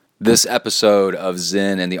This episode of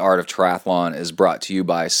Zen and the Art of Triathlon is brought to you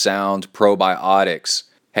by Sound Probiotics.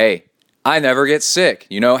 Hey, I never get sick.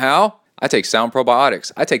 You know how? I take Sound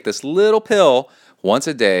Probiotics. I take this little pill once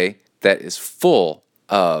a day that is full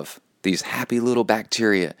of these happy little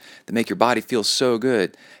bacteria that make your body feel so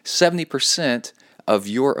good. 70% of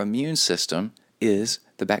your immune system is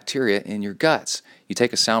the bacteria in your guts. You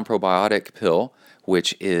take a Sound Probiotic pill,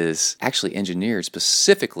 which is actually engineered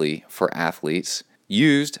specifically for athletes,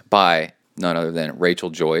 used by none other than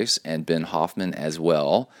Rachel Joyce and Ben Hoffman as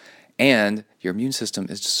well. And your immune system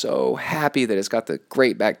is so happy that it's got the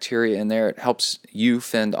great bacteria in there. It helps you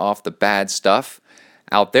fend off the bad stuff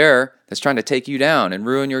out there that's trying to take you down and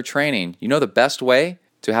ruin your training. You know the best way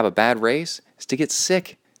to have a bad race is to get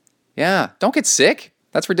sick. Yeah, don't get sick.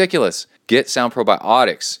 That's ridiculous. Get Sound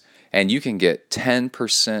Probiotics, and you can get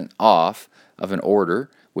 10% off of an order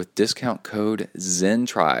with discount code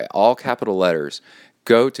ZenTri, all capital letters.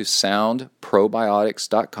 Go to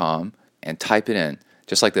soundprobiotics.com and type it in,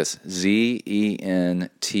 just like this, ZenTri.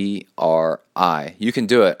 You can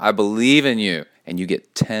do it. I believe in you. And you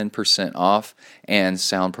get 10% off and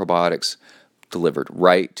Sound Probiotics delivered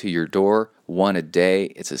right to your door, one a day.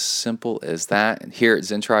 It's as simple as that. And here at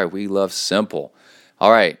ZenTri, we love simple.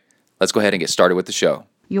 All right, let's go ahead and get started with the show.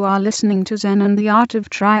 You are listening to Zen and the Art of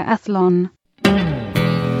Triathlon.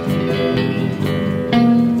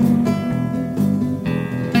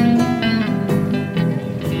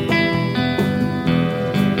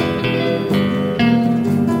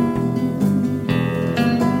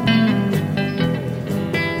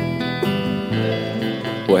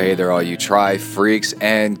 Well, hey there, all you tri freaks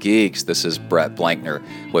and geeks. This is Brett Blankner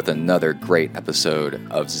with another great episode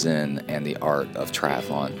of Zen and the Art of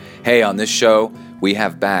Triathlon. Hey, on this show, we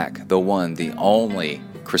have back the one, the only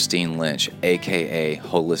Christine Lynch, aka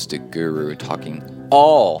Holistic Guru, talking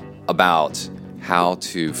all about how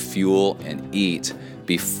to fuel and eat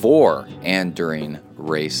before and during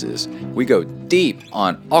races. We go deep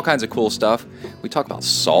on all kinds of cool stuff. We talk about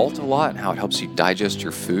salt a lot and how it helps you digest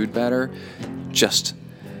your food better.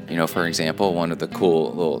 For example, one of the cool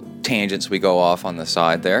little tangents we go off on the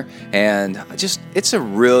side there. And it's a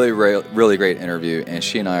really, really great interview. And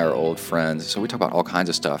she and I are old friends. So we talk about all kinds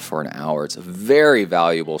of stuff for an hour. It's a very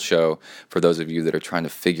valuable show for those of you that are trying to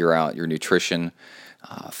figure out your nutrition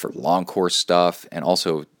for long course stuff. And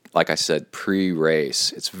also, like I said,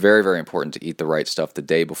 pre-race. It's very, very important to eat the right stuff the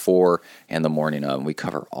day before and the morning of. And we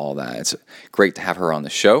cover all that. It's great to have her on the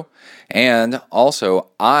show. And also,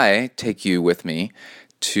 I take you with me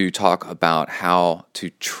to talk about how to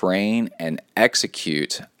train and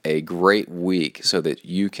execute a great week so that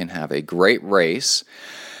you can have a great race,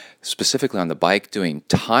 specifically on the bike, doing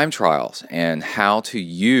time trials and how to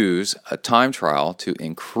use a time trial to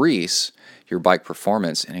increase your bike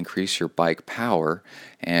performance and increase your bike power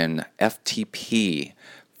and FTP,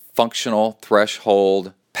 functional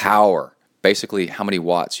threshold power. Basically, how many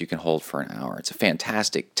watts you can hold for an hour. It's a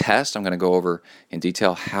fantastic test. I'm going to go over in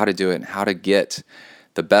detail how to do it and how to get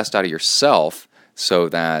the best out of yourself so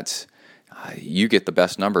that you get the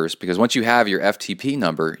best numbers, because once you have your FTP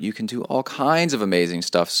number, you can do all kinds of amazing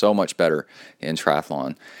stuff so much better in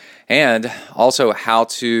triathlon. And also how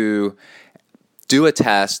to do a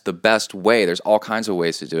test the best way. There's all kinds of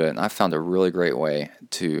ways to do it, and I found a really great way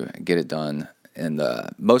to get it done in the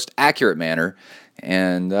most accurate manner.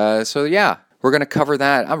 And we're going to cover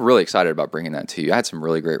that. I'm really excited about bringing that to you. I had some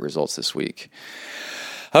really great results this week.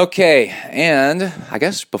 Okay, and I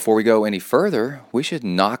guess before we go any further, we should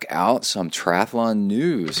knock out some triathlon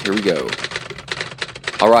news. Here we go.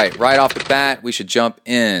 All right off the bat, we should jump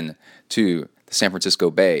in to the San Francisco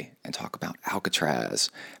Bay and talk about Alcatraz.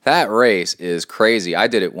 That race is crazy. I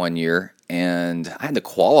did it one year, and I had to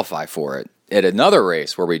qualify for it at another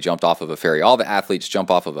race where we jumped off of a ferry. All the athletes jump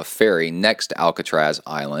off of a ferry next to Alcatraz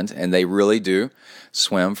Island, and they really do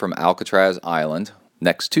swim from Alcatraz Island,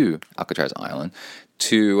 next to Alcatraz Island,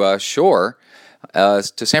 to shore,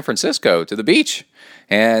 to San Francisco, to the beach.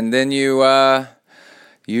 And then you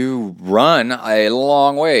run a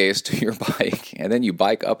long ways to your bike, and then you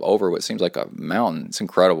bike up over what seems like a mountain. It's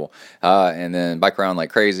incredible. And then bike around like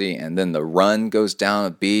crazy, and then the run goes down the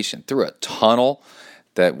beach and through a tunnel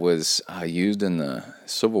that was used in the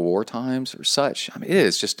Civil War times or such. I mean, it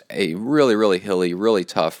is just a really, really hilly, really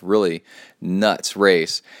tough, really nuts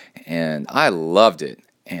race, and I loved it.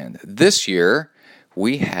 And this year,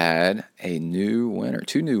 we had two new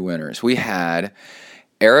winners. We had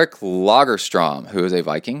Eric Lagerstrom, who is a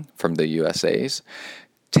Viking from the USA's,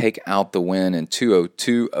 take out the win in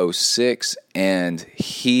 2:02.06, and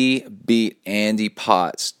he beat Andy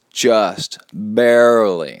Potts just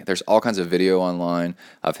barely. There's all kinds of video online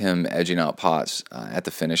of him edging out Potts at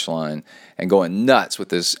the finish line and going nuts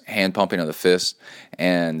with his hand pumping of the fist.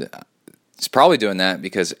 And he's probably doing that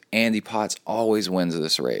because Andy Potts always wins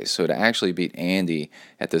this race. So to actually beat Andy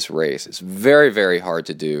at this race is very, very hard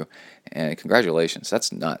to do. And congratulations,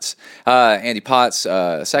 that's nuts. Andy Potts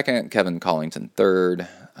second, Kevin Collington third,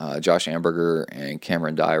 Josh Amberger and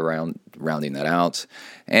Cameron Dye rounding that out.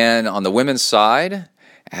 And on the women's side,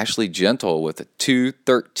 Ashley Gentle with a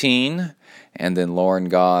 2:13, and then Lauren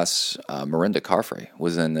Goss, Miranda Carfrey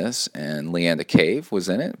was in this, and Leanda Cave was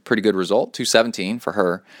in it. Pretty good result, 2:17 for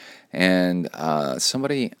her. And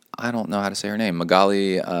somebody, I don't know how to say her name,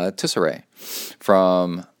 Magali Tissere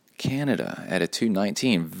from Canada at a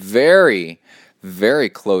 2:19. Very, very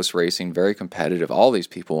close racing, very competitive. All these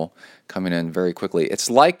people coming in very quickly. It's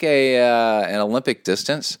like an Olympic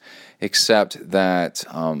distance, except that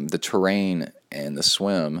the terrain and the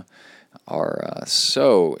swim are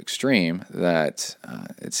so extreme that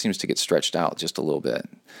it seems to get stretched out just a little bit.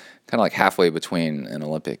 Kind of like halfway between an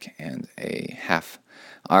Olympic and a half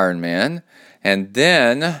Ironman. And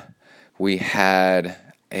then we had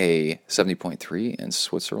a 70.3 in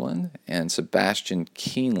Switzerland, and Sebastian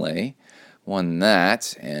Kienle won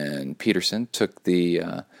that, and Peterson took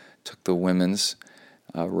the women's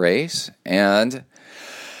race. And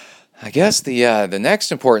I guess the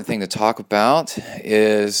next important thing to talk about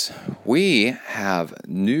is we have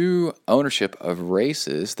new ownership of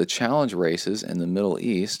races, the challenge races in the Middle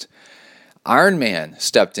East. Ironman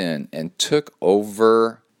stepped in and took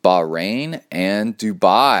over Bahrain and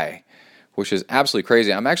Dubai, which is absolutely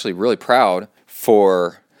crazy. I'm actually really proud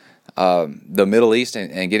for the Middle East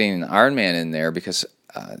and getting an Ironman in there, because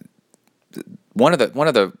one of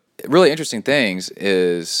the really interesting things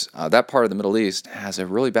is that part of the Middle East has a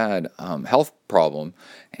really bad health problem,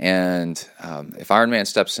 and if Ironman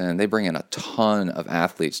steps in, they bring in a ton of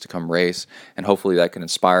athletes to come race, and hopefully that can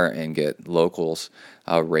inspire and get locals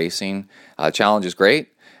racing. Challenge is great.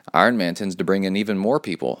 Ironman tends to bring in even more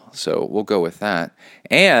people, so we'll go with that.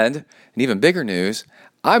 And an even bigger news,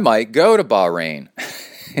 I might go to Bahrain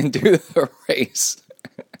and do the race.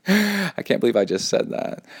 I can't believe I just said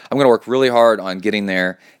that. I'm going to work really hard on getting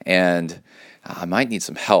there, and I might need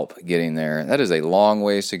some help getting there. That is a long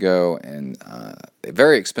ways to go, and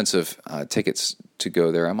very expensive tickets to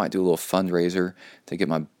go there. I might do a little fundraiser to get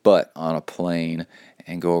my butt on a plane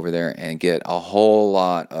and go over there and get a whole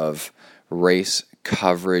lot of race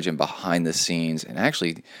coverage and behind the scenes, and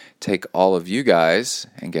actually take all of you guys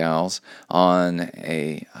and gals on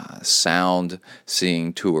a sound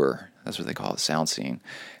seeing tour. That's what they call it, sound seeing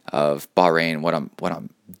of Bahrain, what I'm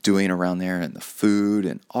doing around there, and the food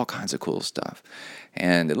and all kinds of cool stuff.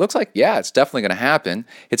 And it looks like, yeah, it's definitely going to happen.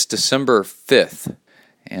 It's December 5th.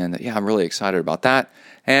 And yeah, I'm really excited about that.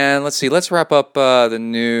 And let's wrap up the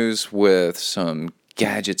news with some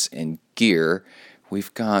gadgets and gear.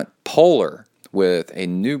 We've got Polar with a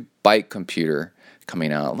new bike computer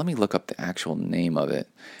coming out. Let me look up the actual name of it.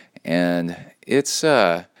 And it's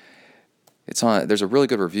on. There's a really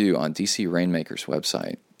good review on DC Rainmaker's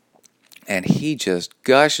website, and he just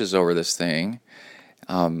gushes over this thing.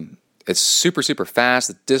 It's super, super fast.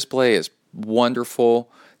 The display is wonderful.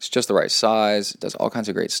 It's just the right size. It does all kinds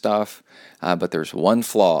of great stuff. But there's one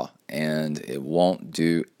flaw, and it won't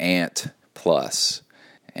do Ant Plus.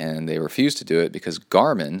 And they refuse to do it because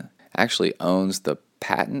Garmin actually owns the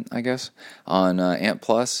patent, I guess, on Ant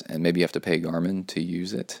Plus, and maybe you have to pay Garmin to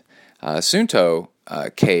use it. Suunto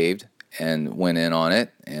caved and went in on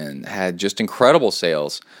it and had just incredible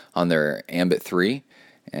sales on their Ambit 3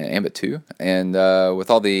 and Ambit 2. And with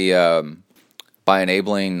all the, by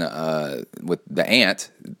enabling with the Ant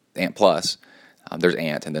Plus, there's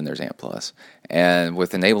Ant and then there's Ant Plus. And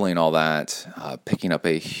with enabling all that, picking up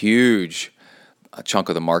a huge chunk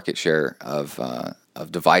of the market share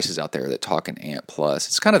of devices out there that talk in Ant Plus.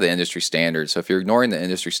 It's kind of the industry standard. So if you're ignoring the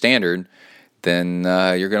industry standard, then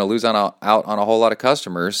you're going to lose out on a whole lot of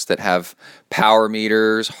customers that have power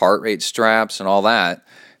meters, heart rate straps, and all that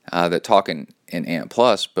that talk in Ant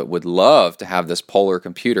Plus, but would love to have this Polar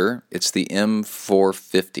computer. It's the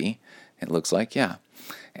M450, it looks like, yeah.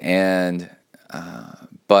 And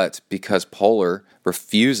but because Polar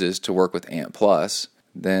refuses to work with Ant Plus,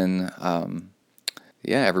 then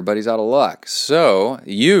yeah, everybody's out of luck. So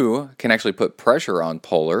you can actually put pressure on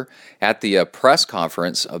Polar. At the press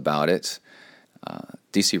conference about it,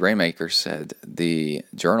 DC Rainmaker said the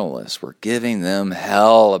journalists were giving them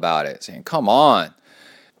hell about it, saying, come on,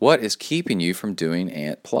 what is keeping you from doing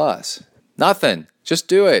Ant Plus? Nothing. Just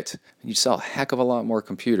do it. You sell a heck of a lot more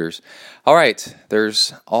computers. All right,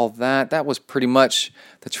 there's all that. That was pretty much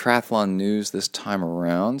the triathlon news this time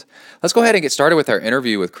around. Let's go ahead and get started with our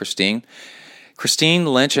interview with Christine. Christine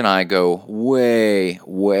Lynch and I go way,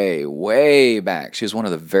 way, way back. She was one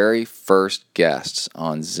of the very first guests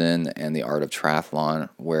on Zen and the Art of Triathlon,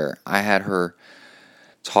 where I had her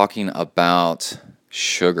talking about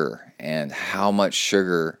sugar and how much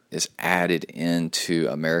sugar is added into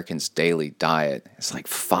Americans' daily diet. It's like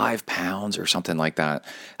 5 pounds or something like that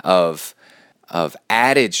of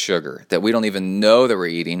added sugar that we don't even know that we're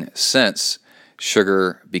eating, since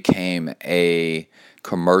sugar became a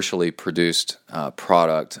commercially produced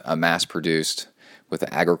product, mass-produced with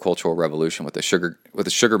the agricultural revolution, with the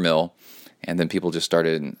sugar mill. And then people just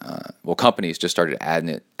started, companies just started adding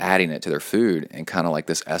it to their food, and kind of like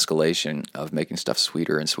this escalation of making stuff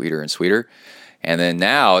sweeter and sweeter and sweeter. And then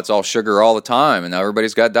now it's all sugar all the time, and now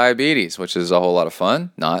everybody's got diabetes, which is a whole lot of fun.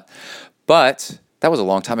 Not. But that was a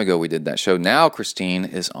long time ago we did that show. Now Christine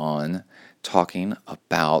is on talking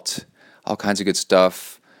about all kinds of good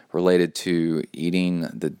stuff related to eating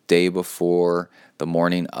the day before, the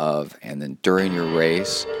morning of, and then during your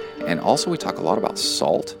race. And also we talk a lot about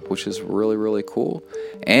salt, which is really, really cool.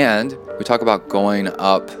 And we talk about going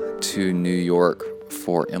up to New York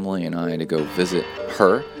for Emily and I to go visit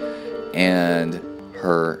her and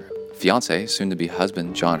her fiance, soon-to-be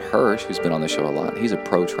husband, John Hirsch, who's been on the show a lot. He's a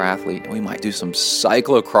pro triathlete, and we might do some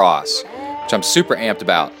cyclocross, which I'm super amped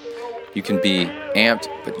about. You can be amped,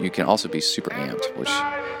 but you can also be super amped, which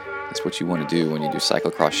is what you want to do when you do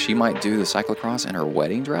cyclocross. She might do the cyclocross in her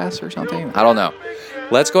wedding dress or something. I don't know.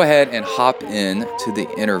 Let's go ahead and hop in to the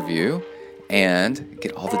interview and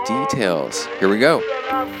get all the details. Here we go.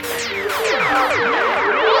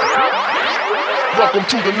 Welcome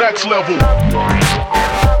to the next level.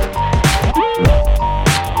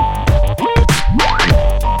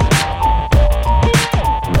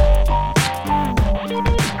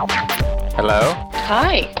 Hello?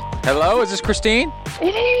 Hi. Hello, is this Christine?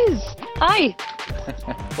 It is. Hi.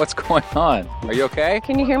 What's going on? Are you okay?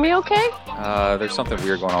 Can you hear me okay? There's something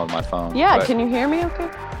weird going on with my phone. Yeah, can you hear me okay?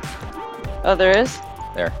 Oh, there is?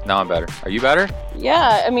 There, now I'm better. Are you better?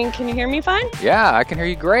 Yeah, I mean, can you hear me fine? Yeah, I can hear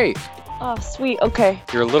you great. Oh, sweet. Okay.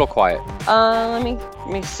 You're a little quiet. Let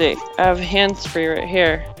me see. I have hands-free right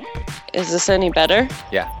here. Is this any better?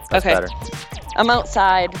 Yeah, that's okay. better. I'm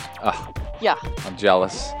outside. Oh, yeah. I'm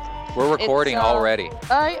jealous. We're recording already.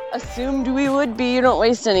 I assumed we would be. You don't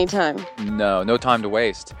waste any time. No time to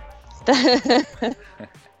waste.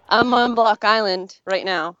 I'm on Block Island right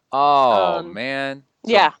now. Oh, man.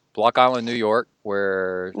 So yeah. Block Island, New York,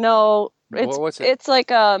 where... No, what's it? It's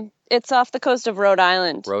like, it's off the coast of Rhode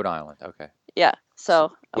Island. Rhode Island, okay. Yeah,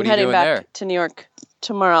 so I'm heading back to New York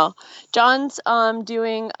tomorrow. John's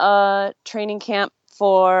doing a training camp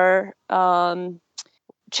for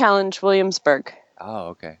Challenge Williamsburg. Oh,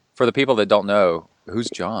 okay. For the people that don't know, who's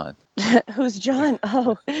John? Who's John?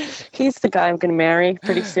 Oh, he's the guy I'm going to marry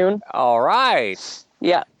pretty soon. All right.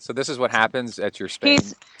 Yeah. So this is what happens at your Spain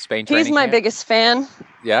training He's my camp? biggest fan.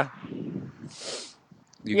 Yeah?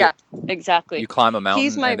 Exactly. You climb a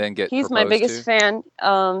mountain and then get He's proposed my biggest to? fan.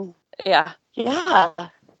 Yeah. Yeah.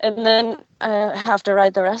 And then I have to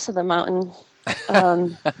ride the rest of the mountain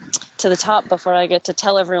to the top before I get to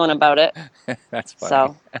tell everyone about it. That's funny.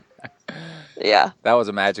 So, yeah. That was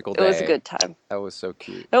a magical day. It was a good time. That was so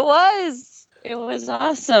cute. It was. It was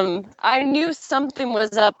awesome. I knew something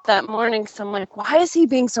was up that morning, so I'm like, why is he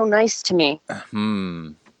being so nice to me?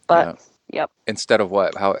 But, yep. Instead of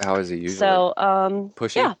what? How is he usually? So,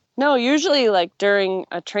 pushy? Yeah. No, usually like during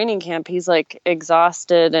a training camp, he's like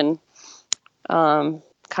exhausted and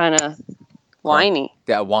kind of whiny.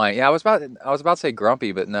 Yeah, whiny. Yeah, I was about to say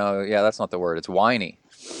grumpy, but no, yeah, that's not the word. It's whiny.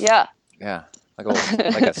 Yeah. Yeah. Like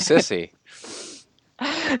a sissy.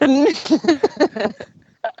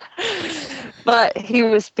 But he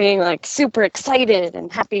was being like super excited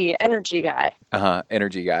and happy energy guy.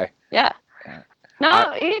 Energy guy. Yeah.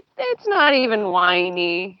 No, it's not even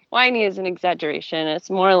whiny. Whiny is an exaggeration. It's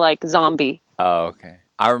more like zombie. Oh, okay.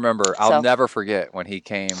 I remember, I'll never forget when he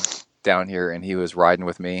came down here and he was riding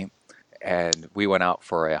with me, and we went out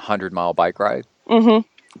for a 100-mile bike ride. Mm-hmm.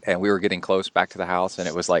 And we were getting close back to the house, and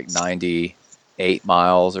it was like 98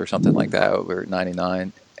 miles or something like that. We were at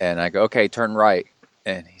 99. And I go, okay, turn right.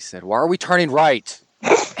 And he said, why are we turning right?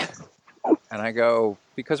 And I go,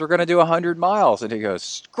 because we're going to do 100 miles. And he goes,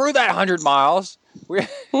 screw that 100 miles. I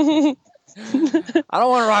don't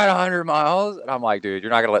want to ride 100 miles. And I'm like, dude, you're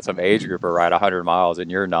not going to let some age grouper ride 100 miles, and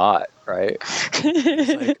you're not, right?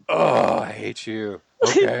 He's like, oh, I hate you.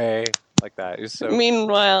 Okay. like that. It was so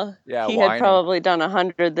Meanwhile, he whiny. had probably done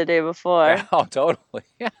 100 the day before. Yeah, oh, totally.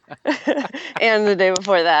 Yeah. And the day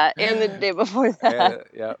before that. And the day before that.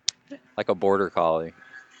 Yeah. Like a border collie.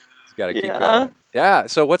 He's got to keep Yeah. going. Yeah.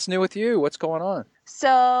 So what's new with you? What's going on? So,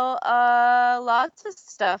 lots of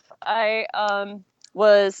stuff. I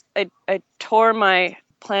tore my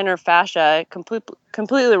plantar fascia. I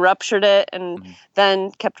completely ruptured it, and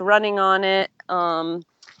then kept running on it.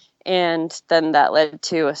 And then that led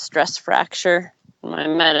to a stress fracture in my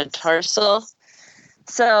metatarsal.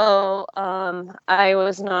 So, I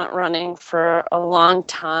was not running for a long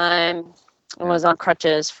time. I was on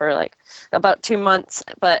crutches for like about 2 months,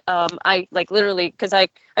 but I like literally, because I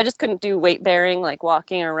just couldn't do weight bearing like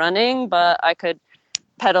walking or running, but I could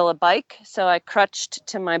pedal a bike. So I crutched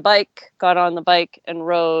to my bike, got on the bike and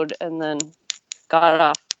rode, and then got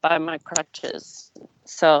off by my crutches.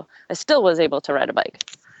 So I still was able to ride a bike.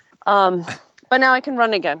 But now I can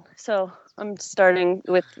run again. So I'm starting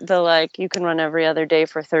with the you can run every other day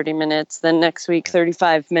for 30 minutes. Then next week,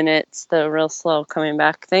 35 minutes, the real slow coming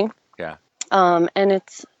back thing. Yeah. And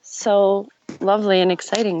it's so lovely and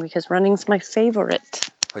exciting because running's my favorite.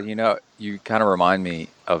 Well, you kind of remind me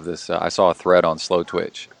of this. I saw a thread on Slow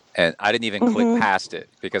Twitch, and I didn't even click past it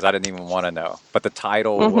because I didn't even want to know. But the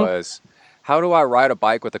title was, "How do I ride a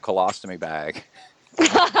bike with a colostomy bag?"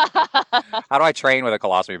 How do I train with a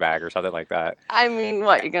colostomy bag or something like that? I mean,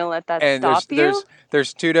 what, you're going to let that and stop you?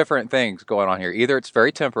 There's two different things going on here. Either it's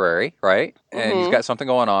very temporary, right? And he's got something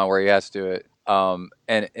going on where he has to do it.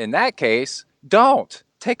 And in that case, don't.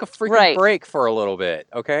 Take a freaking break for a little bit,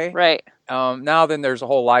 okay? Right. Now then there's a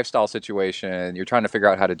whole lifestyle situation. You're trying to figure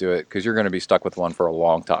out how to do it because you're going to be stuck with one for a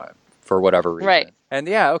long time for whatever reason. Right. And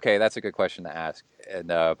yeah, okay, that's a good question to ask. And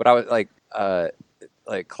but I was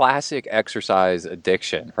like classic exercise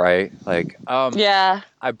addiction, right? Like,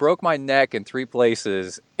 I broke my neck in 3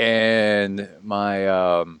 places, and my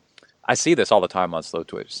I see this all the time on Slow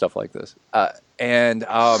Twitch, stuff like this. And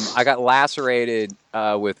I got lacerated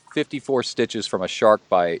with 54 stitches from a shark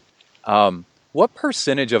bite. What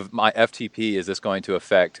percentage of my FTP is this going to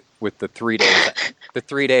affect with the 3 days? The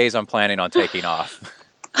 3 days I'm planning on taking off.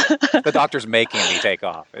 The doctor's making me take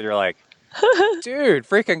off, and you're like, dude,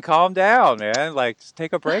 freaking calm down, man. Like, just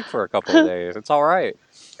take a break for a couple of days. It's all right.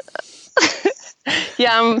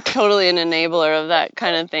 Yeah, I'm totally an enabler of that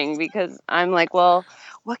kind of thing because I'm like, well,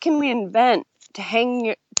 what can we invent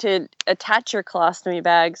to attach your colostomy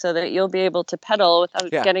bag so that you'll be able to pedal without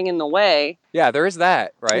getting in the way? Yeah, there is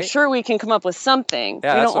that, right? I'm sure we can come up with something.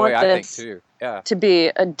 Yeah, we that's don't the way want I think this too. Yeah. to be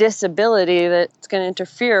a disability that's going to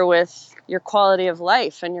interfere with your quality of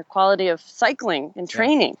life and your quality of cycling and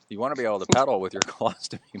training. You want to be able to pedal with your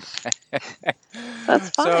colostomy bag.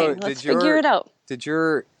 That's fine. So Let's figure it out. Did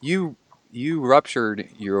you ruptured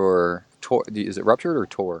your is it ruptured or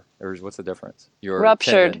tore? Or what's the difference? Your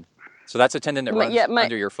ruptured. Tendon. So that's a tendon that runs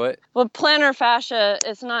under your foot? Well, plantar fascia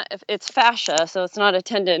is not, it's fascia, so it's not a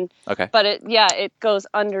tendon. Okay. But it goes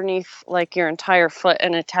underneath like your entire foot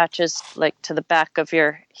and attaches like to the back of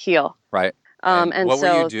your heel. Right. And what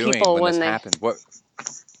so were you doing people, when this happened? What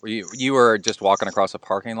were you were just walking across a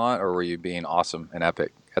parking lot, or were you being awesome and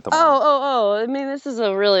epic at the moment? I mean, this is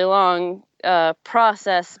a really long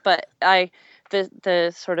process, but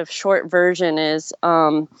the sort of short version is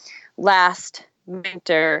last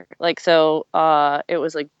winter, it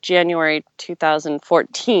was like January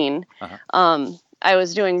 2014. I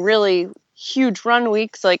was doing really huge run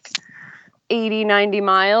weeks, like 80, 90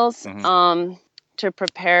 miles to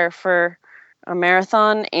prepare for a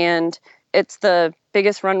marathon, and it's the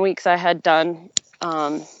biggest run weeks I had done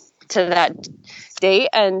to that date.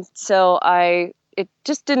 And so it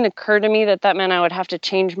just didn't occur to me that meant I would have to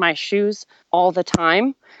change my shoes all the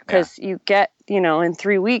time, because you get, in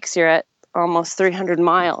 3 weeks you're at almost 300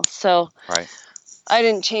 miles. So I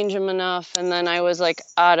didn't change them enough. And then I was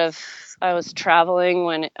I was traveling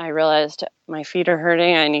when I realized my feet are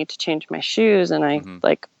hurting. I need to change my shoes, and I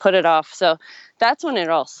put it off. So that's when it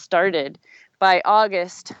all started. By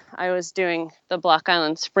August, I was doing the Block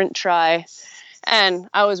Island Sprint Tri, and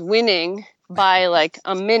I was winning by like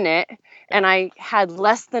a minute, and I had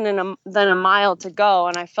less than a mile to go,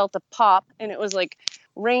 and I felt a pop, and it was like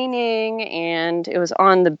raining, and it was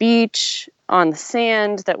on the beach on the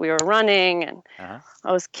sand that we were running, and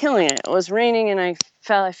I was killing it. It was raining, and I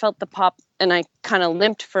felt the pop, and I kind of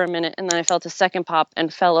limped for a minute, and then I felt a second pop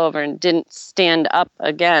and fell over and didn't stand up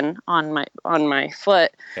again on my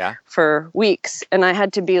foot for weeks. And I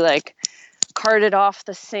had to be like carted off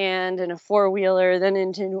the sand in a 4-wheeler, then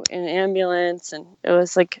into an ambulance, and it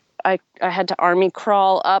was like I had to army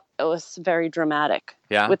crawl up. It was very dramatic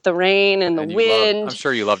with the rain and the wind. I'm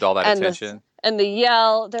sure you loved all that attention. and the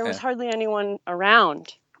yell, there was hardly anyone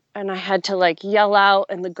around. And I had to like yell out,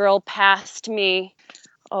 and the girl passed me.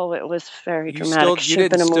 Oh, it was very dramatic. You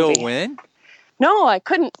didn't still win? No, I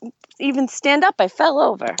couldn't even stand up. I fell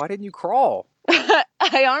over. Why didn't you crawl?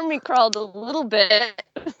 I army crawled a little bit.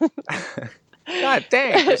 God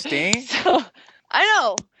dang, Christine. So,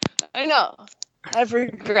 I know. I have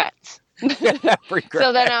regrets.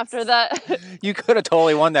 So then after that... You could have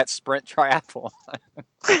totally won that sprint triathlon.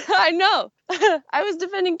 I know. I was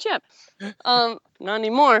defending champ. Not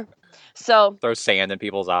anymore. So... Throw sand in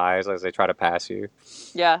people's eyes as they try to pass you.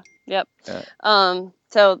 Yeah. Yep. Yeah.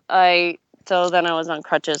 So then I was on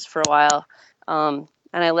crutches for a while.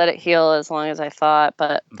 And I let it heal as long as I thought,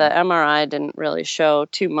 but the MRI didn't really show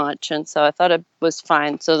too much, and so I thought it was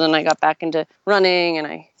fine. So then I got back into running, and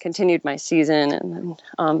I continued my season, and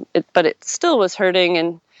then but it still was hurting.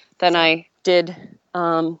 And then I did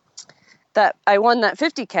that. I won that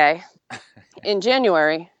 50K in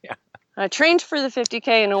January. Yeah. I trained for the 50K,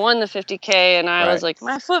 and I won the 50K, and I was like,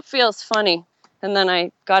 my foot feels funny. And then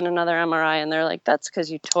I got another MRI, and they're like, that's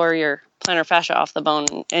because you tore your plantar fascia off the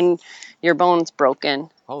bone, and your bone's broken.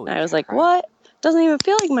 And I was like, what? Doesn't even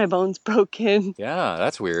feel like my bone's broken. Yeah,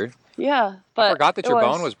 that's weird. Yeah, but I forgot that your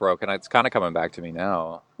bone was broken. It's kind of coming back to me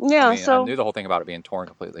now. Yeah, I knew the whole thing about it being torn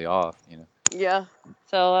completely off. Yeah,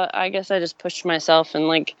 so I guess I just pushed myself and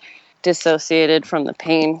like dissociated from the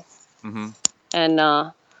pain. Mm-hmm. And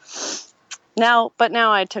now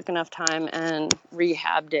I took enough time and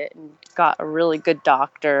rehabbed it and got a really good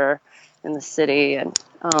doctor in the city, and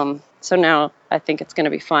so now I think it's going to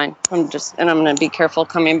be fine. I'm going to be careful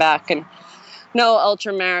coming back, and no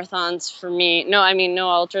ultra marathons for me. No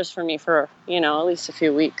ultras for me for, at least a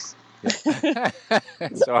few weeks.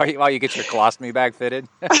 So while you get your colostomy bag fitted?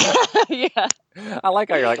 Yeah. I like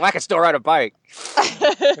how you're like, I can still ride a bike.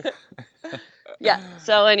 Yeah.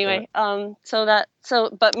 So anyway, in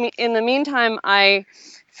the meantime, I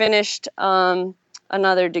finished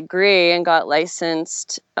another degree and got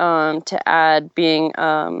licensed to add being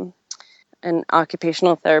an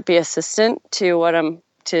occupational therapy assistant to what I'm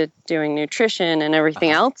to doing nutrition and everything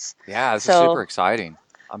else. Yeah, this is super exciting.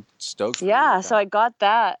 I'm stoked for you. So I got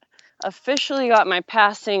that. Officially got my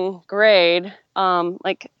passing grade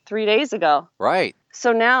like 3 days ago. Right.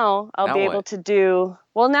 So now I'll be able to do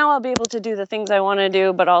the things I want to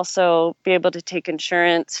do, but also be able to take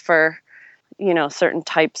insurance for certain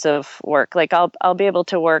types of work. Like I'll be able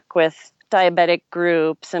to work with diabetic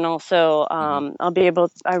groups, and also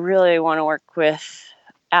I really want to work with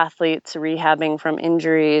athletes rehabbing from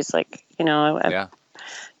injuries, like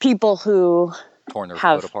people who torn their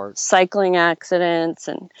have foot apart, cycling accidents,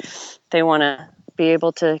 and they want to be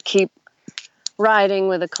able to keep riding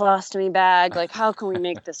with a colostomy bag. Like, how can we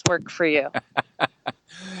make this work for you?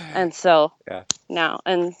 And so now,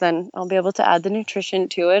 and then I'll be able to add the nutrition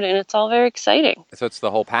to it, and it's all very exciting. So it's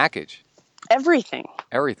the whole package. Everything.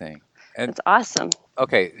 And it's awesome.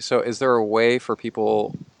 Okay, so is there a way for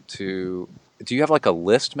people do you have like a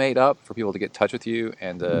list made up for people to get in touch with you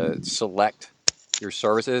and select your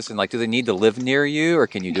services? And like, do they need to live near you, or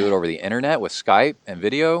can you do it over the internet with Skype and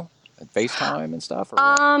video and FaceTime and stuff?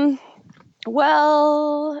 Or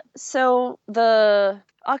well, so the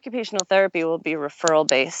occupational therapy will be referral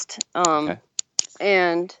based.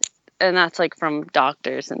 And that's like from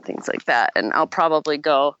doctors and things like that. And I'll probably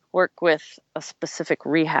go work with a specific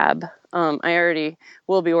rehab. I already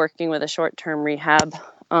will be working with a short-term rehab.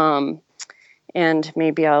 And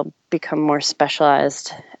maybe I'll become more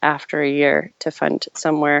specialized after a year to find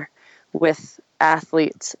somewhere with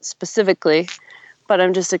athletes specifically. But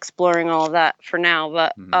I'm just exploring all of that for now.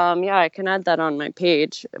 But I can add that on my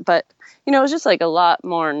page. But, it was just like a lot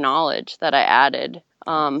more knowledge that I added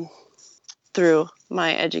through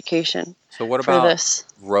my education. So what about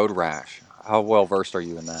road rash? How well versed are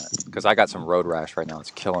you in that? Because I got some road rash right now.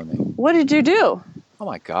 It's killing me. What did you do? Oh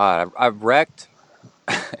my God. I've wrecked.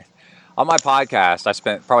 On my podcast, I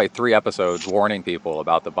spent probably 3 episodes warning people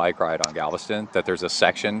about the bike ride on Galveston, that there's a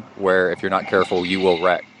section where if you're not careful, you will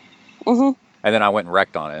wreck. Mm-hmm. And then I went and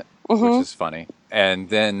wrecked on it, which is funny. And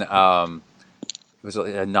then it was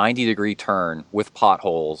a 90-degree turn with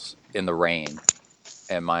potholes in the rain.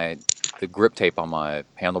 And the grip tape on my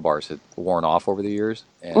handlebars had worn off over the years.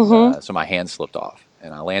 And so my hand slipped off.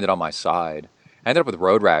 And I landed on my side. I ended up with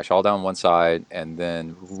road rash all down one side, and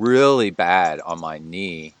then really bad on my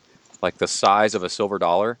knee, like the size of a silver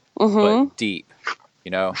dollar, but deep.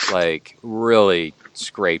 Like really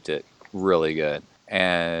scraped it really good.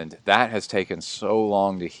 And that has taken so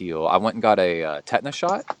long to heal. I went and got a tetanus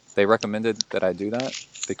shot. They recommended that I do that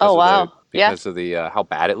because of the how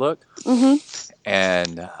bad it looked.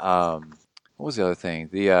 And what was the other thing?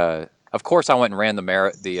 The Of course, I went and ran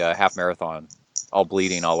the half marathon, all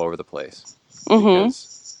bleeding all over the place. Mm-hmm.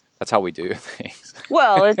 Because that's how we do things.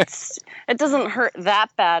 Well, it doesn't hurt that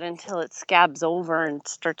bad until it scabs over and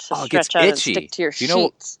starts to Oh, it gets stretch out and itchy. stick to your Do you know?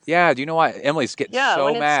 sheets. Yeah. Do you know why Emily's getting so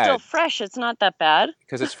when it's mad? still fresh, it's not that bad.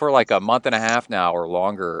 Because it's for like a month and a half now or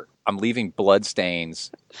longer. I'm leaving blood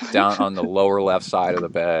stains down on the lower left side of the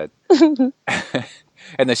bed.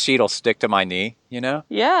 And the sheet will stick to my knee, you know?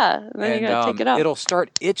 Yeah, and then you gotta take it off. It'll start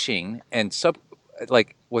itching, and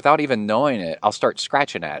without even knowing it, I'll start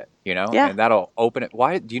scratching at it, you know? Yeah. And that'll open it.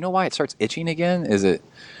 Why? Do you know why it starts itching again? Is it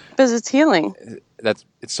Because it's healing.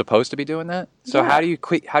 it's supposed to be doing that? So Yeah. how do you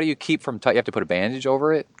keep from? You have to put a bandage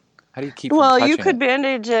over it. How do you keep? Well, from you touching could it?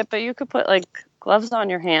 bandage it, but you could put like gloves on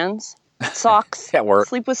your hands, socks. At work.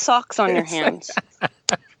 Sleep with socks on your hands.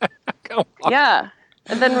 Go on. Yeah,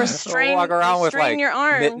 and then restrain Walk around with like your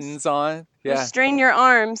arms. mittens on. Yeah. Restrain your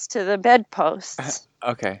arms to the bedposts.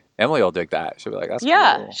 Okay. Emily will dig that. She'll be like, "That's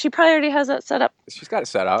Yeah, cool." she probably already has that set up. She's got it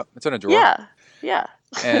set up. It's in a drawer. Yeah.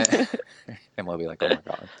 And Emily will be like, "Oh my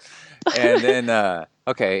god!" And then,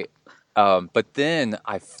 but then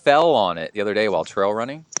I fell on it the other day while trail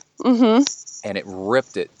running, and it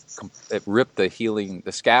ripped it. It ripped the healing.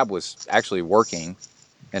 The scab was actually working,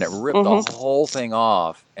 and it ripped the whole thing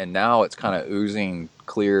off. And now it's kind of oozing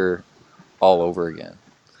clear all over again.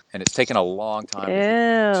 And it's taken a long time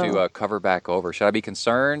to cover back over. Should I be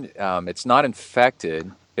concerned? It's not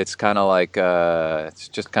infected. It's kind of like it's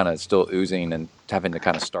just kind of still oozing and having to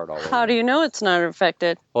kind of start all over. How do you know it's not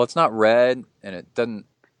infected? Well, it's not red, and it doesn't.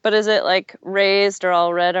 But is it like raised or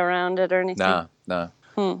all red around it or anything? No.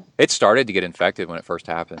 It started to get infected when it first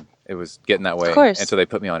happened. It was getting that way. Of course. And so they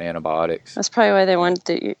put me on antibiotics. That's probably why they wanted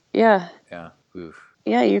to. Yeah. Yeah. Oof.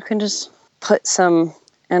 Yeah, you can just put some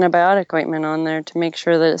antibiotic ointment on there to make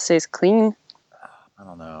sure that it stays clean. I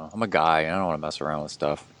don't know. I'm a guy. I don't want to mess around with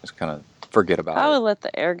stuff. Just kind of forget about I it. would let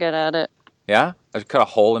the air get at it. Yeah? I just cut a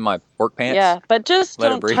hole in my work pants? Yeah, but just Let it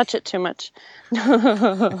don't breathe. touch it too much.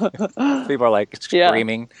 People are like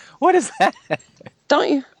screaming. What is that? Don't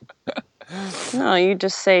you? No, you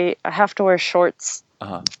just say, I have to wear shorts.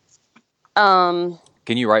 Uh-huh. Um,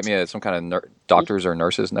 Can you write me some kind of doctor's or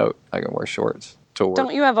nurse's note? I can wear shorts to work.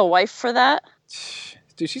 don't you have a wife for that?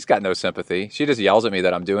 Dude, she's got no sympathy. She just yells at me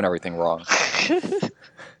that I'm doing everything wrong.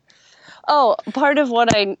 Oh, part of what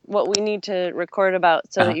we need to record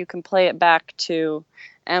about so that you can play it back to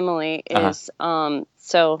Emily is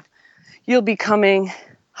so you'll be coming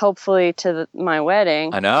hopefully to my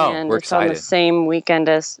wedding. I know. And We're it's on the excited. same weekend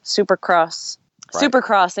as Supercross. Right.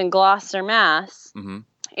 Supercross in Gloucester, Mass. Mm-hmm.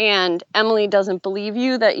 And Emily doesn't believe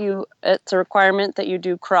you that it's a requirement that you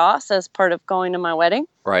do cross as part of going to my wedding.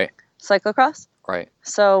 Right. Cyclocross. Right.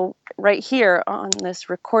 So right here on this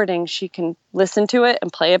recording, she can listen to it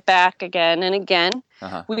and play it back again and again.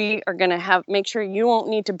 Uh-huh. We are going to make sure you won't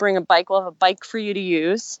need to bring a bike. We'll have a bike for you to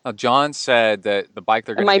use. Now, John said that the bike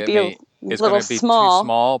they're going to get me is going to be small. too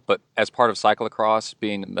small, but as part of cyclocross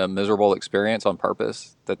being a miserable experience on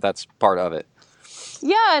purpose, that's part of it.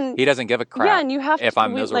 Yeah, and He doesn't give a crap yeah, and you have if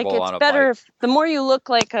I'm miserable it's on a better bike. if the more you look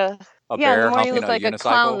like a bear the more you humping look a like a unicycle?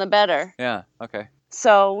 clown, the better. Yeah, okay.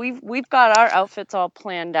 So we've got our outfits all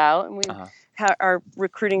planned out, and we are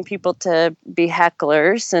recruiting people to be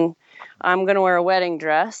hecklers, and I'm going to wear a wedding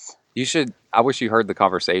dress. I wish you heard the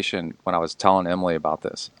conversation when I was telling Emily about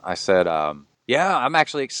this. I said, yeah, I'm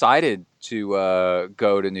actually excited to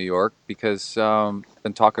go to New York because I've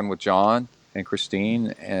been talking with John and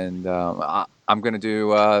Christine, and I'm going to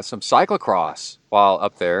do some cyclocross while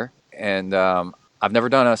up there. And I've never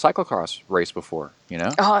done a cyclocross race before, you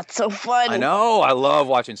know? Oh, it's so fun. I know. I love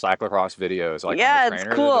watching cyclocross videos. Like yeah, on the it's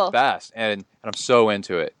trainer. cool. They're the best. And I'm so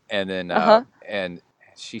into it. And then and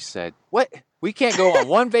she said, "What? We can't go on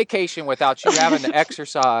one vacation without you having to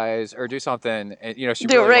exercise or do something." And she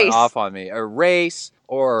do really a race. went off on me. A race,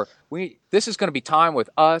 or this is going to be time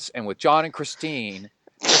with us and with John and Christine.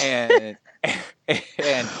 And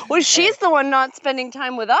well, she's the one not spending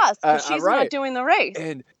time with us because she's right. not doing the race.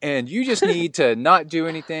 And you just need to not do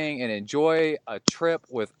anything and enjoy a trip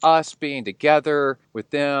with us being together with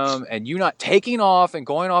them, and you not taking off and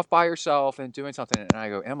going off by yourself and doing something. And I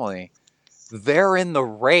go, Emily, they're in the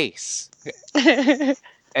race.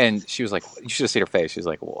 And she was like, you should have seen her face. She was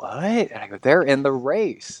like, what? And I go, they're in the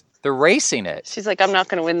race. They're racing it. She's like, I'm not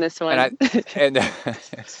going to win this one. And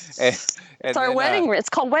it's our wedding. It's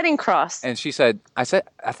called Wedding Cross. And she said, I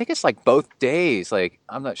think it's like both days. Like,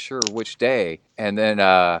 I'm not sure which day. And then,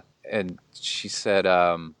 and she said,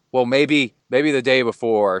 well, maybe the day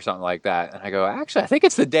before or something like that. And I go, actually, I think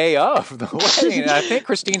it's the day of the wedding. And I think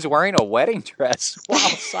Christine's wearing a wedding dress while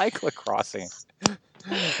cyclocrossing.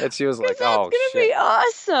 And she was like, That's oh, gonna shit. be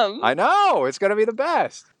awesome. I know. It's going to be the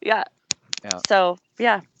best. Yeah. Yeah. So,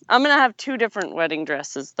 yeah. I'm going to have 2 different wedding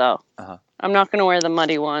dresses, though. Uh-huh. I'm not going to wear the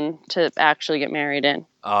muddy one to actually get married in.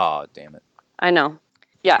 Oh, damn it. I know.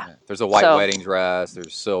 Yeah. There's a white wedding dress,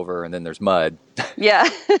 there's silver, and then there's mud. Yeah.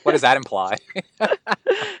 What does that imply?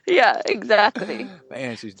 Yeah, exactly.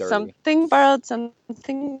 Man, she's dirty. Something borrowed,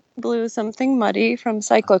 something blue, something muddy from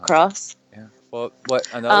cyclocross. Yeah. Well,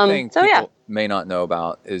 another thing people may not know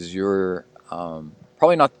about is you're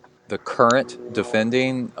probably not the current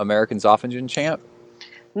defending American Zoffingen champ.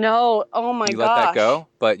 No, oh my gosh. You let that go,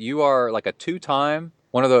 but you are like a 2-time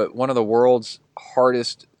one of the world's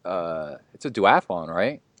hardest. It's a duathlon,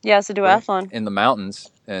 right? Yeah, it's a duathlon. In the mountains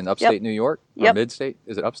in upstate New York or mid-state.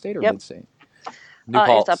 Is it upstate or mid-state?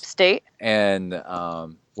 It's upstate. And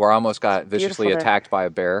where I almost got viciously attacked by a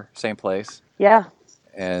bear. Same place. Yeah.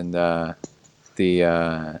 And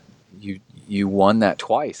you won that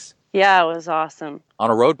twice. Yeah, it was awesome. On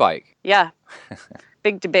a road bike. Yeah.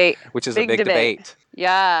 Big debate. Which is a big debate.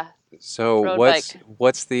 Yeah. So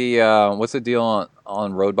what's the deal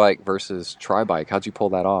on road bike versus tri bike? How'd you pull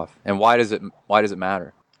that off? And why does it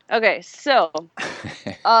matter? Okay, so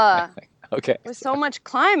okay. With so much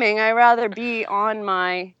climbing, I'd rather be on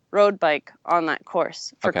my road bike on that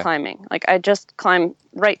course for climbing. Like I just climb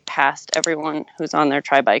right past everyone who's on their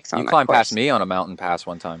tri bikes on that course. You climbed past me on a mountain pass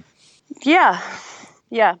one time. Yeah.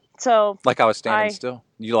 Yeah. So like I was standing still.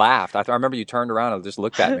 You laughed. I remember you turned around and just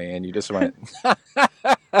looked at me and you just went,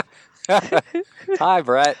 hi,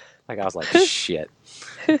 Brett. Like I was like, shit.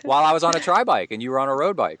 While I was on a tri bike and you were on a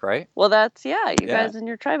road bike, right? Well, that's, you guys and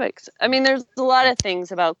your tri bikes. I mean, there's a lot of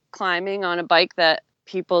things about climbing on a bike that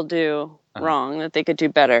people do wrong that they could do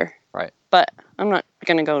better. Right. But I'm not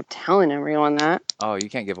going to go telling everyone that. Oh,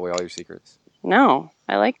 you can't give away all your secrets. No.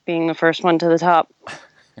 I like being the first one to the top.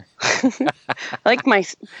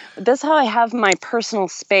 That's how I have my personal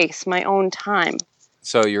space, my own time.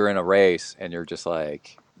 So you're in a race and you're just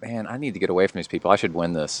like, man, I need to get away from these people. I should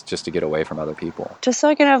win this just to get away from other people. Just so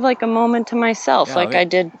I can have like a moment to myself, I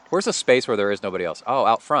did. Where's a space where there is nobody else? Oh,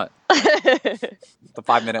 out front. The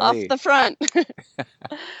 5-minute lead. Off the front.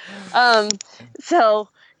 So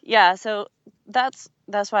that's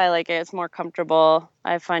why I like it. It's more comfortable.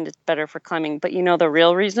 I find it's better for climbing. But you know the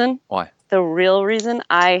real reason? Why? The real reason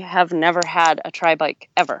I have never had a tri bike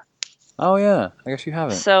ever. Oh yeah, I guess you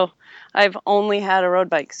haven't. So I've only had a road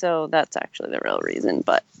bike, so that's actually the real reason.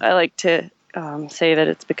 But I like to say that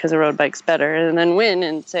it's because a road bike's better, and then win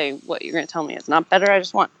and say what you're going to tell me is not better. I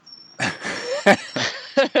just won.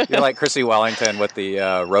 You're like Chrissy Wellington with the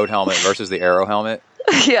road helmet versus the aero helmet.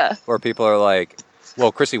 Yeah. Where people are like,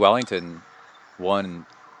 well, Chrissy Wellington won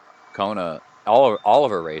Kona all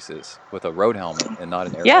of her races with a road helmet and not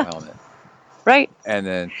an aero helmet. Right. And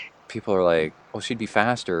then people are like, well, she'd be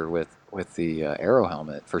faster with the aero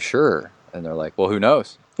helmet for sure. And they're like, well, who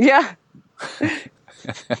knows? Yeah.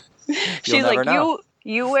 She's like,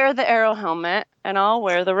 you wear the aero helmet and I'll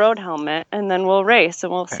wear the road helmet and then we'll race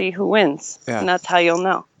and we'll see who wins. Yeah. And that's how you'll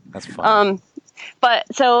know. That's fun.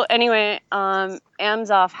 But so anyway,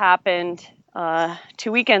 Amsoff happened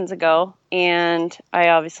 2 weekends ago and I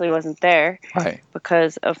obviously wasn't there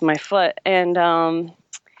because of my foot. And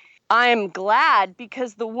I'm glad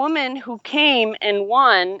because the woman who came and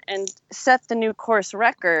won and set the new course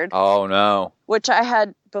record. Oh, no. Which I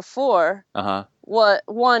had before.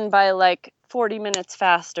 Won by like 40 minutes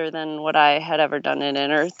faster than what I had ever done it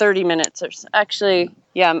in, or 30 minutes or so. Actually,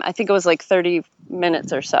 I think it was like 30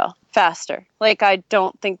 minutes or so faster. Like, I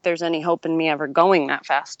don't think there's any hope in me ever going that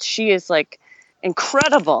fast. She is like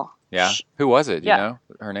incredible. Yeah. Who was it? You know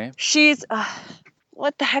her name? She's,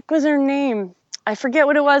 what the heck was her name? I forget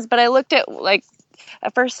what it was, but I looked at, like,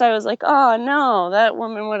 at first I was like, oh no, that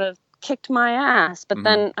woman would have kicked my ass. But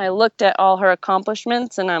then I looked at all her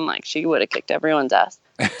accomplishments and I'm like, she would have kicked everyone's ass.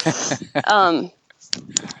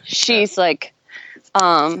 She's like,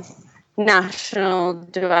 national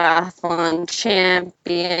duathlon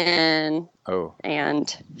champion. Oh.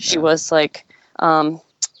 And she was like, the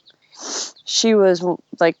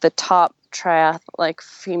top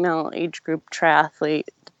female age group triathlete.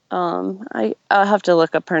 I'll have to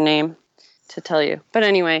look up her name to tell you. But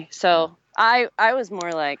anyway, so I was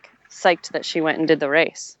more like psyched that she went and did the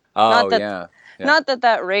race. Oh, Not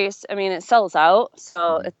that race, I mean, it sells out,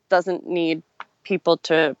 so it doesn't need people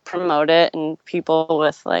to promote it and people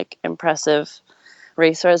with like impressive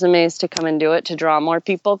race resumes to come and do it to draw more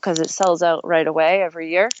people because it sells out right away every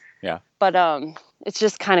year. Yeah. But it's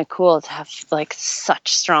just kind of cool to have like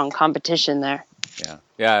such strong competition there. Yeah.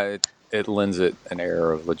 Yeah. It lends it an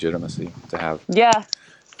air of legitimacy to have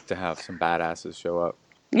some badasses show up.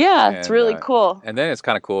 Yeah, And, it's really cool. And then it's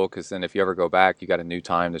kind of cool because then if you ever go back, you got a new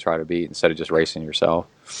time to try to beat instead of just racing yourself.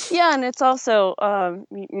 Yeah, and it's also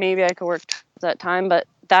maybe I could work that time, but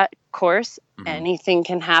that course, anything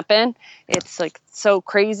can happen. It's like so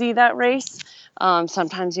crazy, that race.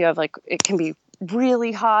 Sometimes you have like, it can be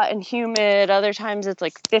really hot and humid. Other times it's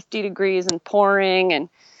like 50 degrees and pouring, and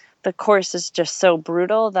the course is just so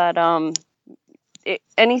brutal that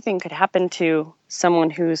anything could happen to someone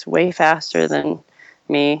who's way faster than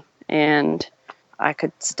me, and I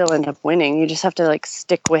could still end up winning. You just have to like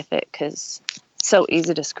stick with it, because it's so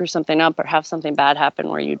easy to screw something up or have something bad happen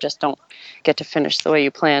where you just don't get to finish the way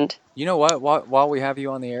you planned. You know what? While we have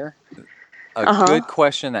you on the air, a good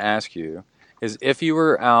question to ask you is if you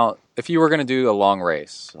were going to do a long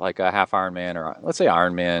race, like a half Ironman or let's say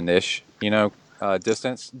Ironman-ish,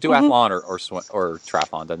 distance, duathlon or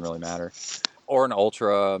triathlon, doesn't really matter, or an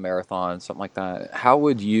ultra marathon, something like that. How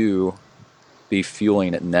would you be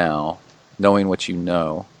fueling it now, knowing what you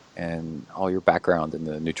know and all your background in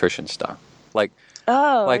the nutrition stuff?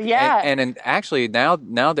 And actually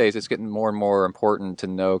nowadays it's getting more and more important to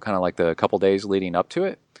know kind of like the couple days leading up to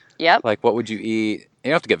it. Yep. Like what would you eat? You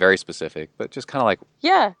don't have to get very specific, but just kind of like...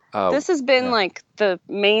 Yeah. This has been like the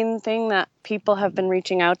main thing that people have been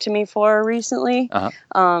reaching out to me for recently,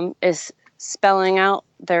 is spelling out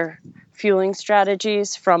their fueling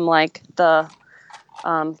strategies from like the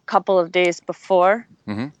couple of days before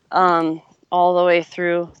all the way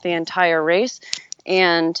through the entire race.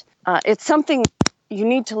 And it's something you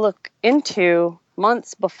need to look into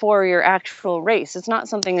months before your actual race. It's not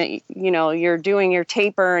something that, you're doing your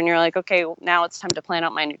taper and you're like, okay, now it's time to plan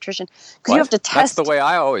out my nutrition. Because you have to test. That's the way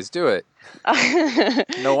I always do it.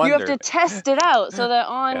 No wonder. You have to test it out so that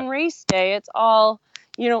on race day, it's all,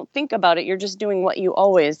 you don't think about it. You're just doing what you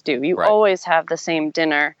always do. You always have the same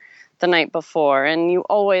dinner the night before, and you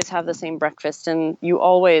always have the same breakfast, and you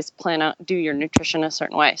always do your nutrition a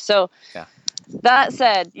certain way. So that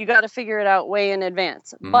said, you got to figure it out way in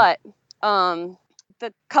advance. But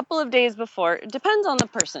the couple of days before, it depends on the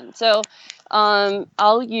person. So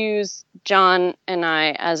I'll use John and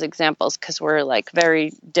I as examples because we're like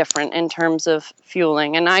very different in terms of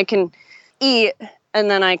fueling, and I can eat and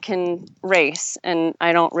then I can race, and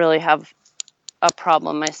I don't really have a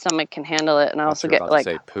problem. My stomach can handle it, and I also get like...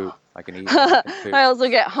 say poop. I can eat. I can poop. I also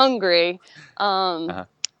get hungry, while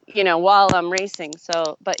I'm racing.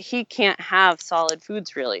 So, but he can't have solid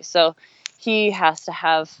foods really. So he has to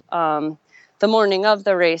have, the morning of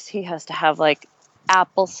the race, he has to have like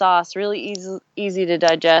applesauce, really easy to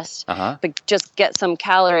digest, but just get some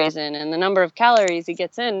calories in. And the number of calories he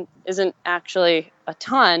gets in isn't actually a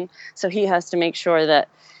ton. So he has to make sure that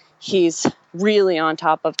he's really on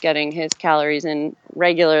top of getting his calories in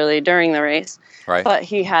regularly during the race. Right. But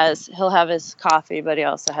he'll have his coffee, but he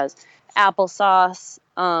also has applesauce,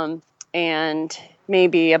 and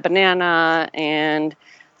maybe a banana and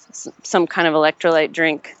some kind of electrolyte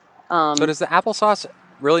drink. So does the applesauce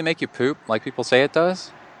really make you poop like people say it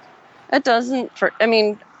does? It doesn't.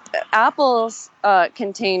 Apples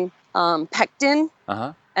contain pectin,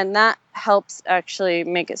 and that helps actually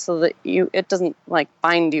make it so that it doesn't like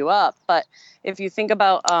bind you up. But if you think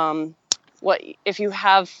about if you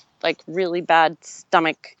have like really bad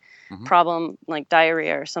stomach problem, like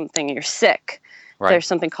diarrhea or something, you're sick. Right. There's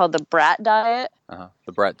something called the brat diet.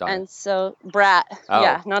 The brat diet. And so brat,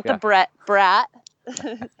 the brat,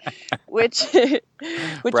 which is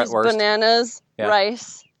bananas,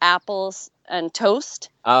 rice, apples, and toast.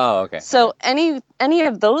 Oh, okay. So any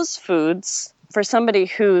of those foods, for somebody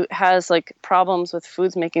who has like problems with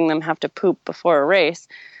foods making them have to poop before a race,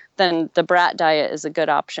 then the brat diet is a good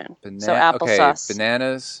option. So applesauce. Okay,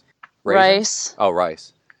 bananas, rice. Oh,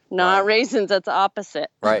 rice. Not raisins, that's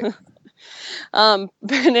opposite. Right.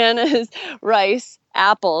 Bananas, rice,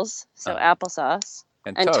 apples, so applesauce,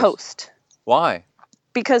 and toast. Why?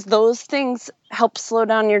 Because those things help slow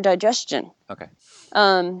down your digestion. Okay.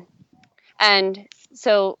 And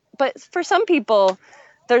so, but for some people,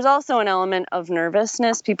 there's also an element of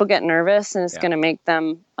nervousness. People get nervous, and it's going to make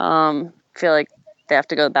them feel like they have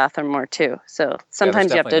to go to the bathroom more too. So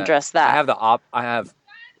sometimes you have to address that. I have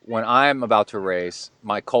when I'm about to race,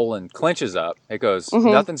 my colon clenches up. It goes,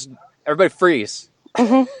 everybody freeze.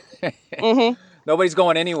 Nobody's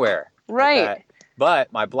going anywhere. Right. Like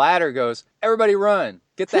but my bladder goes, everybody run.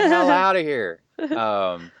 Get the hell out of here.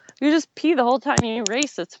 You just pee the whole time you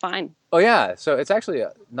race. It's fine. Oh, yeah. So it's actually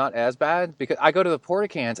not as bad because I go to the porta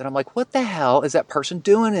cans and I'm like, what the hell is that person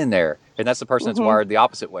doing in there? And that's the person that's wired the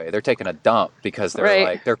opposite way. They're taking a dump because they're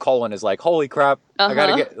like, their colon is like, holy crap. I got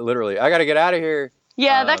to get out of here.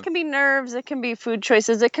 Yeah, that can be nerves. It can be food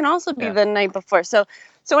choices. It can also be Yeah. the night before. So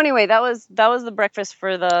anyway, that was the breakfast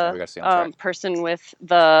for we the gotta stay on track. person with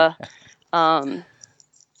the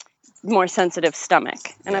more sensitive stomach.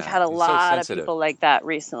 And I've Yeah, had a it's so lot of sensitive. people like that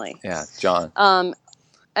recently. Yeah, John.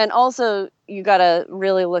 And also, you got to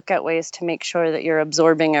really look at ways to make sure that you're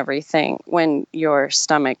absorbing everything when your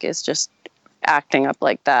stomach is just acting up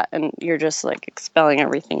like that, and you're just like expelling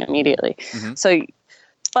everything immediately. Mhm. So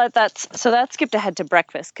that skipped ahead to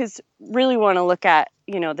breakfast, because really want to look at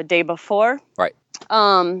the day before. Right.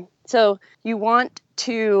 So you want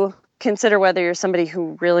to consider whether you're somebody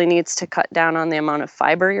who really needs to cut down on the amount of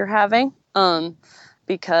fiber you're having.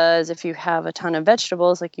 Because if you have a ton of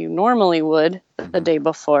vegetables like you normally would the day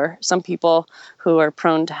before, some people who are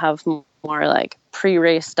prone to have more like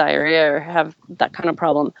pre-race diarrhea or have that kind of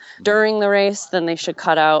problem during the race, then they should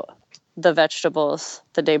cut out the vegetables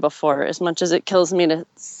the day before. As much as it kills me to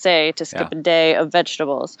say to skip a day of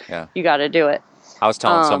vegetables, you got to do it. I was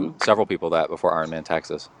telling several people that before Ironman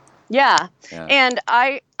Texas. Yeah. And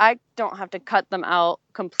I don't have to cut them out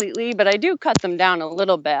completely, but I do cut them down a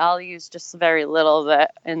little bit. I'll use just very little bit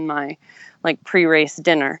in my like pre-race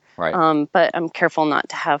dinner. Right. But I'm careful not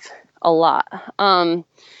to have a lot. And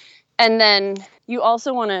then you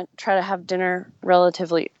also want to try to have dinner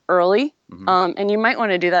relatively early. And you might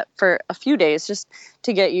want to do that for a few days just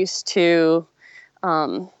to get used to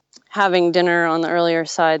having dinner on the earlier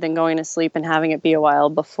side than going to sleep and having it be a while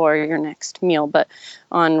before your next meal. But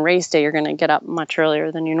on race day, you're going to get up much earlier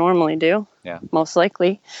than you normally do, most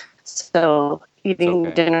likely. So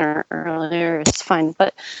eating dinner earlier is fine.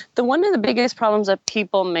 But one of the biggest problems that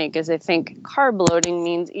people make is they think carb loading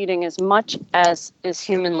means eating as much as is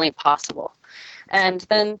humanly possible. And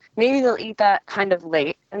then maybe they'll eat that kind of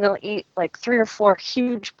late, and they'll eat like 3 or 4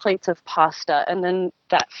 huge plates of pasta. And then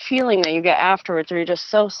that feeling that you get afterwards where you're just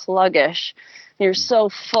so sluggish, you're so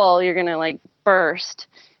full, you're going to like burst.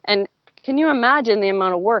 And can you imagine the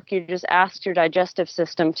amount of work you just asked your digestive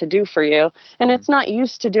system to do for you? And it's not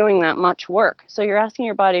used to doing that much work. So you're asking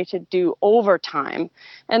your body to do overtime.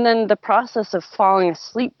 And then the process of falling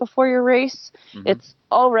asleep before your race, it's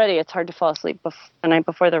hard to fall asleep the night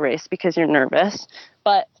before the race because you're nervous.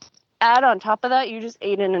 But add on top of that, you just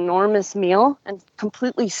ate an enormous meal and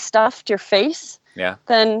completely stuffed your face.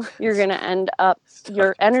 Then you're going to end up,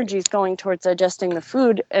 your energy is going towards digesting the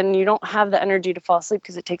food, and you don't have the energy to fall asleep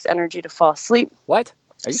because it takes energy to fall asleep. What?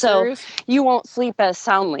 Are you serious? You won't sleep as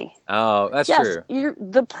soundly. Oh, that's true.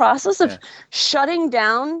 The process of shutting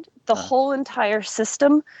down the whole entire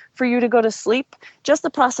system for you to go to sleep, just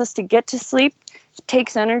the process to get to sleep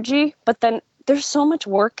takes energy, but then there's so much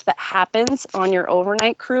work that happens on your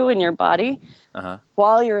overnight crew in your body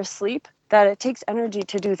while you're asleep that it takes energy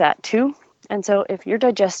to do that too. And so if you're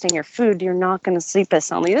digesting your food, you're not going to sleep as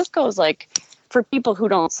soundly. This goes like for people who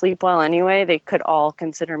don't sleep well anyway, they could all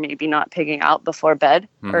consider maybe not pigging out before bed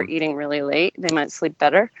or eating really late. They might sleep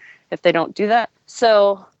better if they don't do that.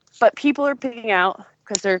 So, but people are pigging out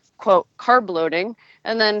because they're, quote, carb loading,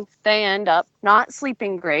 and then they end up not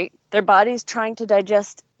sleeping great. Their body's trying to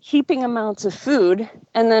digest heaping amounts of food,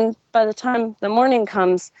 and then by the time the morning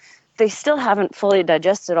comes, they still haven't fully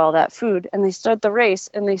digested all that food, and they start the race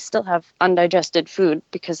and they still have undigested food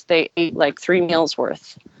because they ate like 3 meals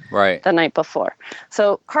worth the night before.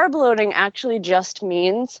 So carb loading actually just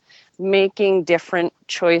means making different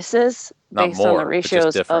choices based on the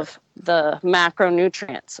ratios of the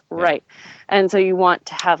macronutrients. Right. And so you want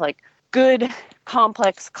to have like good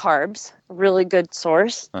complex carbs, a really good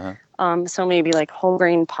source. So maybe like whole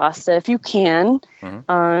grain pasta if you can,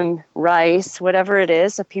 rice, whatever it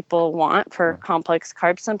is that people want for complex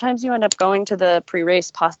carbs. Sometimes you end up going to the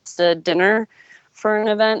pre-race pasta dinner for an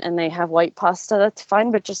event and they have white pasta. That's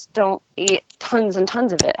fine, but just don't eat tons and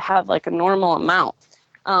tons of it. Have like a normal amount.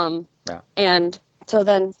 And so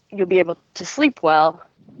then you'll be able to sleep well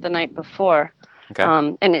the night before.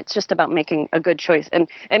 And it's just about making a good choice. And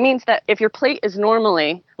it means that if your plate is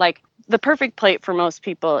normally like, the perfect plate for most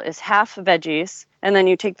people is half veggies, and then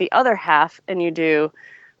you take the other half and you do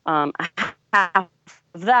half of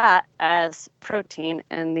that as protein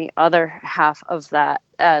and the other half of that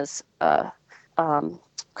as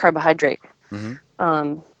carbohydrate.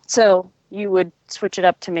 So you would switch it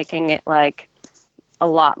up to making it like a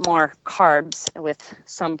lot more carbs with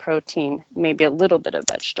some protein, maybe a little bit of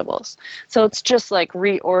vegetables. So it's just like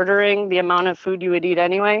reordering the amount of food you would eat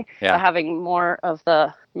anyway, by having more of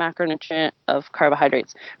the macronutrient of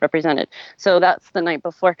carbohydrates represented. So that's the night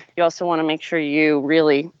before. You also want to make sure you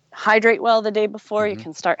really hydrate well the day before. You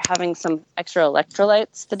can start having some extra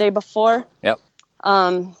electrolytes the day before.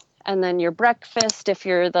 And then your breakfast, if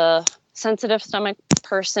you're the sensitive stomach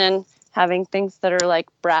person, having things that are like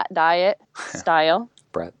brat diet style.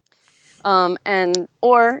 Brett.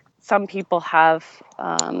 Or some people have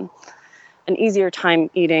an easier time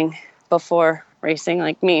eating before racing,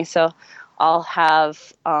 like me. So I'll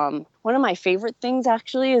have one of my favorite things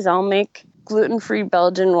actually is I'll make gluten-free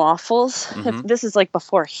Belgian waffles. If this is like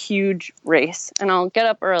before a huge race, and I'll get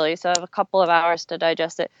up early, so I have a couple of hours to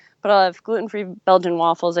digest it. But I'll have gluten-free Belgian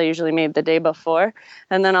waffles I usually made the day before,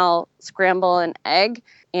 and then I'll scramble an egg,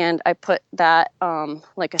 and I put that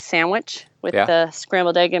like a sandwich with the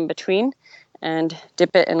scrambled egg in between, and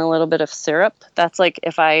dip it in a little bit of syrup. That's like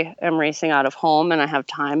if I am racing out of home and I have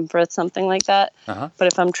time for something like that. But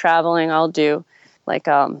if I'm traveling, I'll do like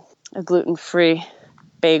a gluten-free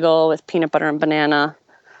bagel with peanut butter and banana,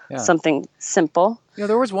 something simple.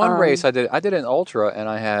 There was one race I did an ultra, and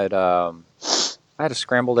I had a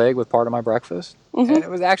scrambled egg with part of my breakfast, and it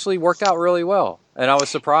was actually worked out really well. And I was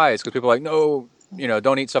surprised because people were like, no,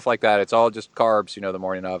 don't eat stuff like that. It's all just carbs, the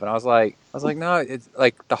morning of. And I was like, no, it's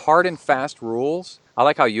like the hard and fast rules. I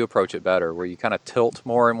like how you approach it better, where you kind of tilt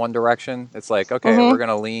more in one direction. It's like, okay, we're going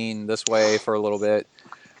to lean this way for a little bit.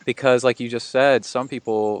 Because like you just said, some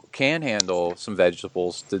people can handle some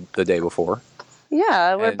vegetables the day before.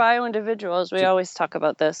 Yeah, we're bio individuals. We always talk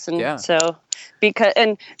about this. And so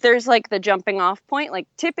and there's like the jumping off point. Like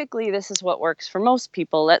typically this is what works for most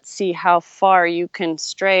people. Let's see how far you can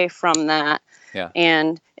stray from that. Yeah.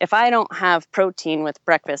 And if I don't have protein with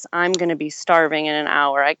breakfast, I'm going to be starving in an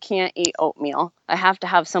hour. I can't eat oatmeal. I have to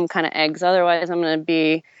have some kind of eggs. Otherwise, I'm going to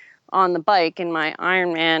be on the bike in my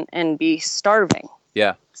Ironman and be starving.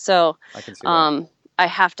 Yeah. So I can see that. I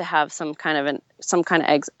have to have some kind of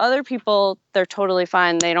eggs. Other people, they're totally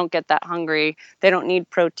fine. They don't get that hungry. They don't need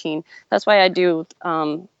protein. That's why I do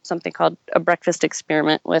something called a breakfast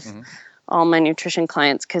experiment with all my nutrition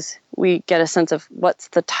clients, because we get a sense of what's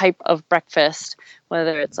the type of breakfast,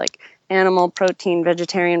 whether it's like animal protein,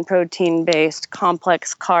 vegetarian protein based,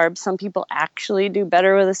 complex carbs. Some people actually do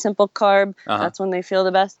better with a simple carb. That's when they feel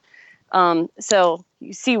the best. So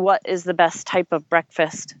you see what is the best type of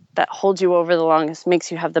breakfast that holds you over the longest,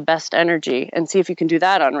 makes you have the best energy, and see if you can do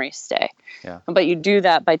that on race day. Yeah. But you do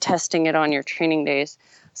that by testing it on your training days.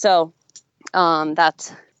 So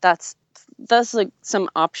that's like some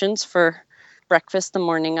options for breakfast the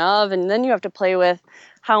morning of, and then you have to play with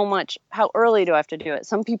how early do I have to do it.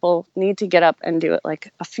 Some people need to get up and do it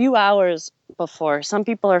like a few hours before. Some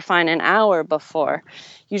people are fine an hour before.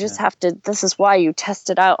 You just have to, this is why you test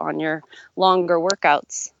it out on your longer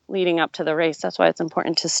workouts leading up to the race. That's why it's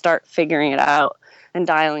important to start figuring it out and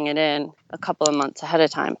dialing it in a couple of months ahead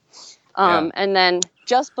of time. And then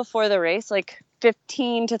just before the race, like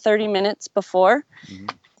 15 to 30 minutes before,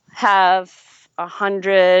 have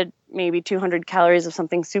 100, maybe 200 calories of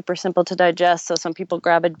something super simple to digest. So some people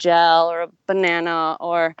grab a gel or a banana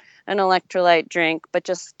or an electrolyte drink, but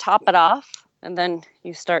just top it off and then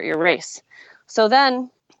you start your race. So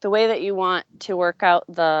then the way that you want to work out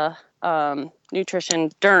the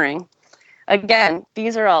nutrition during, again,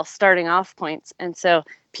 these are all starting off points. And so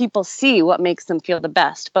people see what makes them feel the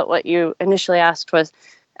best. But what you initially asked was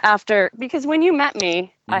because when you met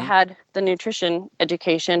me, I had the nutrition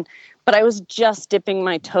education, but I was just dipping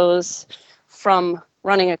my toes from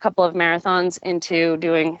running a couple of marathons into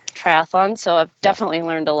doing triathlons. So I've definitely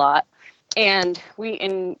learned a lot. And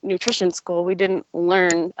in nutrition school, we didn't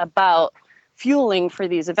learn about fueling for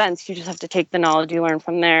these events. You just have to take the knowledge you learn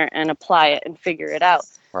from there and apply it and figure it out.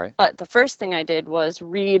 Right. But the first thing I did was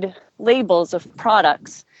read labels of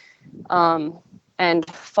products and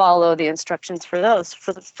follow the instructions for those.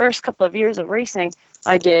 For the first couple of years of racing,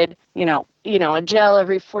 I did, a gel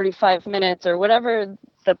every 45 minutes or whatever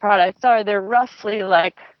the products are. They're roughly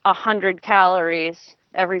like 100 calories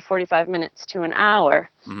every 45 minutes to an hour.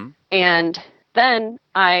 And then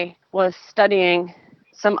I was studying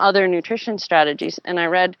some other nutrition strategies, and I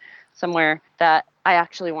read somewhere that I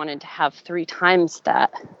actually wanted to have 3 times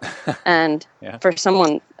that. And for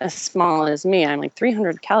someone as small as me, I'm like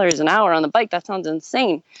 300 calories an hour on the bike. That sounds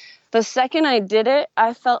insane. The second I did it,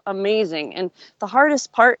 I felt amazing. And the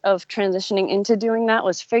hardest part of transitioning into doing that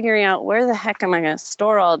was figuring out where the heck am I going to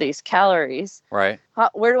store all these calories? Right.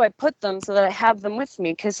 Where do I put them so that I have them with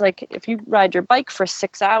me? Because like if you ride your bike for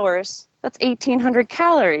 6 hours, that's 1,800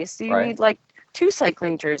 calories. So you need like 2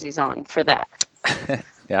 cycling jerseys on for that.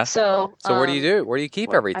 Yeah. So what do you do? Where do you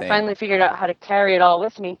keep everything? I finally figured out how to carry it all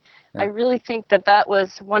with me. Yeah. I really think that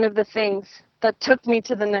was one of the things that took me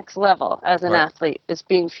to the next level as an athlete, is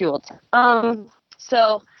being fueled.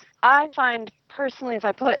 So I find personally, if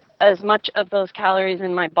I put as much of those calories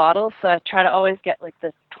in my bottles, so I try to always get like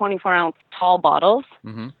the 24-ounce tall bottles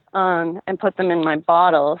and put them in my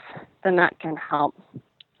bottles, then that can help.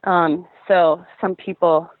 So some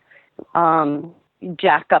people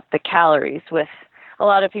jack up the calories with, a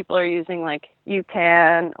lot of people are using like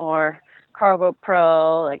UCAN or Carbo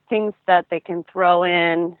Pro, like things that they can throw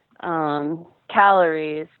in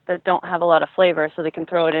calories that don't have a lot of flavor, so they can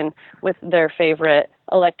throw it in with their favorite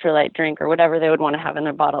electrolyte drink or whatever they would want to have in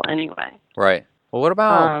their bottle anyway. Right. Well, what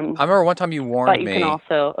about, I remember one time you warned me. But you can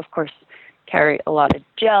also, of course, carry a lot of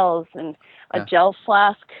gels and a gel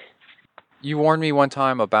flask. You warned me one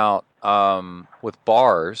time about with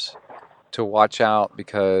bars to watch out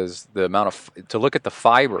because the amount of, to look at the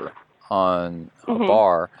fiber on a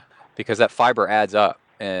bar, because that fiber adds up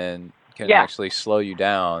and can actually slow you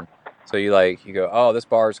down. So you go, oh, this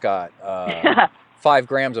bar's got 5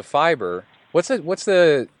 grams of fiber. What's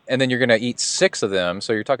the, and then you're going to eat 6 of them.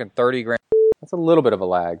 So you're talking 30 grams. That's a little bit of a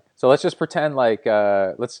lag. So let's just pretend like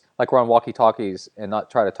we're on walkie-talkies and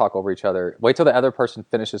not try to talk over each other. Wait till the other person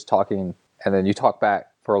finishes talking, and then you talk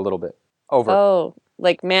back for a little bit. Over. Oh,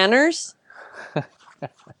 like manners?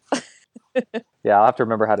 Yeah, I'll have to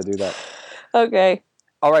remember how to do that. Okay.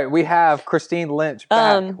 All right, we have Christine Lynch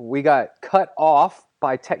back. We got cut off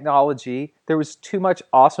by technology. There was too much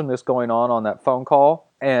awesomeness going on that phone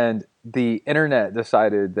call, and the internet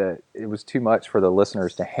decided that it was too much for the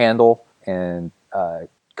listeners to handle and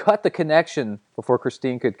cut the connection before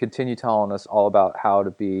Christine could continue telling us all about how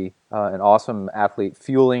to be an awesome athlete,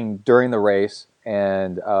 fueling during the race.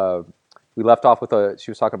 And we left off with she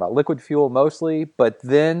was talking about liquid fuel mostly, but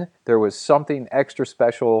then there was something extra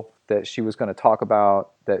special that she was going to talk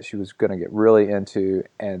about, that she was going to get really into,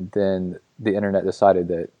 and then the internet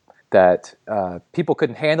decided that people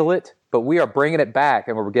couldn't handle it, but we are bringing it back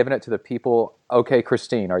and we're giving it to the people. Okay,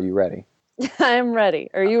 Christine, are you ready? I'm ready.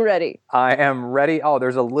 Are you ready? I am ready. Oh,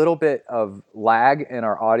 there's a little bit of lag in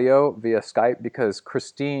our audio via Skype because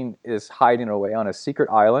Christine is hiding away on a secret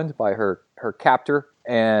island by her captor,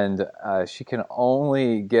 and she can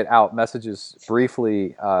only get out messages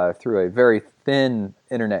briefly through a very thin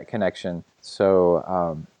internet connection.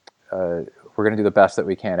 So we're going to do the best that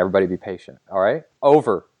we can. Everybody be patient. All right?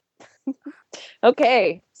 Over.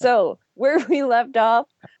 Okay. So where we left off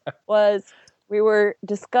was we were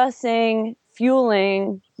discussing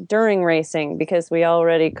fueling during racing, because we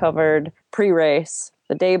already covered pre-race,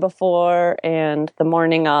 the day before, and the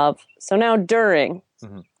morning of. So now during,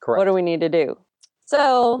 Correct. What do we need to do?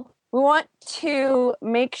 So we want to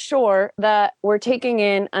make sure that we're taking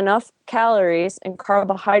in enough calories and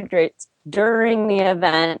carbohydrates during the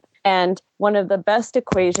event. And one of the best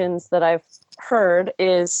equations that I've heard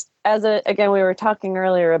is, again, we were talking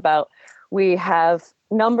earlier about, we have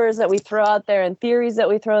numbers that we throw out there and theories that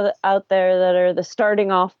we throw out there that are the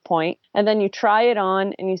starting off point. And then you try it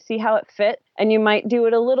on and you see how it fits. And you might do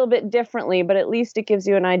it a little bit differently, but at least it gives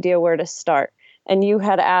you an idea where to start. And you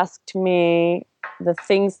had asked me the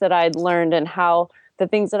things that I'd learned and how the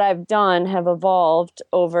things that I've done have evolved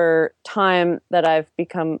over time that I've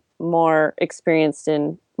become more experienced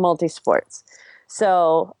in multi-sports.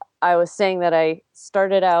 So I was saying that I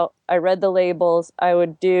started out, I read the labels, I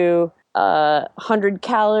would do 100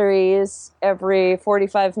 calories every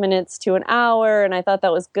 45 minutes to an hour, and I thought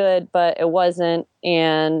that was good, but it wasn't.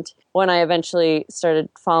 And when I eventually started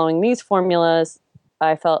following these formulas,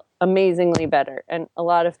 I felt amazingly better, and a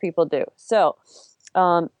lot of people do. So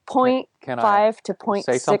 0.5 to 0.6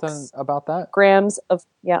 say something about that? Grams of,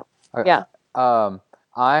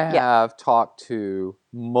 I have talked to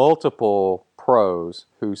multiple pros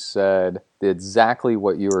who said exactly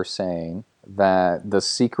what you were saying, that the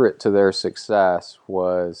secret to their success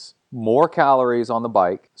was more calories on the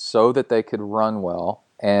bike so that they could run well,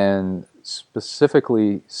 and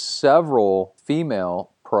specifically several female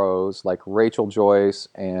pros like Rachel Joyce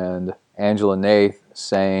and Angela Nath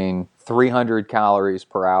saying 300 calories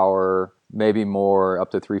per hour, maybe more,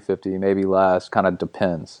 up to 350, maybe less, kind of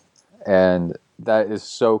depends. And that is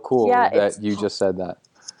so cool that you just said that.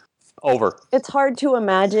 Over. It's hard to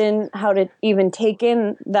imagine how to even take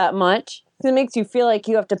in that much. It makes you feel like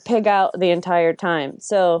you have to pig out the entire time.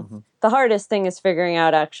 So the hardest thing is figuring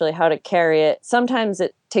out actually how to carry it. Sometimes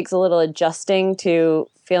it takes a little adjusting to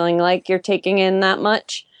feeling like you're taking in that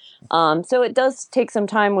much. So it does take some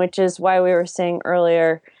time, which is why we were saying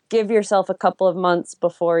earlier, give yourself a couple of months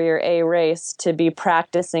before your A race to be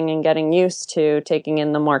practicing and getting used to taking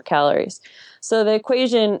in the more calories. So the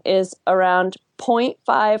equation is around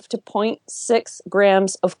 0.5 to 0.6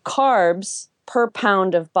 grams of carbs per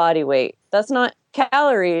pound of body weight. That's not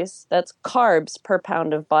calories, that's carbs per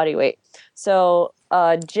pound of body weight. So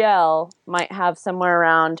a gel might have somewhere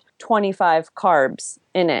around 25 carbs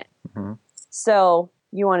in it. So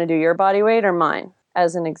you want to do your body weight or mine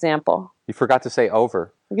as an example? You forgot to say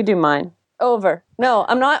over. We could do mine. Over. No,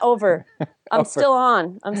 I'm not over. I'm Over. still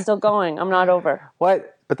on. I'm still going. I'm not over.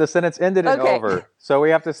 What? But the sentence ended in Okay. over. So we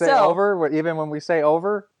have to say So- over, even when we say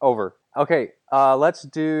over? Over. Okay, let's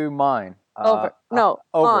do mine. Over. No,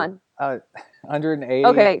 over. on. 180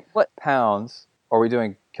 Okay. What? pounds. Or are we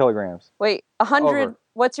doing kilograms? Wait. 100. Over.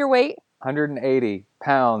 What's your weight? 180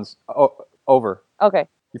 pounds over. Okay.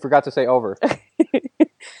 You forgot to say over.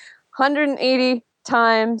 180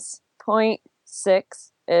 times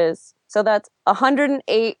 0.6 is, so that's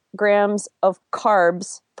 108 grams of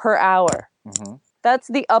carbs per hour. Mm-hmm. That's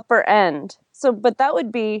the upper end. So, but that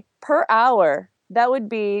would be per hour. That would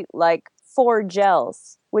be like 4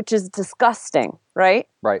 gels, which is disgusting, right?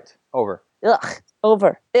 Right. Over. Ugh.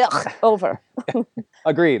 Over. Ugh. Over.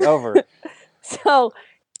 Agreed. Over. So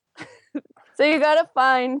you got to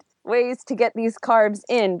find ways to get these carbs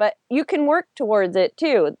in, but you can work towards it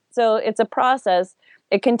too. So it's a process.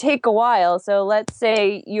 It can take a while. So let's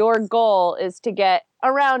say your goal is to get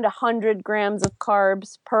around 100 grams of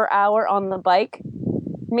carbs per hour on the bike.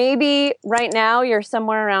 Maybe right now you're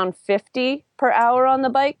somewhere around 50 per hour on the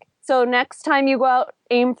bike. So next time you go out,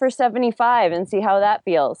 aim for 75 and see how that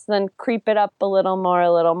feels. Then creep it up a little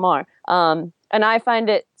more. And I find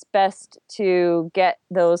it's best to get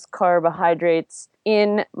those carbohydrates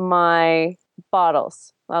in my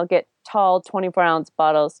bottles. I'll get tall 24-ounce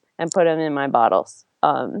bottles and put them in my bottles.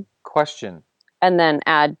 Question. And then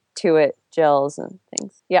add to it gels and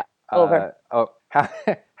things. Yeah, over.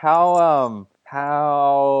 How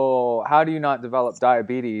do you not develop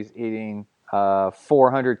diabetes eating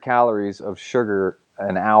 400 calories of sugar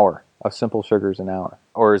an hour, of simple sugars an hour?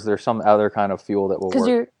 Or is there some other kind of fuel that will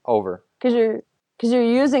work? Over. Because you're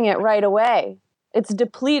using it right away. It's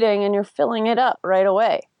depleting and you're filling it up right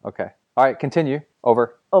away. Okay. All right, continue.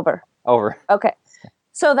 Over. Okay.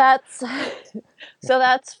 So that's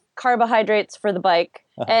carbohydrates for the bike.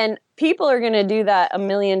 And people are going to do that a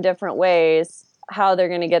million different ways, how they're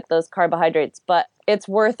going to get those carbohydrates. But it's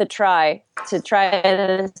worth a try to try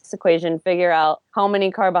this equation, figure out how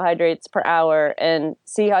many carbohydrates per hour and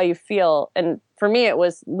see how you feel. And for me, it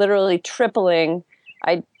was literally tripling.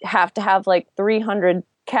 I have to have like 300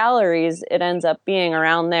 calories. It ends up being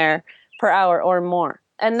around there per hour or more.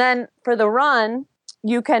 And then for the run,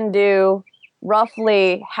 you can do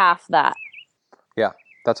roughly half that. Yeah,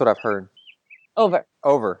 that's what I've heard. Over.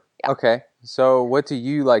 Yeah. Okay. So what do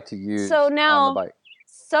you like to use on the bike?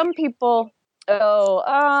 Some people,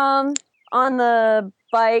 on the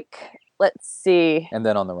bike, let's see. And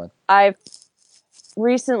then on the run. I've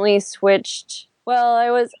recently switched.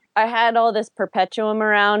 Well, I had all this Perpetuum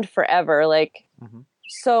around forever, like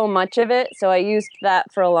so much of it. So I used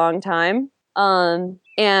that for a long time.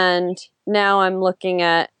 And now I'm looking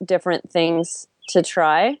at different things to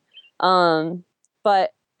try.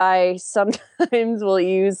 But I sometimes will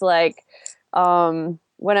use like,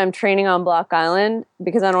 when I'm training on Block Island,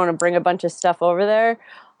 because I don't want to bring a bunch of stuff over there,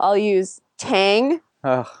 I'll use Tang.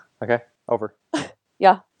 Oh, okay. Over.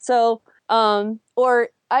 Yeah. So, or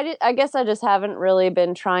I guess I just haven't really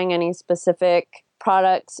been trying any specific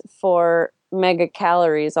products for mega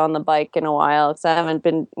calories on the bike in a while. Because I haven't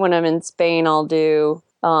been, when I'm in Spain, I'll do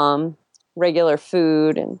regular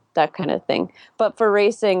food and that kind of thing. But for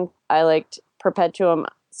racing, I liked Perpetuum,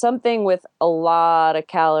 something with a lot of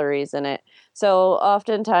calories in it. So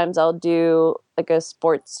oftentimes I'll do like a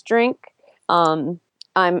sports drink. I'm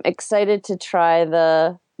excited to try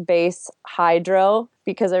the Base Hydro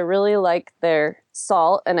because I really like their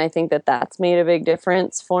salt, and I think that that's made a big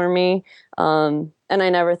difference for me. And I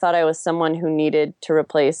never thought I was someone who needed to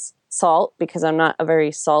replace salt because I'm not a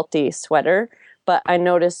very salty sweater, but I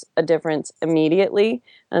notice a difference immediately.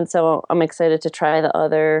 And so I'm excited to try the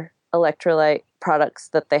other electrolyte products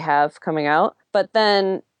that they have coming out. But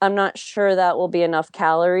then I'm not sure that will be enough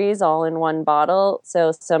calories all in one bottle.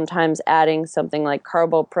 So sometimes adding something like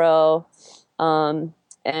Carbo Pro,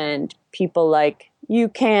 and people like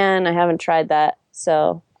UCAN, I haven't tried that.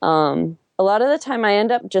 So a lot of the time I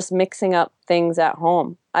end up just mixing up things at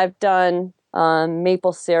home. I've done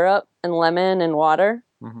maple syrup and lemon and water,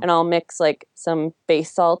 and I'll mix like some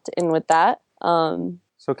base salt in with that.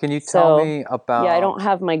 So can you tell me about... Yeah, I don't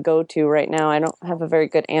have my go-to right now. I don't have a very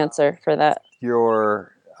good answer for that. You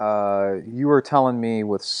were telling me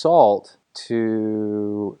with salt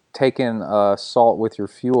to take in salt with your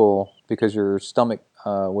fuel because your stomach,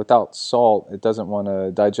 without salt, it doesn't want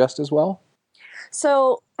to digest as well?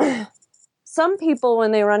 So some people,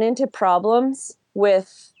 when they run into problems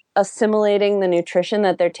with assimilating the nutrition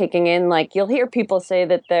that they're taking in. Like you'll hear people say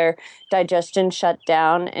that their digestion shut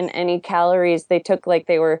down and any calories they took, like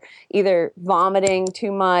they were either vomiting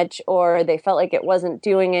too much or they felt like it wasn't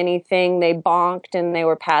doing anything. They bonked and they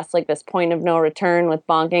were past like this point of no return with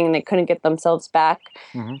bonking and they couldn't get themselves back.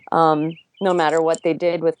 No matter what they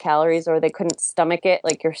did with calories, or they couldn't stomach it.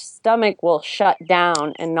 Like your stomach will shut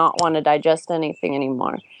down and not want to digest anything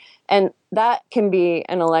anymore. And that can be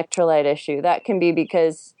an electrolyte issue. That can be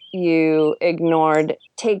because you ignored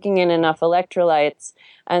taking in enough electrolytes,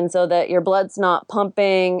 and so that your blood's not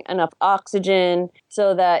pumping enough oxygen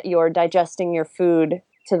so that you're digesting your food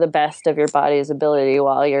to the best of your body's ability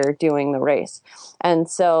while you're doing the race. And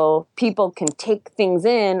so people can take things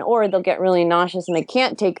in, or they'll get really nauseous and they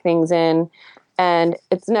can't take things in, and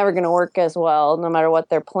it's never going to work as well, no matter what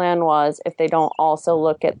their plan was, if they don't also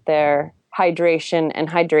look at their hydration, and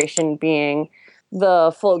hydration being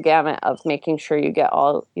the full gamut of making sure you get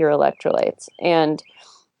all your electrolytes. And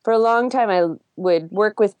for a long time, I would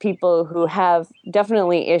work with people who have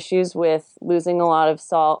definitely issues with losing a lot of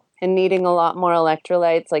salt and needing a lot more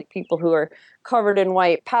electrolytes, like people who are covered in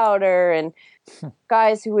white powder and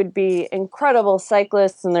guys who would be incredible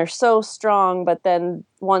cyclists and they're so strong, but then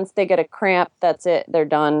once they get a cramp, that's it. They're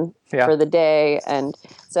done for the day. And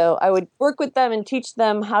so I would work with them and teach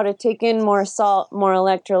them how to take in more salt, more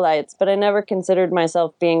electrolytes, but I never considered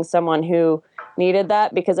myself being someone who needed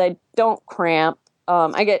that because I don't cramp.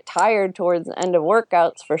 I get tired towards the end of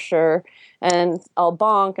workouts for sure, and I'll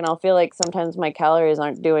bonk and I'll feel like sometimes my calories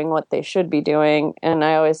aren't doing what they should be doing, and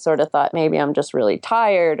I always sort of thought maybe I'm just really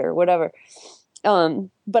tired or whatever.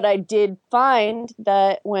 But I did find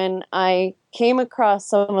that when I came across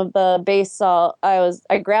some of the base salt, I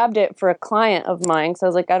grabbed it for a client of mine because I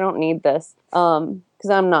was like, I don't need this. Because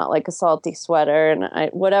I'm not like a salty sweater, and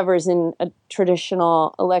whatever's in a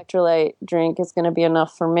traditional electrolyte drink is going to be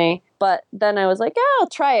enough for me. But then I was like, yeah, I'll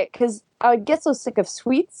try it, because I would get so sick of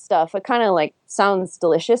sweet stuff. It kind of like sounds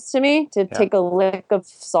delicious to me to take a lick of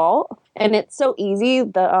salt, and it's so easy.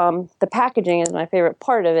 The packaging is my favorite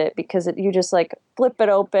part of it, because you just like flip it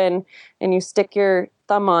open and you stick your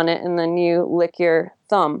thumb on it and then you lick your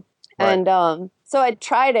thumb. Right. And so I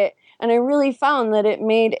tried it, and I really found that it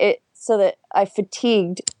made it so that I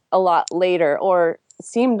fatigued a lot later, or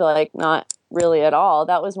seemed like not really at all.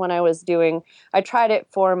 That was when I tried it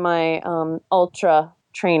for my ultra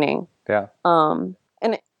training. Yeah. And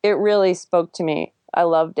it really spoke to me. I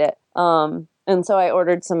loved it. And so I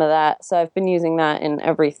ordered some of that. So I've been using that in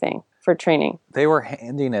everything for training. They were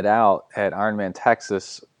handing it out at Ironman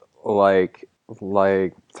Texas like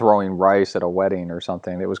throwing rice at a wedding or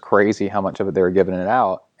something. It was crazy how much of it they were giving it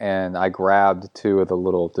out. And I grabbed 2 of the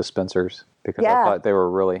little dispensers because I thought they were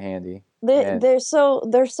really handy. They're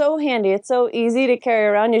so handy. It's so easy to carry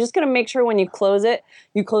around. You're just going to make sure when you close it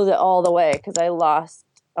all the way, because I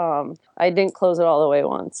didn't close it all the way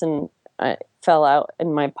once and I fell out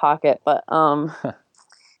in my pocket. But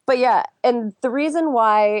but yeah, and the reason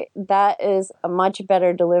why that is a much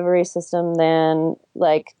better delivery system than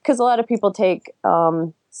because a lot of people take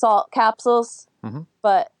salt capsules,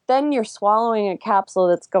 but then you're swallowing a capsule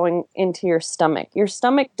that's going into your stomach. Your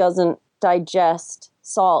stomach doesn't digest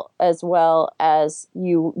salt as well as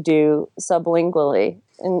you do sublingually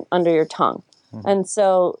under your tongue. And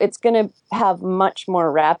so it's going to have much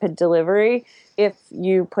more rapid delivery if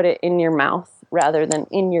you put it in your mouth rather than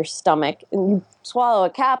in your stomach. And you swallow a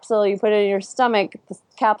capsule, you put it in your stomach, the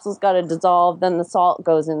capsule's got to dissolve, then the salt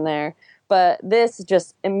goes in there. But this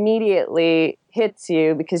just immediately hits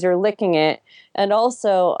you because you're licking it. And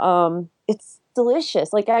also, it's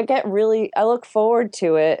delicious. I look forward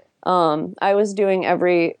to it. I was doing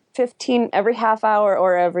every half hour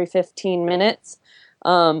or every 15 minutes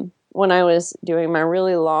when I was doing my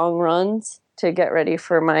really long runs to get ready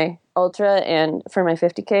for my ultra and for my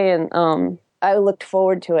 50K. And I looked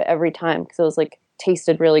forward to it every time because it was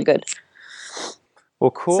tasted really good.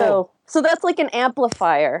 Well, cool. So that's like an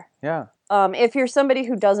amplifier. Yeah. If you're somebody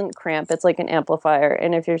who doesn't cramp, it's like an amplifier.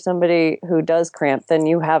 And if you're somebody who does cramp, then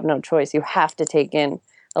you have no choice. You have to take in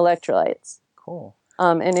electrolytes. Cool.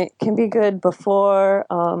 And it can be good before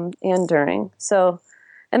and during. So,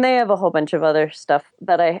 and they have a whole bunch of other stuff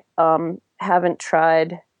that I haven't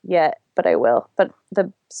tried yet, but I will. But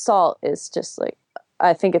the salt is just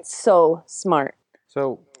I think it's so smart.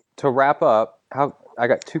 So to wrap up, I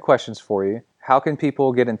got 2 questions for you. How can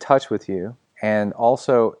people get in touch with you? And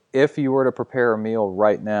also, if you were to prepare a meal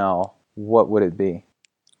right now, what would it be?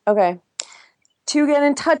 Okay. To get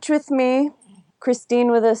in touch with me,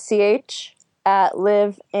 Christine with a CH at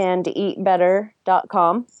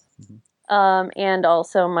liveandeatbetter.com. And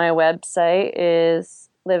also my website is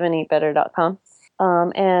liveandeatbetter.com.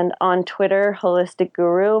 and on Twitter, Holistic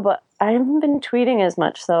Guru, but I haven't been tweeting as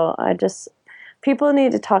much, so people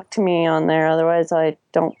need to talk to me on there, otherwise I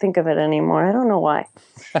don't think of it anymore. I don't know why.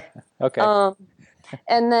 Okay.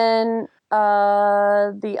 And then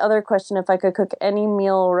the other question, if I could cook any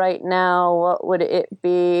meal right now, what would it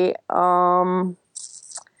be?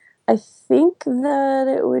 I think that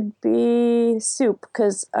it would be soup,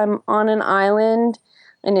 because I'm on an island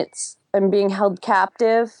and I'm being held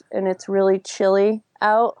captive and it's really chilly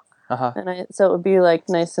out. And so it would be like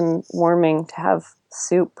nice and warming to have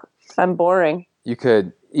soup. I'm boring. You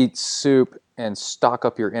could eat soup and stock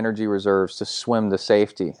up your energy reserves to swim to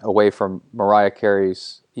safety away from Mariah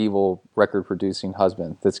Carey's evil record-producing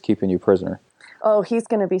husband that's keeping you prisoner. Oh, he's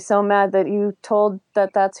going to be so mad that you told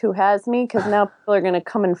that's who has me, because now people are going to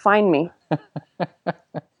come and find me.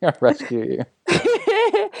 Rescue you.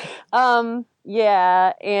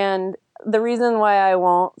 Yeah, and the reason why I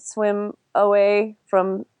won't swim away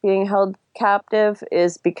from being held captive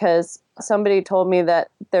is because somebody told me that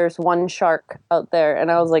there's one shark out there, and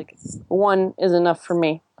I was like, one is enough for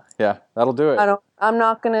me. Yeah, that'll do it. I don't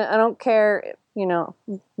care,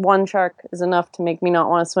 one shark is enough to make me not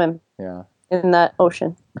want to swim. Yeah. In that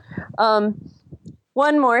ocean.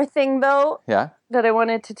 One more thing, though, that I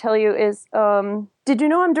wanted to tell you is, did you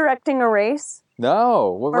know I'm directing a race?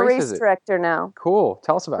 No. What race is it? I'm a race director now. Cool.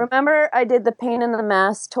 Tell us about it. Remember I did the Pain in the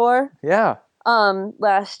Mass tour? Yeah.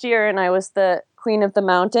 Last year, and I was the Queen of the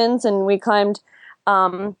Mountains, and we climbed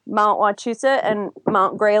Mount Wachusett and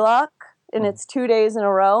Mount Greylock, and it's 2 days in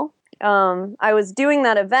a row. I was doing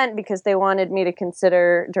that event because they wanted me to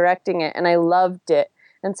consider directing it, and I loved it.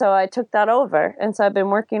 And so I took that over. And so I've been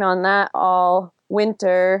working on that all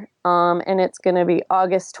winter. And it's going to be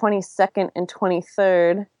August 22nd and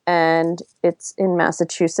 23rd. And it's in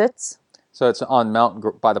Massachusetts. So it's on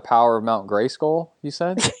by the power of Mount Grayskull, you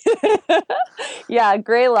said? Yeah,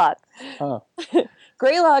 Greylock. Oh.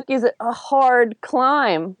 Greylock is a hard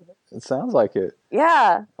climb. It sounds like it.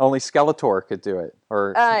 Yeah. Only Skeletor could do it.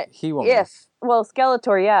 Or he won't. Well,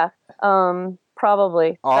 Skeletor, yeah.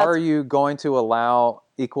 Probably. Are you going to allow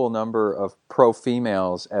equal number of pro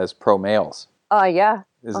females as pro males? Yeah.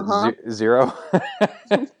 Is it zero?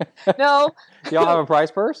 No. Y'all have a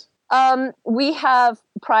prize purse? We have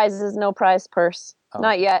prizes, no prize purse. Oh.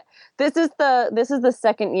 Not yet. This is the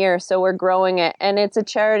second year, so we're growing it, and it's a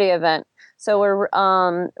charity event. So we're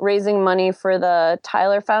raising money for the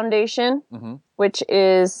Tyler Foundation, which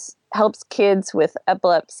helps kids with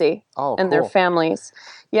epilepsy and their families.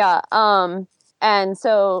 Yeah. And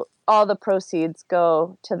so all the proceeds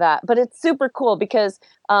go to that. But it's super cool because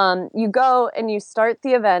you go and you start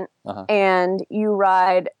the event and you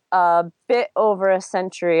ride a bit over a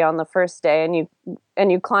century on the first day, and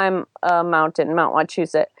you climb a mountain, Mount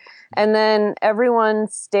Wachusett. And then everyone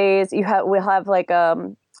stays. We'll have like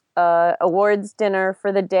awards dinner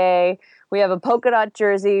for the day. We have a polka dot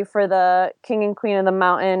jersey for the King and Queen of the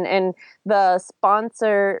Mountain, and the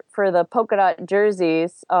sponsor for the polka dot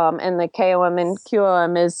jerseys and the KOM and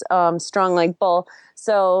QOM is Strong Like Bull.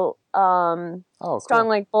 So Strong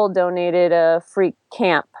Like Bull donated a free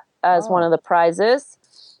camp as one of the prizes.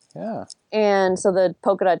 Yeah. And so the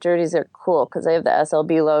polka dot jerseys are cool because they have the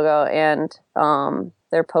SLB logo and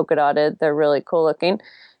they're polka dotted. They're really cool looking.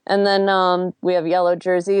 And then we have yellow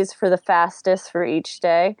jerseys for the fastest for each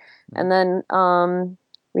day. And then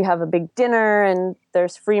we have a big dinner, and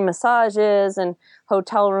there's free massages, and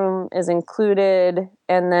hotel room is included.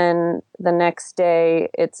 And then the next day,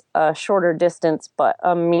 it's a shorter distance, but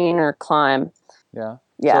a meaner climb. Yeah.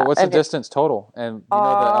 Yeah. So what's the distance total? And you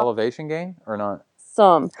know the elevation gain or not?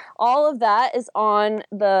 All of that is on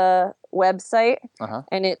the website,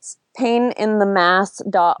 and it's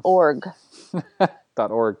paininthemass.org.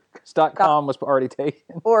 .org. .com was already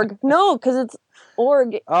taken. Org. No, because it's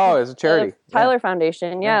org. Oh, it's a charity. Tyler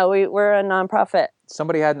Foundation. Yeah, we're a nonprofit.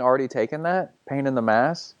 Somebody hadn't already taken that? Pain in the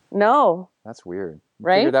Mass? No. That's weird.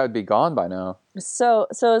 Right? I figured that would be gone by now. So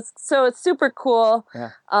it's super cool. Yeah.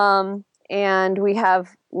 And we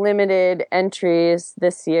have limited entries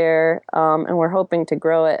this year, and we're hoping to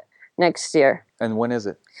grow it next year. And when is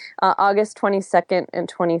it? August 22nd and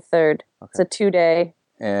 23rd. Okay. It's a 2-day.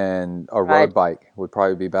 And a road bike would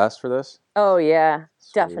probably be best for this? Oh, yeah.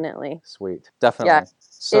 Sweet. Definitely. Sweet. Definitely. Yeah.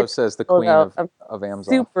 So says the queen of Amsoff.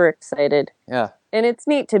 Super excited. Yeah. And it's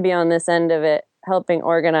neat to be on this end of it, helping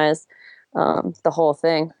organize the whole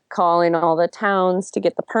thing, calling all the towns to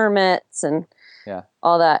get the permits and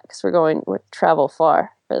all that, because we travel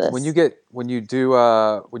far for this. When you get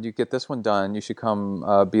this one done, you should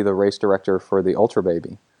come be the race director for the Ultra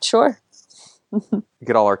Baby. Sure.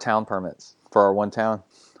 Get all our town permits for our one town.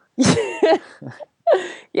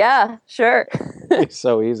 Yeah, sure. It's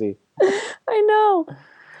so easy. I know.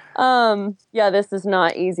 Yeah, this is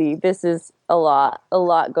not easy. This is a lot. A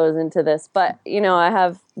lot goes into this. But, I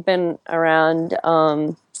have been around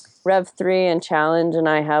Rev 3 and Challenge, and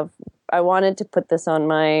I wanted to put this on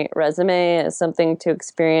my resume as something to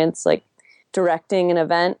experience, like directing an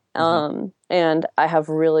event. And I have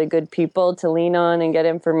really good people to lean on and get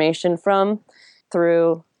information from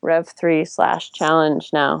through Rev 3/Challenge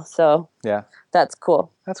now. So yeah, that's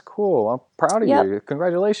cool. That's cool. I'm proud of you.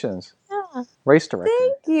 Congratulations. Yeah. Race director.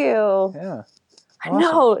 Thank you. Yeah. Awesome. I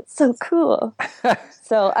know, it's so cool.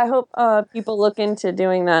 So I hope people look into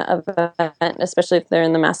doing that event, especially if they're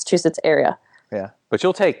in the Massachusetts area. Yeah, but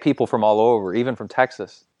you'll take people from all over, even from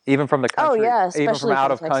Texas, even from the country, oh, yeah, even from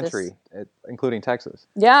out of Texas. country, including Texas.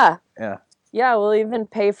 Yeah. Yeah. Yeah, we'll even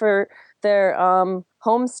pay for their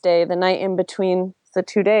homestay the night in between the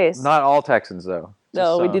 2 days. Not all Texans, though.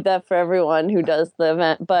 No, we do that for everyone who does the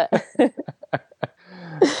event, but...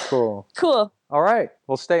 Cool. Cool. All right.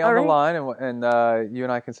 We'll stay on the line, and you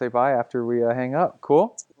and I can say bye after we hang up.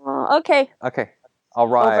 Cool? Okay. Okay. All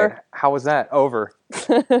right. Over. How was that? Over.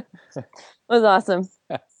 It was awesome.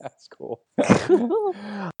 That's cool.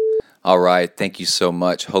 All right. Thank you so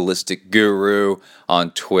much, Holistic Guru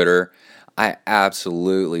on Twitter. I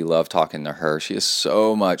absolutely love talking to her. She is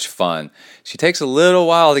so much fun. She takes a little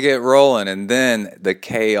while to get rolling, and then the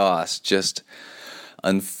chaos just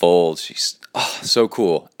unfolds. She's so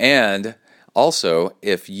cool. And also,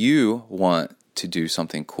 if you want to do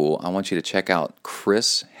something cool, I want you to check out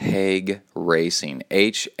Chris Hague Racing,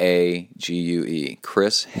 Hague,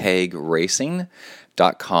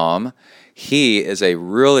 chrishageracing.com. He is a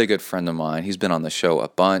really good friend of mine. He's been on the show a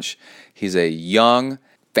bunch. He's a young,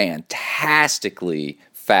 fantastically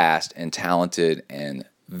fast and talented and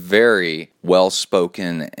very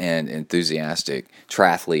well-spoken and enthusiastic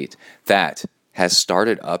triathlete that has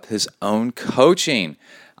started up his own coaching.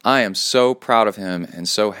 I am so proud of him and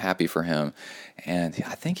so happy for him. And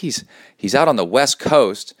I think he's out on the West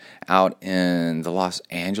Coast, out in the Los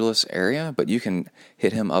Angeles area, but you can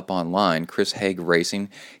hit him up online, Chris Hague Racing.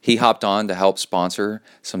 He hopped on to help sponsor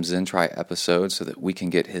some ZenTri episodes so that we can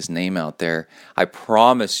get his name out there. I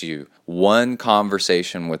promise you, one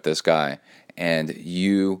conversation with this guy, and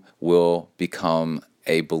you will become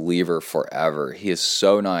a believer forever. He is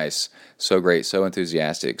so nice, so great, so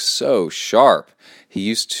enthusiastic, so sharp. He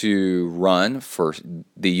used to run for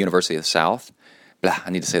the University of the South.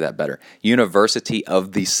 I need to say that better. University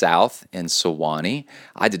of the South in Sewanee.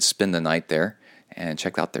 I did spend the night there and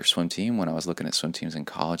checked out their swim team when I was looking at swim teams in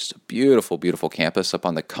college. It's a beautiful, beautiful campus up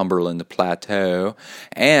on the Cumberland Plateau.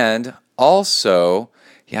 And also,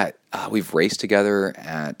 we've raced together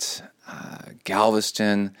at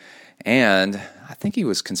Galveston, and I think he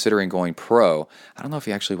was considering going pro. I don't know if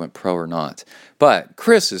he actually went pro or not. But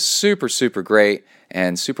Chris is super, super great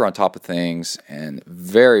and super on top of things and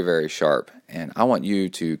very, very sharp. And I want you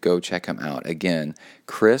to go check him out. Again,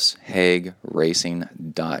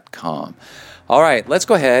 chrishageracing.com. All right, let's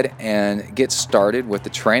go ahead and get started with the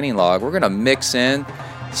training log. We're going to mix in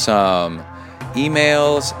some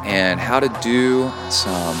emails and how to do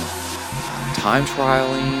some time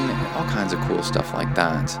trialing and all kinds of cool stuff like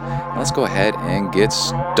that. Let's go ahead and get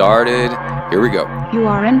started. Here we go. You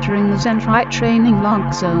are entering the ZenTri training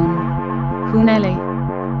log zone. Huneli.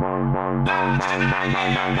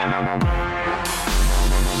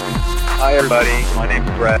 Hi everybody, my name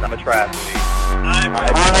is Brett. I'm a triathlete.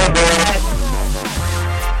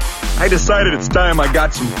 I decided it's time I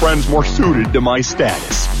got some friends more suited to my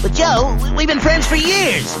status. But Joe, we've been friends for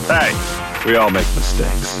years. Hey, we all make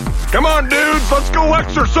mistakes. Come on, dudes, let's go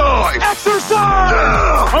exercise! Exercise!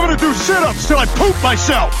 Yeah! I'm gonna do sit-ups till I poop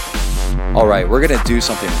myself! All right, we're gonna do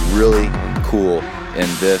something really cool in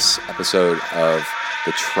this episode of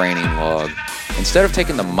the training log. Instead of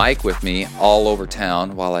taking the mic with me all over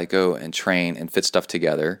town while I go and train and fit stuff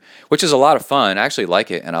together, which is a lot of fun, I actually like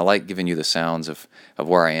it, and I like giving you the sounds of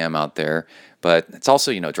where I am out there, but it's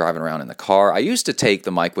also, driving around in the car. I used to take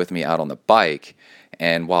the mic with me out on the bike,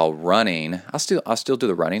 and while running, I'll still do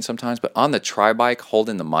the running sometimes, but on the tri-bike,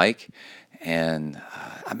 holding the mic, and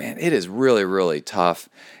it is really, really tough,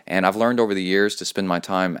 and I've learned over the years to spend my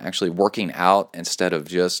time actually working out instead of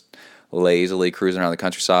just lazily cruising around the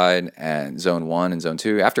countryside and zone 1 and zone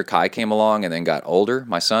 2. After Kai came along and then got older,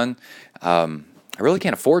 my son, I really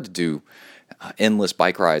can't afford to do endless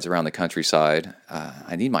bike rides around the countryside.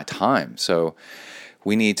 I need my time. So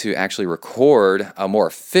we need to actually record more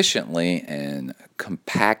efficiently and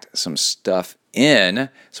compact some stuff in.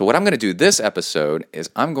 So what I'm going to do this episode is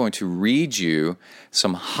I'm going to read you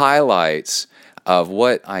some highlights of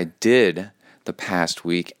what I did the past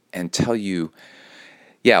week and tell you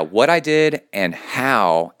what I did and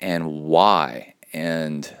how and why.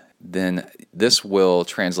 And then this will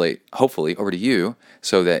translate, hopefully, over to you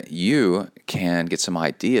so that you can get some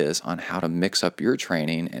ideas on how to mix up your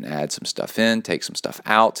training and add some stuff in, take some stuff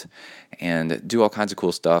out, and do all kinds of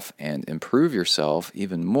cool stuff and improve yourself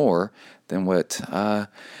even more than what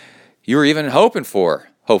you were even hoping for,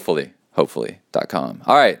 hopefully.com.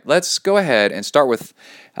 All right, let's go ahead and start with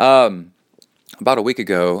about a week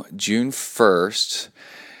ago, June 1st,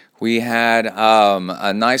 we had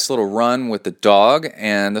a nice little run with the dog,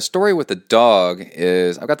 and the story with the dog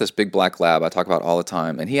is I've got this big black lab I talk about all the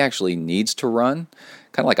time, and he actually needs to run,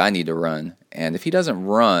 kind of like I need to run, and if he doesn't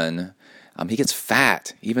run, he gets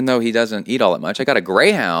fat, even though he doesn't eat all that much. I got a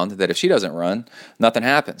greyhound that if she doesn't run, nothing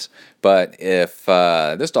happens, but if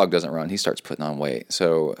this dog doesn't run, he starts putting on weight.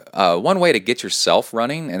 So one way to get yourself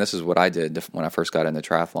running, and this is what I did when I first got into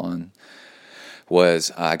triathlon,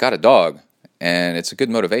 was I got a dog. And it's a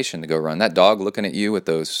good motivation to go run. That dog looking at you with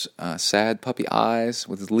those sad puppy eyes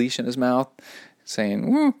with his leash in his mouth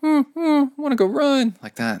saying, I want to go run,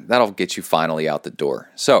 like that. That'll get you finally out the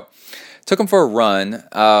door. So took him for a run.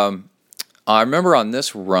 I remember on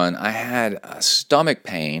this run, I had stomach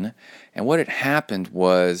pain. And what had happened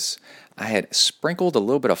was I had sprinkled a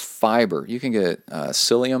little bit of fiber. You can get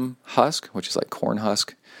psyllium husk, which is like corn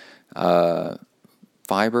husk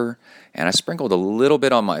fiber. And I sprinkled a little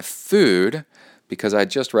bit on my food because I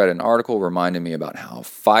just read an article reminding me about how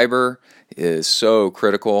fiber is so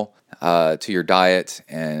critical to your diet,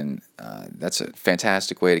 and that's a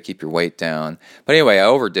fantastic way to keep your weight down. But anyway, I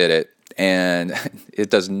overdid it, and it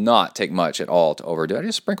does not take much at all to overdo it. I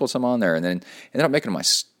just sprinkled some on there, and then ended up making my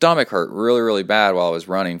stomach hurt really, really bad while I was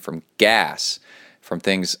running from gas, from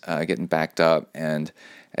things getting backed up. And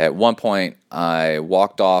at one point, I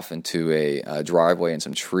walked off into a driveway and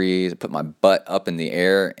some trees, put my butt up in the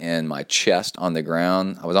air and my chest on the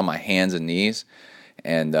ground. I was on my hands and knees,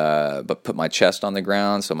 and but put my chest on the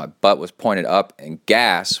ground, so my butt was pointed up, and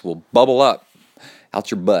gas will bubble up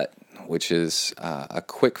out your butt, which is a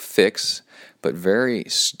quick fix, but very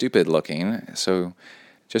stupid looking. So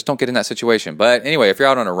just don't get in that situation. But anyway, if you're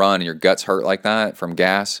out on a run and your guts hurt like that from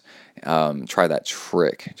gas, try that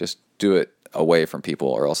trick. Just do it away from people,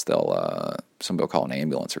 or else somebody will call an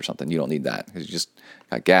ambulance or something. You don't need that because you just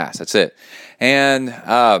got gas. That's it. And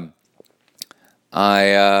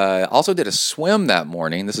I also did a swim that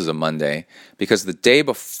morning. This is a Monday because the day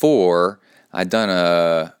before I'd done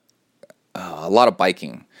a lot of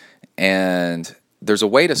biking, and there's a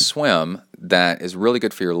way to swim that is really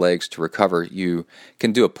good for your legs to recover. You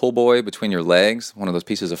can do a pull buoy between your legs, one of those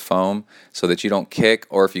pieces of foam, so that you don't kick.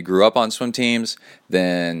 Or if you grew up on swim teams,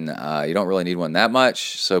 then you don't really need one that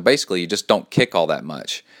much. So basically, you just don't kick all that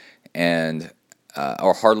much, and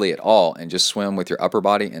or hardly at all, and just swim with your upper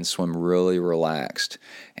body and swim really relaxed.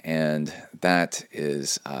 And that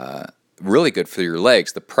is really good for your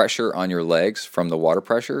legs. The pressure on your legs from the water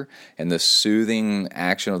pressure and the soothing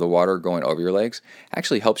action of the water going over your legs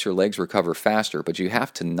actually helps your legs recover faster, but you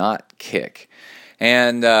have to not kick.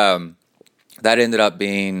 And that ended up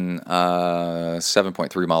being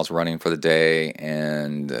 7.3 miles running for the day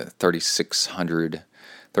and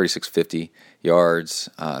 3,650 yards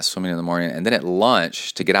swimming in the morning. And then at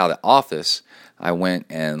lunch, to get out of the office, I went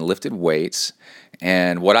and lifted weights.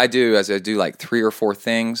 And what I do is I do like 3 or 4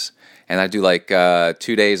 things. And I do like 2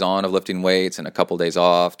 days on of lifting weights and a couple days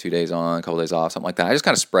off, 2 days on, a couple days off, something like that. I just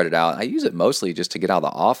kind of spread it out. I use it mostly just to get out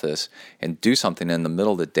of the office and do something in the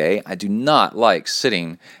middle of the day. I do not like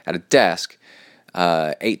sitting at a desk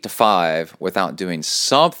 8 to 5 without doing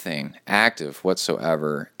something active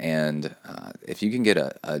whatsoever. And if you can get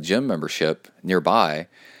a gym membership nearby,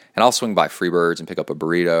 and I'll swing by Freebirds and pick up a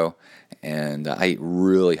burrito, and I eat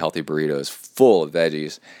really healthy burritos full of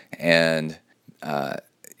veggies, and I'll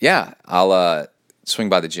swing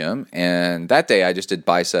by the gym, and that day I just did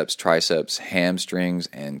biceps, triceps, hamstrings,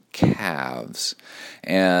 and calves,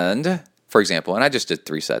 and for example, and I just did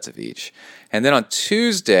 3 sets of each. And then on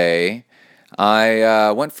Tuesday,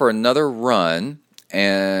 I went for another run,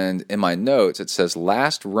 and in my notes it says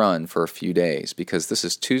last run for a few days, because this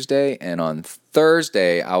is Tuesday, and on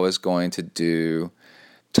Thursday I was going to do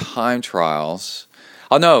time trials.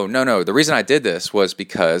 Oh, no. The reason I did this was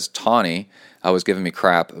because Tawny was giving me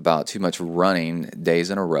crap about too much running days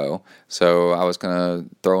in a row. So I was going to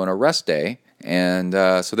throw in a rest day. And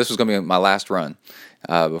so this was going to be my last run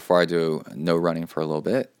before I do no running for a little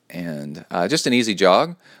bit. And just an easy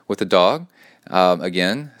jog with the dog.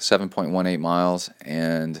 Again, 7.18 miles.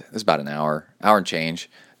 And it was about an hour and change.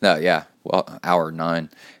 Hour 9.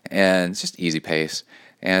 And it's just easy pace.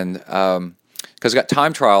 And because I got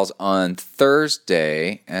time trials on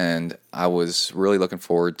Thursday, and I was really looking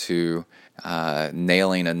forward to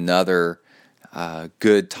nailing another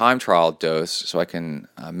good time trial dose so I can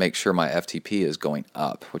make sure my FTP is going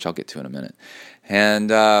up, which I'll get to in a minute. And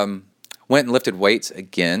went and lifted weights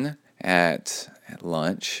again at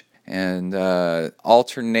lunch, and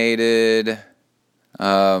alternated.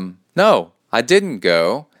 No, I didn't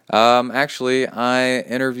go. Actually, I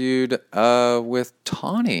interviewed with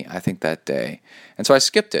Tawny, I think, that day. And so I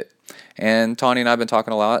skipped it. And Tawny and I have been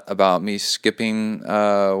talking a lot about me skipping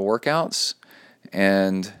workouts.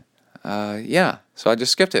 And so I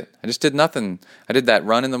just skipped it. I just did nothing. I did that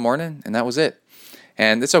run in the morning, and that was it.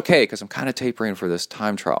 And it's okay because I'm kind of tapering for this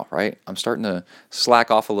time trial, right? I'm starting to slack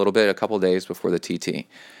off a little bit a couple of days before the TT.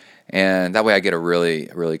 And that way I get a really,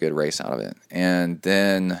 really good race out of it. And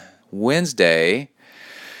then Wednesday,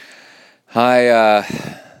 I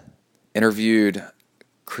interviewed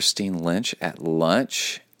Christine Lynch at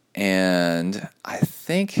lunch, and and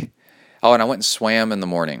I went and swam in the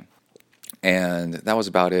morning, and that was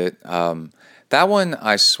about it. That one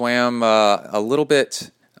I swam a little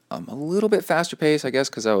bit faster pace, I guess,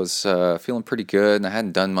 because I was feeling pretty good, and I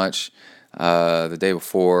hadn't done much the day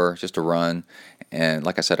before, just a run. And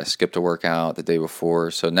like I said, I skipped a workout the day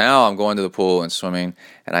before. So now I'm going to the pool and swimming,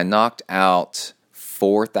 and I knocked out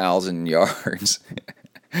 4,000 yards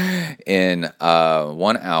in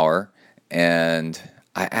 1 hour. And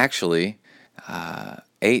I actually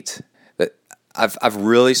ate. I've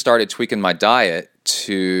really started tweaking my diet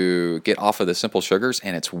to get off of the simple sugars,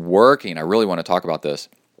 and it's working. I really want to talk about this.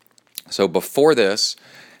 So before this,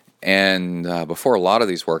 and before a lot of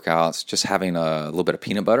these workouts, just having a little bit of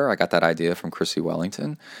peanut butter. I got that idea from Chrissy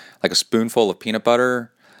Wellington, like a spoonful of peanut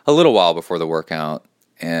butter a little while before the workout,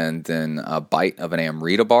 and then a bite of an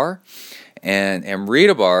Amrita bar. And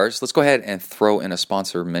Amrita bars, let's go ahead and throw in a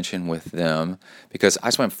sponsor mention with them, because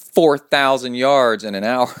I swam 4,000 yards in an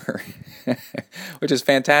hour, which is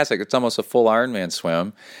fantastic. It's almost a full Ironman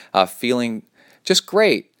swim, feeling just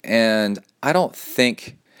great. And I don't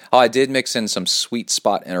think... I did mix in some sweet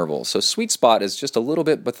spot intervals. So sweet spot is just a little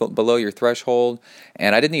bit below your threshold,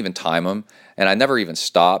 and I didn't even time them, and I never even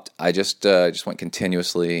stopped. I just went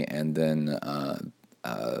continuously, and then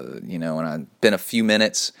when I've been a few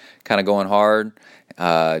minutes kind of going hard,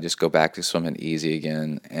 just go back to swimming easy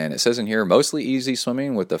again. And it says in here, mostly easy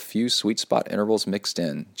swimming with a few sweet spot intervals mixed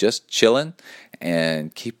in, just chilling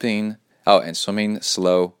and and swimming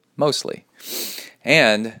slow mostly.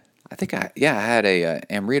 And I think I had a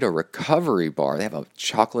Amrita recovery bar. They have a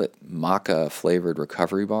chocolate maca flavored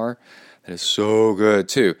recovery bar that is so good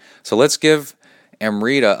too. So let's give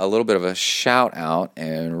Amrita a little bit of a shout out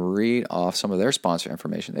and read off some of their sponsor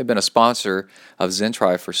information. They've been a sponsor of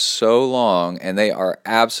ZenTri for so long, and they are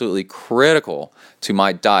absolutely critical to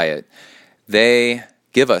my diet. They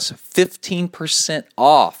give us 15%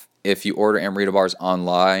 off if you order Amrita bars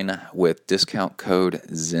online with discount code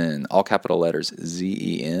ZEN, all capital letters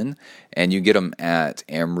ZEN, and you get them at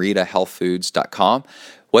amritahealthfoods.com.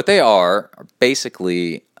 What they are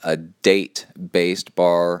basically a date-based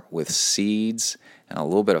bar with seeds and a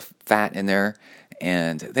little bit of fat in there,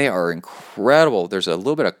 and they are incredible. There's a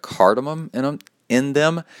little bit of cardamom in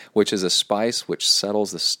them, which is a spice which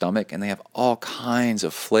settles the stomach, and they have all kinds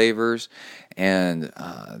of flavors, and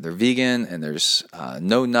they're vegan, and there's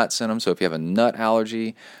no nuts in them, so if you have a nut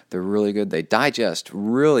allergy, they're really good. They digest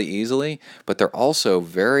really easily, but they're also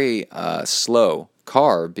very slow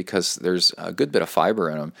carb because there's a good bit of fiber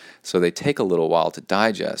in them, so they take a little while to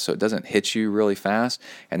digest, so it doesn't hit you really fast,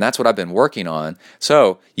 and that's what I've been working on.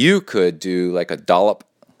 So you could do like a dollop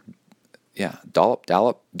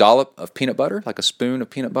of peanut butter, like a spoon of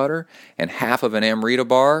peanut butter, and half of an Amrita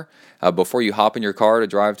bar before you hop in your car to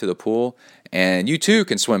drive to the pool, and you too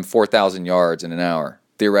can swim 4,000 yards in an hour,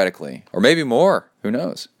 theoretically, or maybe more, who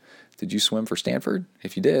knows. Did you swim for Stanford?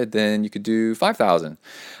 If you did, then you could do 5,000.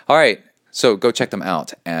 All right, so go check them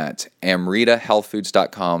out at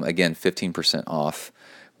amritahealthfoods.com. Again, 15% off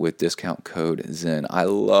with discount code ZEN. I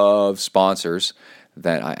love sponsors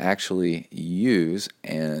that I actually use,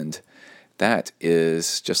 and that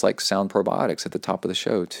is just like Sound Probiotics at the top of the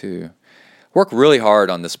show, too. Work really hard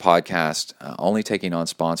on this podcast, only taking on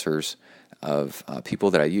sponsors of people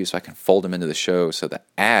that I use so I can fold them into the show so the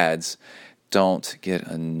ads don't get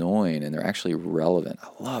annoying and they're actually relevant. I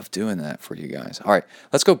love doing that for you guys. All right,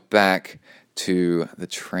 let's go back to the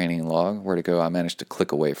training log. Where'd it go? I managed to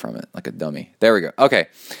click away from it like a dummy. There we go. Okay,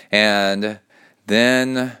 and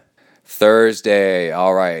then Thursday.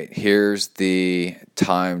 All right, here's the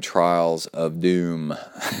time trials of doom.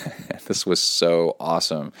 This was so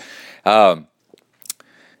awesome.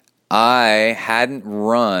 I hadn't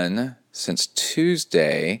run since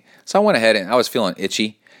Tuesday. So I went ahead and I was feeling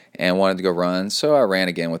itchy and wanted to go run, so I ran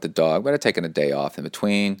again with the dog, but I'd taken a day off in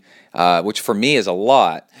between, which for me is a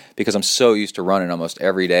lot because I'm so used to running almost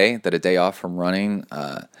every day that a day off from running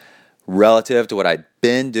relative to what I'd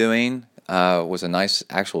been doing was a nice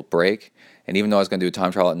actual break. And even though I was going to do a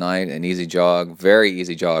time trial at night, an easy jog, very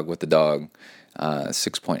easy jog with the dog,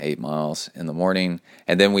 6.8 miles in the morning.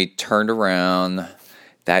 And then we turned around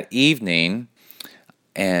that evening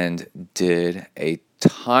and did a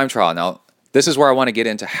time trial. Now, this is where I want to get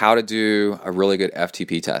into how to do a really good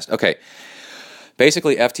FTP test. Okay,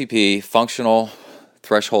 basically FTP, functional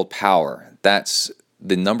threshold power. That's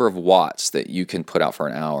the number of watts that you can put out for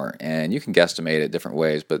an hour. And you can guesstimate it different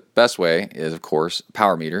ways, but best way is, of course, a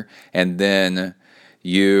power meter. And then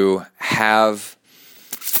you have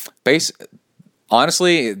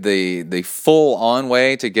honestly, the full-on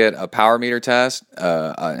way to get a power meter test,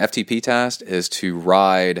 an FTP test, is to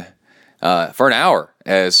ride for an hour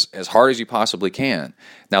as hard as you possibly can.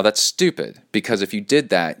 Now, that's stupid, because if you did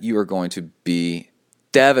that, you are going to be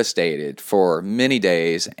devastated for many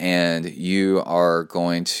days, and you are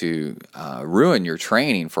going to ruin your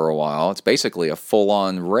training for a while. It's basically a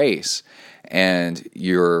full-on race, and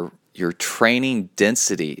your training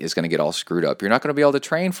density is going to get all screwed up. You're not going to be able to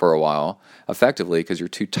train for a while effectively because you're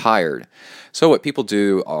too tired. So what people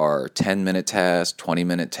do are 10-minute tests,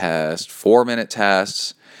 20-minute tests, 4-minute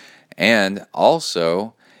tests, and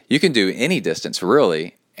also you can do any distance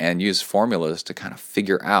really and use formulas to kind of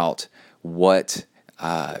figure out what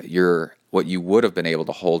you would have been able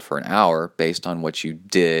to hold for an hour based on what you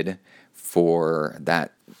did for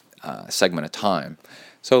that segment of time.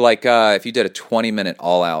 So like if you did a 20-minute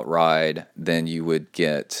all-out ride, then you would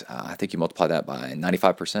get, I think you multiply that by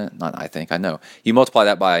 95%. I know. You multiply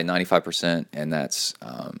that by 95%, and that's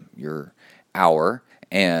your hour.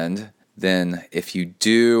 And then if you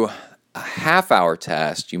do a half-hour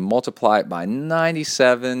test, you multiply it by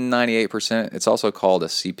 97, 98%. It's also called a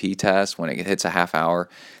CP test when it hits a half hour.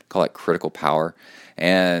 Call it critical power.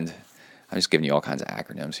 And I'm just giving you all kinds of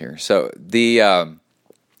acronyms here. So the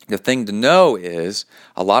thing to know is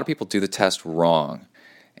a lot of people do the test wrong.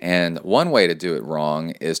 And one way to do it wrong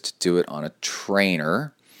is to do it on a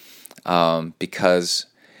trainer because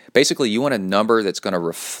basically you want a number that's going to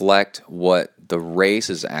reflect what the race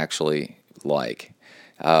is actually like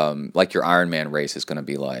your Ironman race is going to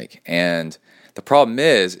be like. And the problem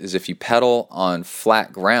is if you pedal on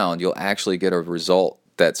flat ground, you'll actually get a result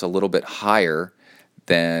that's a little bit higher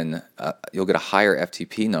than, you'll get a higher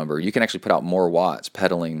FTP number. You can actually put out more watts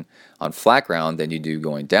pedaling on flat ground than you do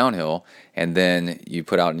going downhill, and then you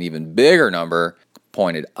put out an even bigger number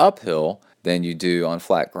pointed uphill than you do on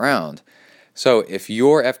flat ground. So if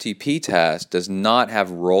your FTP test does not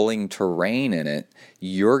have rolling terrain in it,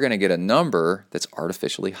 you're going to get a number that's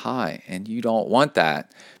artificially high, and you don't want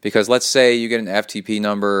that, because let's say you get an FTP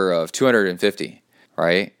number of 250,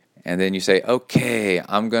 right? And then you say, okay,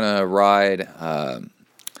 I'm going to ride,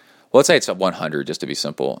 let's say it's a 100 just to be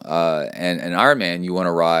simple. And an Ironman, you want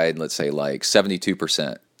to ride, let's say like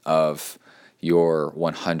 72% of your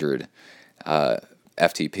 100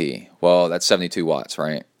 FTP. Well, that's 72 watts,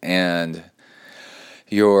 right? And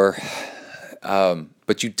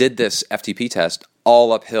but you did this FTP test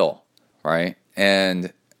all uphill, right?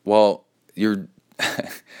 And well, your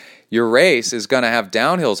race is going to have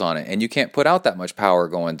downhills on it, and you can't put out that much power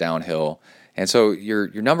going downhill, and so your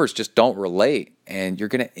numbers just don't relate, and you're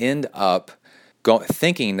going to end up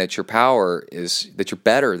thinking that your power is that you're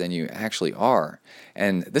better than you actually are.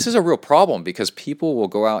 And this is a real problem because people will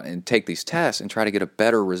go out and take these tests and try to get a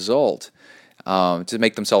better result to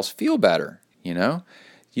make themselves feel better. You know,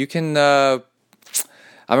 you can. I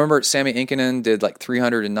remember Sammy Inkinen did like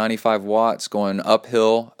 395 watts going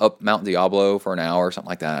uphill, up Mount Diablo for an hour or something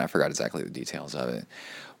like that. I forgot exactly the details of it.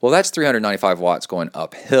 Well, that's 395 watts going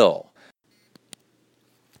uphill.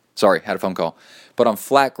 Sorry, had a phone call. But on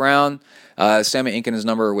flat ground, Sammy Inkinen's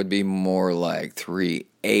number would be more like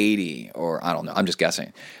 380, or I don't know, I'm just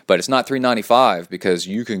guessing. But it's not 395 because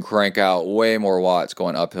you can crank out way more watts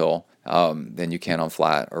going uphill than you can on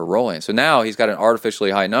flat or rolling. So now he's got an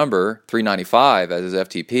artificially high number, 395 as his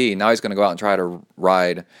FTP. Now he's going to go out and try to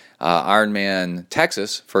ride Ironman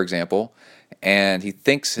Texas, for example, and he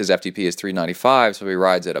thinks his FTP is 395, so he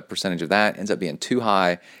rides at a percentage of that, ends up being too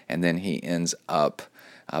high, and then he ends up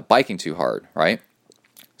biking too hard, right?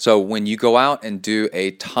 So when you go out and do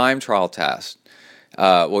a time trial test,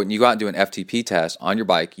 when you go out and do an FTP test on your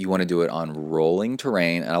bike, you want to do it on rolling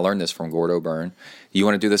terrain, and I learned this from Gordo Byrne. You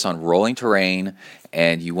want to do this on rolling terrain,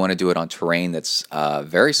 and you want to do it on terrain that's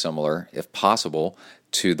very similar, if possible,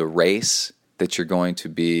 to the race that you're going to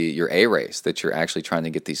be your A race, that you're actually trying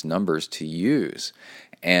to get these numbers to use.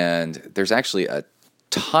 And there's actually a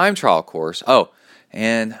time trial course. Oh,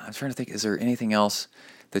 and I'm trying to think, is there anything else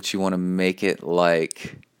that you want to make it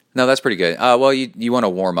like? No, that's pretty good. Well, you want to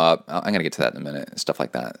warm up. I'm going to get to that in a minute and stuff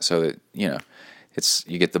like that, so that you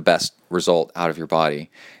get the best result out of your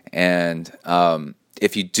body. And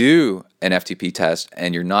if you do an FTP test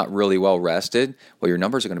and you're not really well rested, well, your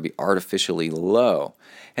numbers are going to be artificially low.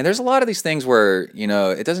 And there's a lot of these things where,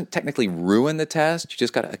 it doesn't technically ruin the test. You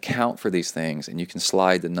just got to account for these things, and you can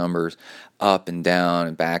slide the numbers up and down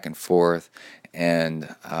and back and forth.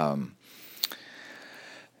 And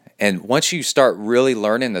once you start really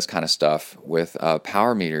learning this kind of stuff with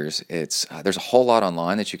power meters, there's a whole lot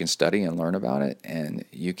online that you can study and learn about it, and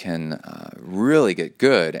you can really get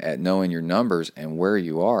good at knowing your numbers and where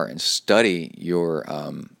you are, and study your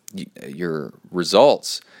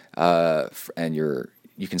results, and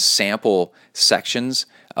you can sample sections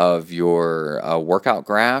of your workout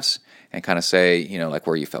graphs and kind of say, like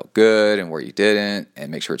where you felt good and where you didn't,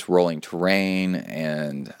 and make sure it's rolling terrain,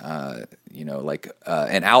 and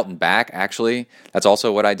and out and back. Actually, that's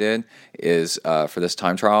also what I did is for this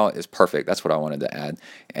time trial is perfect. That's what I wanted to add,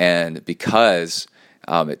 and because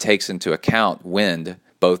it takes into account wind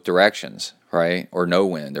both directions, right, or no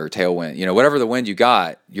wind or tailwind, whatever the wind you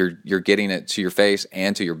got, you're getting it to your face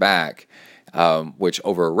and to your back. Which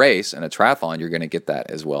over a race and a triathlon, you're going to get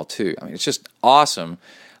that as well too. I mean, it's just awesome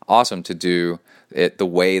to do it the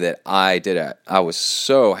way that I did it. I was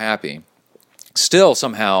so happy. Still,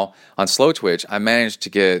 somehow, on Slow Twitch, I managed to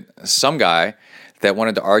get some guy that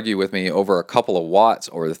wanted to argue with me over a couple of watts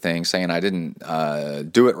over the thing, saying I didn't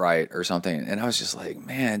do it right or something. And I was just like,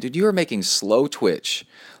 man, dude, you are making Slow Twitch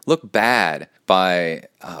look bad by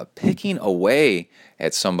picking away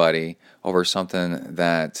at somebody over something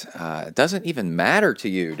that doesn't even matter to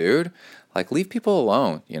you, dude. Like, leave people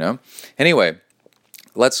alone, Anyway,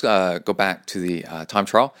 let's go back to the time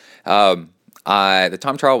trial. The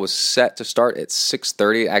time trial was set to start at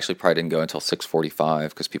 6:30. Actually, probably didn't go until 6:45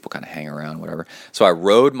 because people kind of hang around, whatever. So I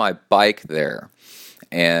rode my bike there.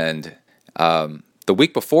 And the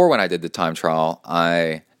week before when I did the time trial,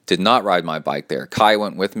 I did not ride my bike there. Kai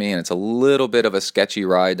went with me, and it's a little bit of a sketchy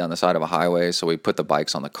ride down the side of a highway, so we put the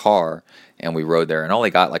bikes on the car, and we rode there and only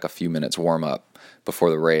got like a few minutes warm-up before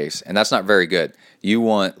the race, and that's not very good. You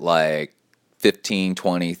want like 15,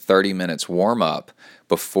 20, 30 minutes warm-up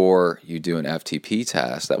before you do an FTP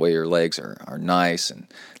test. That way your legs are nice and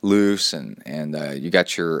loose, and you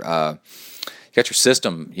got your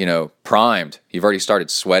system, primed. You've already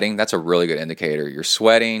started sweating. That's a really good indicator. You're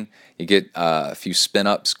sweating, you get a few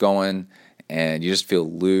spin-ups going, and you just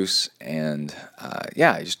feel loose, and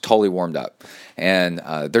you're just totally warmed up. And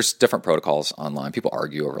there's different protocols online. People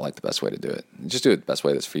argue over like the best way to do it. Just do it the best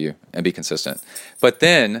way that's for you and be consistent. But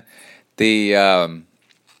then a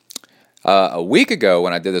week ago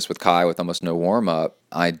when I did this with Kai with almost no warm-up,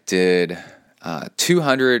 I did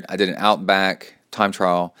 200. I did an out and back time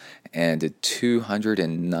trial and did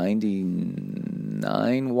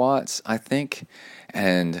 299 watts, I think.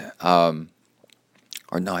 And, I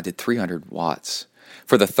did 300 watts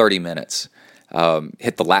for the 30 minutes.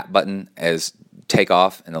 Hit the lap button as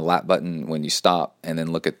takeoff and the lap button when you stop, and then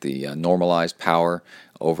look at the normalized power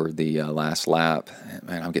over the last lap.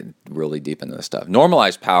 Man, I'm getting really deep into this stuff.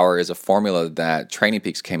 Normalized power is a formula that Training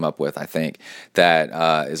Peaks came up with, I think, that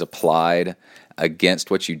is applied against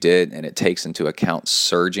what you did, and it takes into account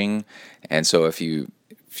surging. And so if you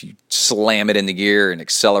slam it into gear and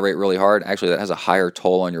accelerate really hard, actually that has a higher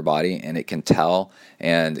toll on your body, and it can tell,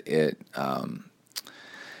 and it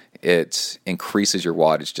increases your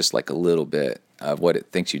wattage just like a little bit of what it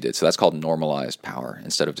thinks you did. So that's called normalized power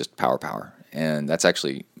instead of just power. And that's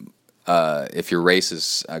actually, if your race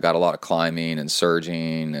has got a lot of climbing and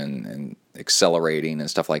surging and accelerating and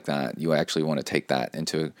stuff like that, you actually want to take that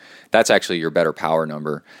into, that's actually your better power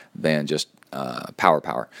number than just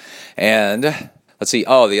power. And let's see,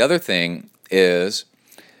 the other thing is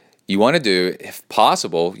you want to do, if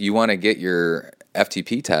possible, you want to get your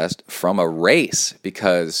FTP test from a race,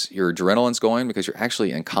 because your adrenaline's going, because you're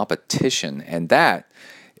actually in competition, and that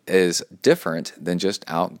is different than just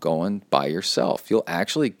out going by yourself. You'll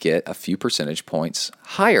actually get a few percentage points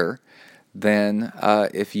higher than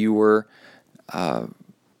if you were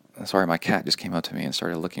sorry, my cat just came up to me and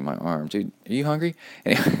started licking my arm. Dude, are you hungry?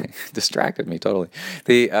 Anyway, distracted me totally.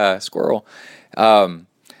 The squirrel.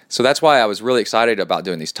 So that's why I was really excited about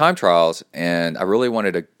doing these time trials, and I really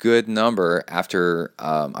wanted a good number after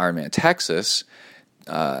Ironman Texas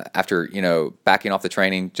after backing off the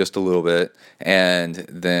training just a little bit, and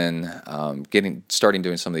then starting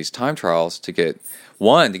doing some of these time trials to get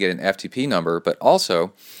an FTP number, but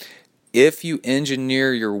also if you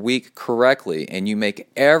engineer your week correctly and you make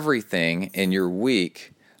everything in your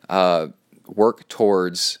week work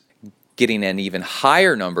towards getting an even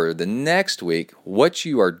higher number the next week, what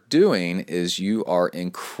you are doing is you are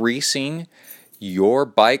increasing your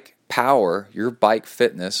bike power, your bike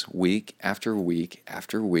fitness week after week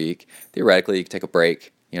after week. Theoretically, you can take a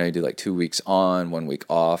break. You do like 2 weeks on, 1 week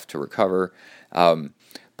off to recover.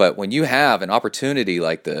 But when you have an opportunity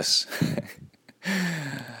like this,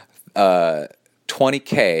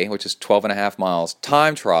 20K, which is 12 and a half miles,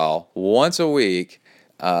 time trial once a week,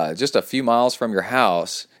 just a few miles from your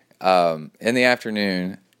house in the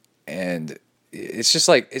afternoon, and it's just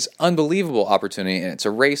like, it's unbelievable opportunity, and it's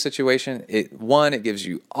a race situation. It gives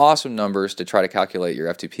you awesome numbers to try to calculate your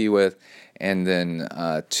FTP with, and then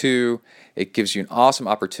 2, it gives you an awesome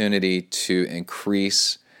opportunity to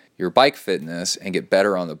increase your bike fitness and get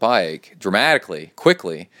better on the bike dramatically,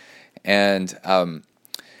 quickly. And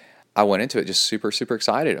I went into it just super, super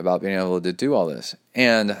excited about being able to do all this.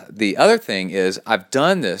 And the other thing is, I've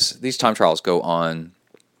done these time trials go on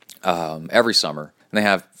every summer, and they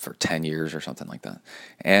have for 10 years or something like that.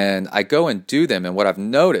 And I go and do them, and what I've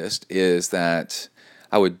noticed is that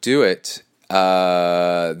I would do it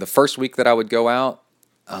the first week that I would go out,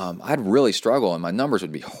 I'd really struggle, and my numbers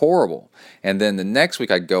would be horrible. And then the next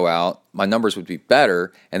week I'd go out, my numbers would be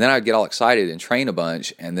better, and then I'd get all excited and train a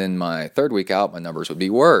bunch, and then my third week out, my numbers would be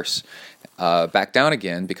worse. Back down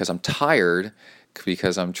again because I'm tired,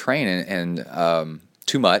 because I'm training and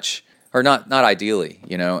too much, or not ideally,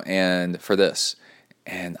 and for this.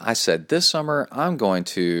 And I said, this summer I'm going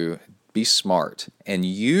to be smart and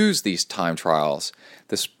use these time trials,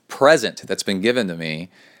 this present that's been given to me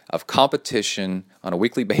of competition on a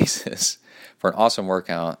weekly basis for an awesome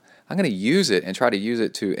workout. I'm going to use it and try to use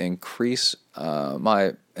it to improve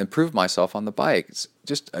myself on the bike. It's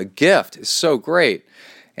just a gift. It's so great.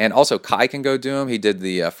 And also Kai can go do them. He did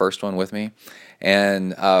the first one with me.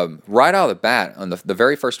 And right out of the bat, on the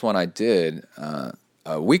very first one I did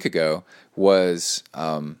a week ago was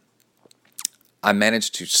I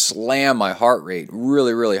managed to slam my heart rate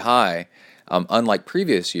really, really high, unlike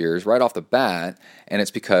previous years, right off the bat. And it's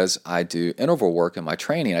because I do interval work in my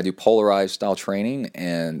training. I do polarized style training,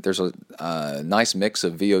 and there's a nice mix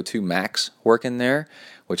of VO2 max work in there,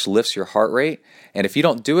 which lifts your heart rate. And if you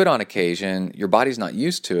don't do it on occasion, your body's not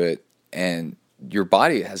used to it, and your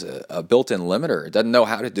body has a built-in limiter. It doesn't know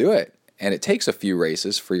how to do it, and it takes a few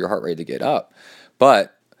races for your heart rate to get up.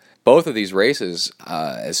 But both of these races,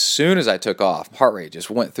 as soon as I took off, heart rate just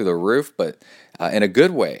went through the roof, but in a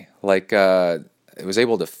good way. Like it was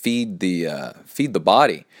able to feed the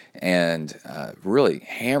body and really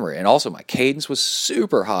hammer it. And also my cadence was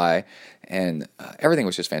super high, and everything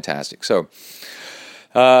was just fantastic. So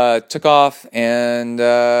took off, and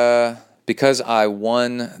because I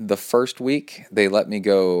won the first week, they let me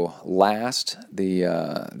go last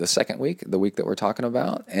the second week, the week that we're talking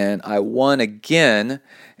about, and I won again.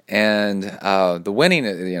 And the winning,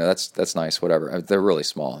 that's nice, whatever. They're really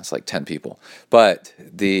small. It's like 10 people. But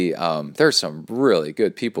there's some really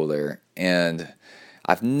good people there. And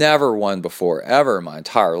I've never won before, ever in my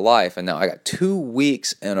entire life. And now I got 2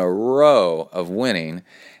 weeks in a row of winning.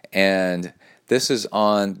 And this is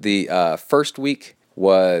on the first week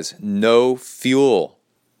was no fuel.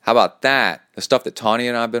 How about that? The stuff that Tanya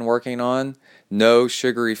and I have been working on, no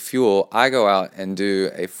sugary fuel. I go out and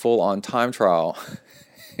do a full-on time trial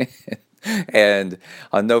and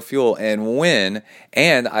on no fuel and win,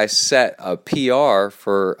 and I set a PR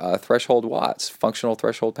for threshold watts, functional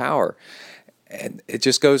threshold power. And it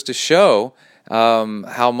just goes to show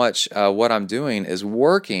how much what I'm doing is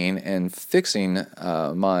working and fixing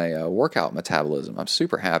my workout metabolism. I'm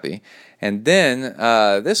super happy. And then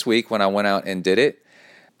this week when I went out and did it,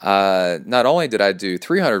 not only did I do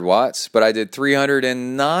 300 watts, but I did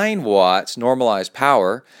 309 watts normalized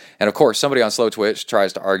power. And of course, somebody on Slow Twitch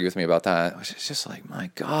tries to argue with me about that. It's just like,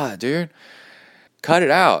 my God, dude, cut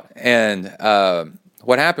it out. And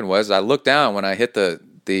what happened was I looked down when I hit the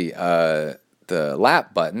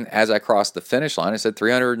lap button as I crossed the finish line. It said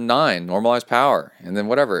 309 normalized power. And then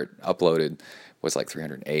whatever it uploaded was like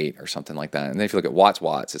 308 or something like that. And then if you look at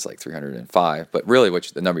watts, it's like 305. But really,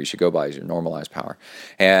 the number you should go by is your normalized power.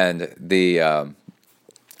 And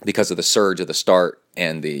because of the surge of the start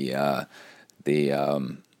and the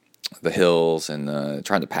hills and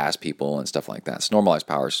trying to pass people and stuff like that, so normalized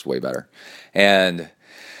power is way better. And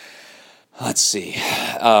let's see.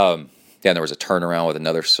 and there was a turnaround with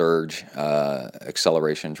another surge,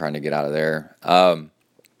 acceleration, trying to get out of there.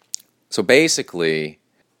 So basically,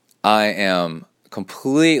 I am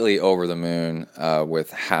completely over the moon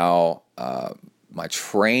with how my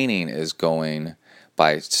training is going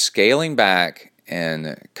by scaling back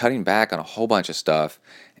and cutting back on a whole bunch of stuff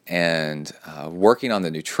and working on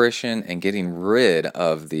the nutrition and getting rid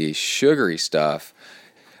of the sugary stuff.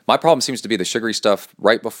 My problem seems to be the sugary stuff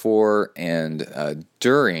right before and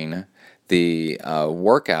during the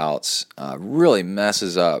workouts really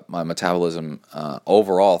messes up my metabolism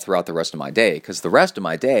overall throughout the rest of my day, because the rest of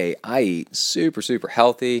my day I eat super, super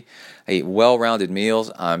healthy. I eat well-rounded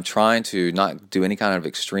meals. I'm trying to not do any kind of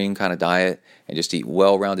extreme kind of diet and just eat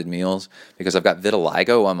well-rounded meals, because I've got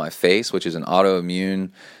vitiligo on my face, which is an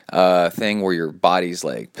autoimmune thing where your body's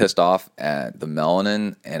like pissed off at the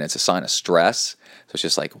melanin, and it's a sign of stress. So it's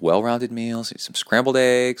just like well-rounded meals, eat some scrambled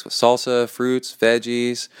eggs with salsa, fruits,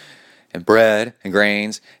 veggies, and bread and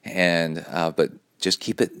grains, and but just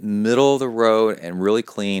keep it middle of the road and really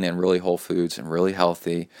clean and really whole foods and really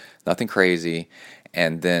healthy, nothing crazy,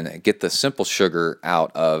 and then get the simple sugar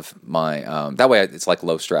out of my. That way, it's like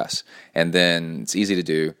low stress, and then it's easy to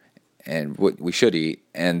do, and what we should eat,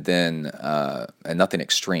 and then and nothing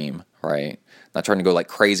extreme, right? Not trying to go like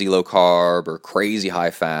crazy low carb or crazy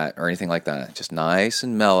high fat or anything like that. Just nice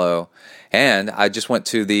and mellow. And I just went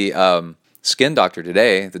to the skin doctor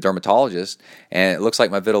today, the dermatologist, and it looks like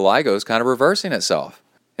my vitiligo is kind of reversing itself.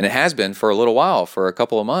 And it has been for a little while, for a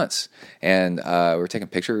couple of months. And we were taking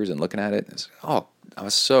pictures and looking at it. I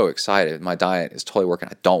was so excited. My diet is totally working.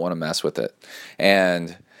 I don't want to mess with it.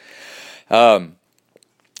 And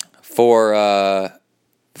for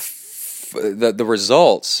the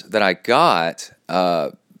results that I got,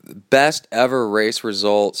 best ever race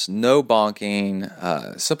results, no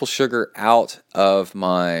bonking, simple sugar out of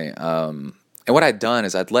my, and what I'd done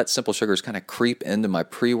is I'd let simple sugars kind of creep into my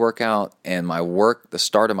pre-workout and the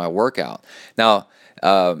start of my workout. Now,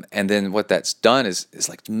 and then what that's done is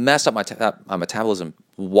like mess up my metabolism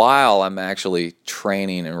while I'm actually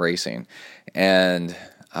training and racing. And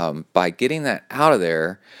by getting that out of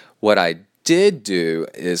there, what I did do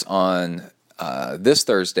is on this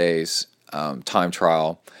Thursday's time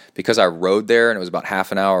trial, because I rode there and it was about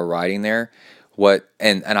half an hour riding there,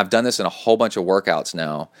 and I've done this in a whole bunch of workouts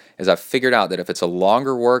now, is I've figured out that if it's a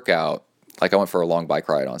longer workout, like I went for a long bike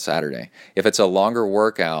ride on Saturday, if it's a longer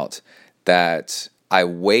workout, that I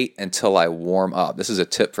wait until I warm up. This is a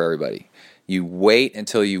tip for everybody. You wait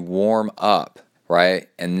until you warm up, right?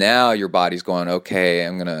 And now your body's going, okay,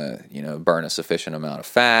 I'm going to, burn a sufficient amount of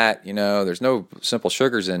fat. There's no simple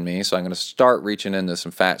sugars in me, so I'm going to start reaching into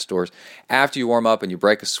some fat stores. After you warm up and you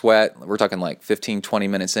break a sweat, we're talking like 15, 20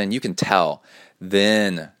 minutes in, you can tell.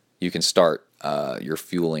 Then you can start your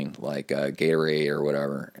fueling, like Gatorade or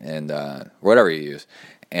whatever, and whatever you use.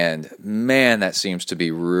 And man, that seems to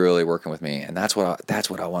be really working with me, and that's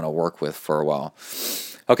what I want to work with for a while.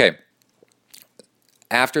 Okay.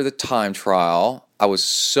 After the time trial, I was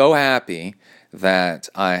so happy that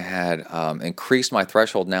I had increased my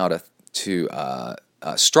threshold now to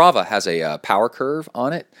Strava has a power curve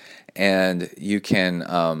on it, and you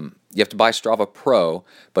have to buy Strava Pro,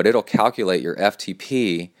 but it'll calculate your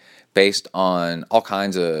FTP based on all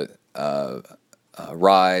kinds of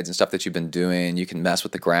rides and stuff that you've been doing. You can mess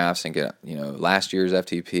with the graphs and get last year's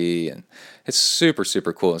FTP, and it's super,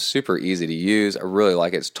 super cool. It's super easy to use. I really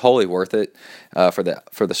like it. It's totally worth it for the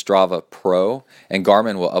Strava Pro, and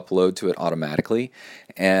Garmin will upload to it automatically,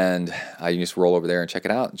 and you just roll over there and check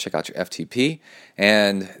it out and check out your FTP.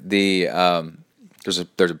 And there's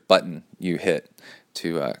a button you hit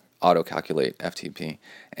to auto calculate FTP,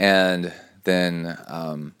 and then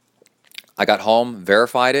I got home,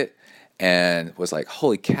 verified it, and was like,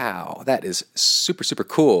 holy cow, that is super, super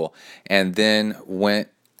cool. And then went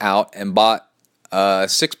out and bought a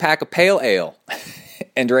 6-pack of pale ale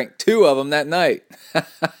and drank 2 of them that night.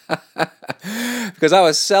 Because I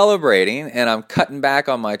was celebrating and I'm cutting back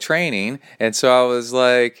on my training. And so I was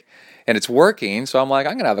like, and it's working. So I'm like,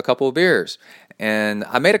 I'm going to have a couple of beers. And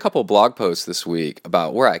I made a couple of blog posts this week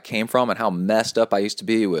about where I came from and how messed up I used to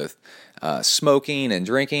be with smoking and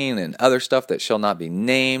drinking and other stuff that shall not be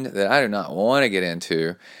named that I do not want to get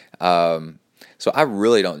into. So I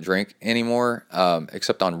really don't drink anymore,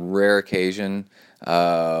 except on rare occasion.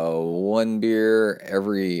 1 beer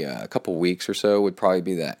every couple weeks or so would probably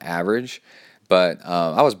be the average. But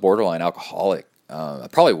I was borderline alcoholic. I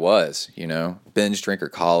probably was, binge drinker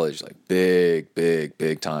college, like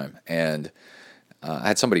big time. And I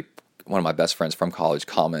had somebody one of my best friends from college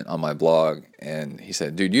comment on my blog, and he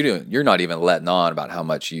said, dude, you're not even letting on about how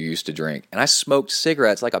much you used to drink. And I smoked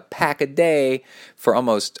cigarettes like a pack a day for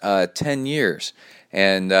almost 10 years.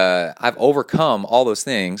 And I've overcome all those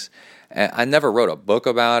things. And I never wrote a book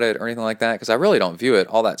about it or anything like that because I really don't view it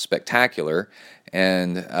all that spectacular.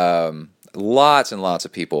 And lots and lots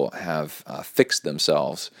of people have fixed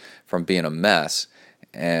themselves from being a mess.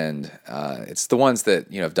 And it's the ones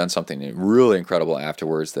that have done something really incredible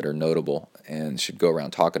afterwards that are notable and should go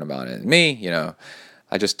around talking about it. And me,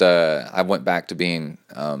 I just I went back to being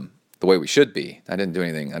the way we should be. I didn't do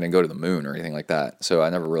anything. I didn't go to the moon or anything like that. So I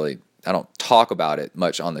don't talk about it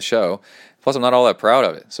much on the show. Plus, I'm not all that proud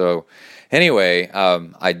of it. So anyway,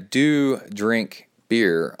 I do drink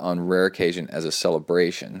beer on rare occasion as a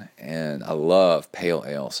celebration, and I love pale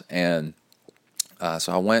ales. And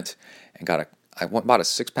so I went and bought a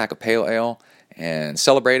 6-pack of pale ale and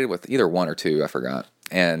celebrated with either one or two, I forgot,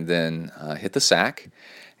 and then hit the sack.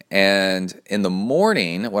 And in the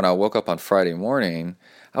morning, when I woke up on Friday morning,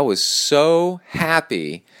 I was so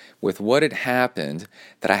happy with what had happened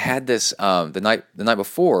that I had this the night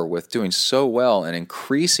before with doing so well and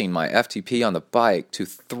increasing my FTP on the bike to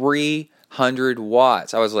 300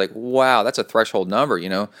 watts. I was like, wow, that's a threshold number,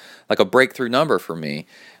 like a breakthrough number for me.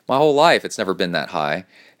 My whole life, it's never been that high.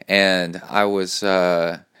 And I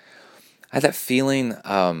had that feeling,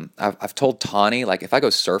 I've told Tawny, like if I go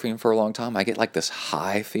surfing for a long time, I get like this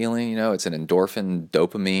high feeling, it's an endorphin,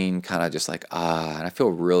 dopamine kind of just like, and I feel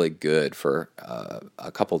really good for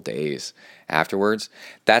a couple days afterwards.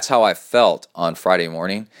 That's how I felt on Friday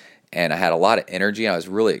morning. And I had a lot of energy. I was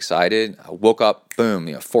really excited. I woke up, boom,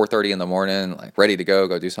 4:30 in the morning, like ready to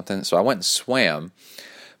go do something. So I went and swam.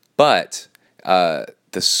 But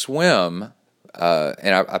the swim,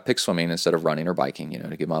 and I picked swimming instead of running or biking,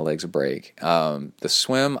 to give my legs a break. The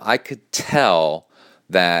swim, I could tell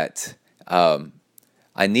that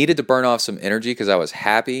I needed to burn off some energy because I was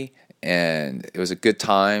happy and it was a good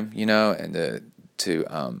time, and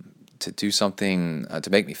to do something to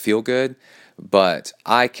make me feel good. But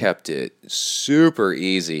I kept it super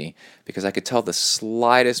easy because I could tell the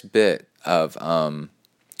slightest bit of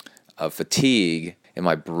fatigue in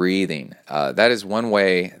my breathing. That is one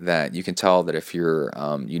way that you can tell that if you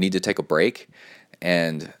need to take a break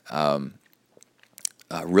and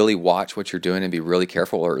really watch what you're doing and be really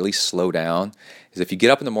careful, or at least slow down, is if you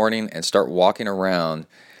get up in the morning and start walking around,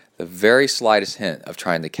 the very slightest hint of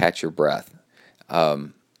trying to catch your breath,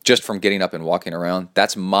 just from getting up and walking around,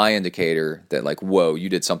 that's my indicator that like, whoa, you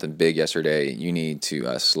did something big yesterday. You need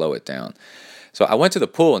to slow it down. So I went to the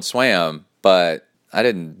pool and swam, but I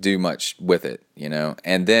didn't do much with it,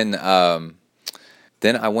 And then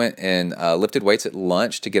I went and lifted weights at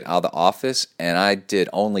lunch to get out of the office, and I did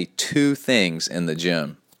only 2 things in the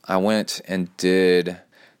gym. I went and did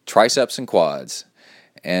triceps and quads,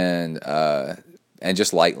 and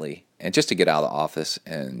just lightly, and just to get out of the office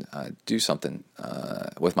and do something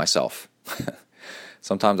with myself.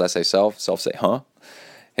 Sometimes I say self say huh.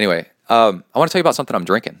 Anyway, I want to tell you about something I'm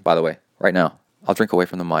drinking, by the way, right now. I'll drink away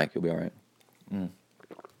from the mic. You'll be all right.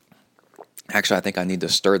 Actually, I think I need to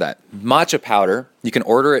stir that. Matcha powder, you can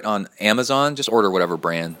order it on Amazon. Just order whatever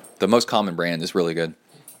brand. The most common brand is really good.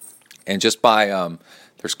 And just buy,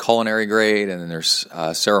 there's culinary grade and then there's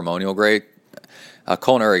ceremonial grade.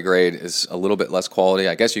 Culinary grade is a little bit less quality.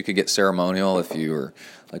 I guess you could get ceremonial if you were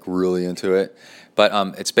like really into it. But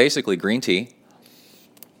it's basically green tea.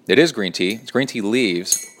 It is green tea. It's green tea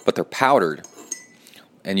leaves, but they're powdered.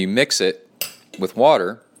 And you mix it with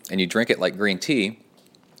water and you drink it like green tea.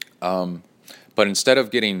 But instead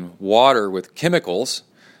of getting water with chemicals,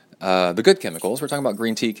 the good chemicals, we're talking about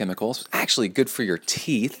green tea chemicals, actually good for your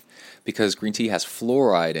teeth because green tea has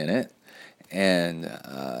fluoride in it. And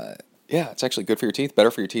it's actually good for your teeth,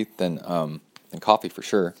 better for your teeth than coffee for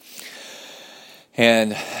sure.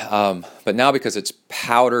 And but now because it's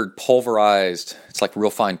powdered, pulverized, it's like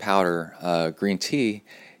real fine powder, green tea,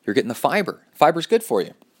 you're getting the fiber. Fiber's good for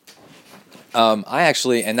you.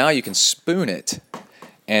 And now you can spoon it.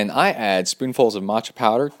 And I add spoonfuls of matcha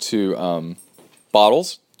powder to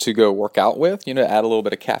bottles to go work out with, add a little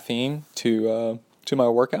bit of caffeine to my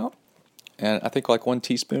workout. And I think like 1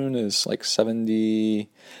 teaspoon is like 70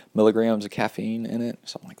 milligrams of caffeine in it,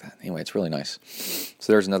 something like that. Anyway, it's really nice.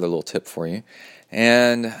 So there's another little tip for you.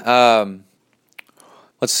 And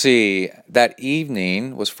let's see, that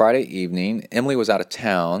evening was Friday evening. Emily was out of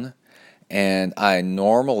town. And I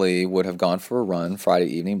normally would have gone for a run Friday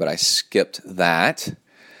evening, but I skipped that.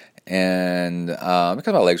 And because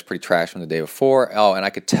my legs were pretty trash from the day before. Oh, and I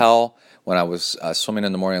could tell when I was swimming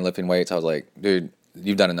in the morning and lifting weights, I was like, dude,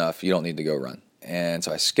 you've done enough. You don't need to go run. And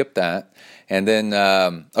so I skipped that. And then,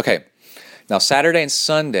 Now, Saturday and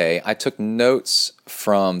Sunday, I took notes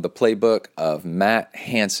from the playbook of Matt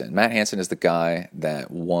Hansen. Matt Hansen is the guy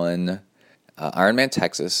that won Ironman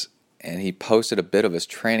Texas, and he posted a bit of his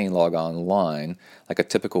training log online, like a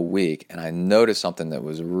typical week, and I noticed something that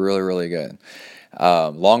was really, really good.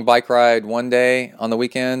 Long bike ride one day on the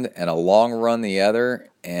weekend and a long run the other,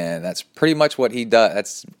 and that's pretty much what he does.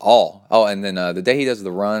 That's all. Oh, and then the day he does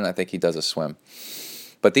the run, I think he does a swim.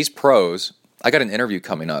 But these pros, I got an interview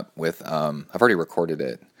coming up with, I've already recorded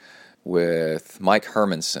it, with Mike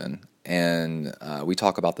Hermanson, and we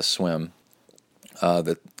talk about the swim. On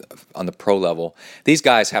the pro level, these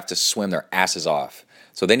guys have to swim their asses off,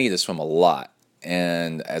 so they need to swim a lot.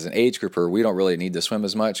 And as an age grouper, we don't really need to swim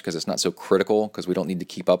as much because it's not so critical, because we don't need to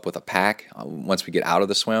keep up with a pack once we get out of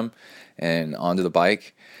the swim and onto the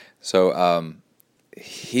bike. So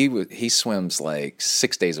he swims like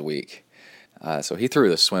 6 days a week. So he threw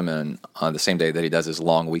the swim in on the same day that he does his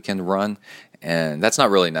long weekend run, and that's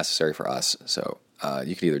not really necessary for us. So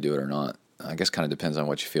you could either do it or not. I guess kind of depends on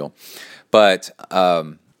what you feel. But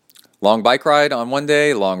long bike ride on one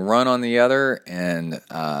day, long run on the other, and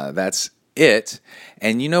that's it.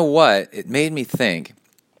 And you know what? It made me think,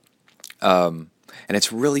 and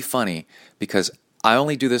it's really funny because I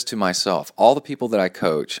only do this to myself. All the people that I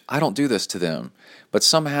coach, I don't do this to them. But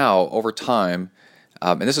somehow, over time,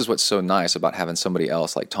 and this is what's so nice about having somebody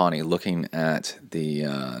else like Tawny looking at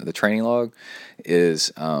the training log,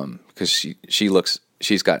 is because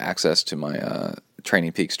she's got access to my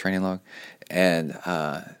Training Peaks training log, and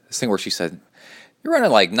this thing where she said, "You're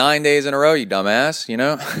running like 9 days in a row, you dumbass," you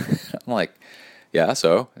know? I'm like, yeah,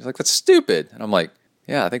 so? She's like, that's stupid. And I'm like,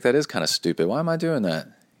 yeah, I think that is kind of stupid. Why am I doing that?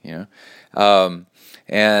 You know?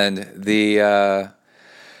 And the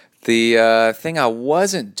thing I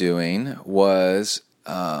wasn't doing was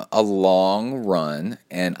a long run,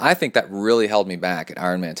 and I think that really held me back at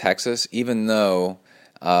Ironman Texas, even though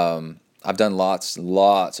I've done lots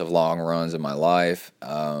of long runs in my life,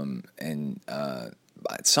 and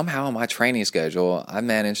somehow in my training schedule, I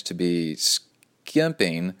managed to be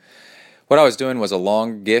skimping. What I was doing was a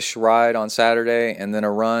longish ride on Saturday and then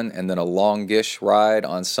a run, and then a longish ride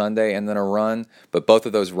on Sunday and then a run. But both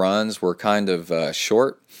of those runs were kind of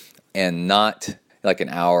short and not like an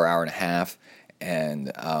hour and a half. And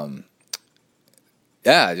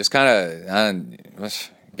just kind of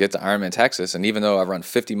get to Ironman Texas. And even though I've run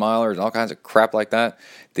 50 milers and all kinds of crap like that,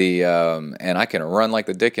 and I can run like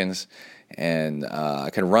the Dickens, and I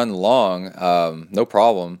can run long, no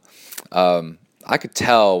problem. I could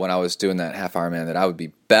tell when I was doing that half Ironman that I would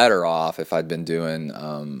be better off if I'd been doing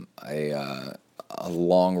a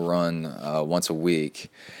long run once a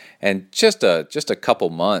week. And just a couple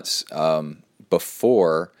months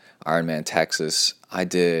before Ironman Texas, I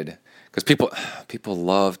did, because people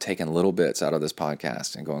love taking little bits out of this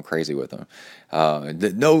podcast and going crazy with them.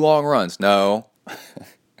 No long runs, no.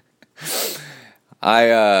 I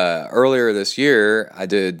earlier this year I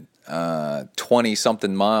did 20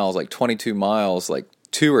 something miles, like 22 miles, like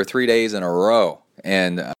 2 or 3 days in a row.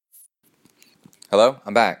 And hello,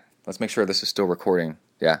 I'm back. Let's make sure this is still recording.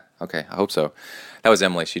 Yeah, okay, I hope so. That was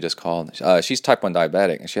Emily. She just called. She's type 1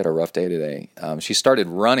 diabetic, and she had a rough day today. She started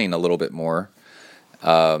running a little bit more,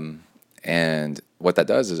 and what that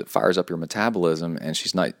does is it fires up your metabolism, and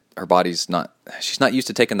she's not used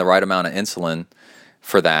to taking the right amount of insulin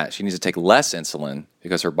for that. She needs to take less insulin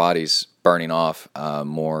because her body's burning off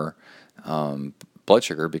more blood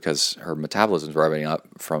sugar because her metabolism's revving up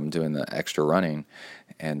from doing the extra running,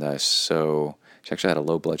 and so she actually had a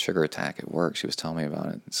low blood sugar attack at work. She was telling me about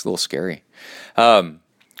it. It's a little scary. Go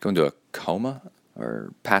into a coma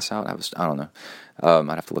or pass out. I don't know. I'd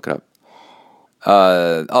have to look it up.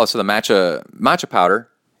 So the matcha powder.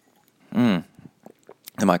 In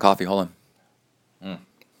my coffee. Hold on.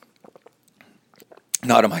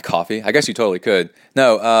 Not in my coffee. I guess you totally could.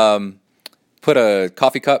 No. Put a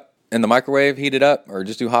coffee cup in the microwave, heat it up, or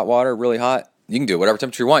just do hot water, really hot. You can do whatever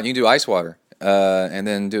temperature you want. You can do ice water. And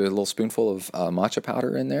then do a little spoonful of matcha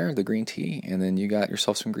powder in there, the green tea, and then you got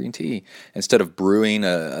yourself some green tea. Instead of brewing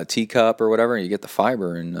a teacup or whatever, you get the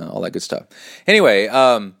fiber and all that good stuff. Anyway,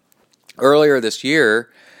 earlier this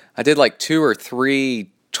year, I did like 2 or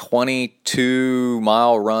 3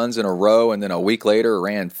 22-mile runs in a row, and then a week later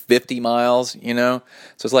ran 50 miles, you know?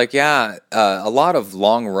 So it's like, a lot of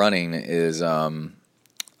long running is...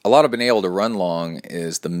 A lot of being able to run long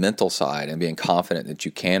is the mental side and being confident that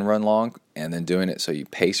you can run long and then doing it so you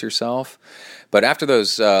pace yourself. But after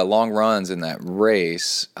those long runs in that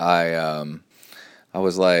race, I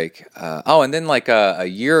was like, and then like a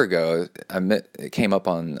year ago, it came up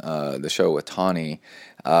on the show with Tawny.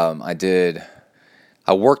 I did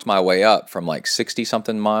I worked my way up from like 60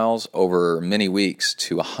 something miles over many weeks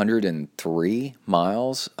to 103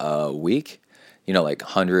 miles a week. You know, like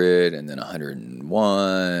 100 and then 101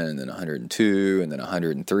 and then 102 and then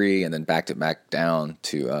 103 and then backed it back down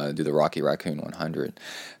to do the Rocky Raccoon 100.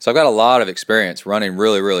 So I've got a lot of experience running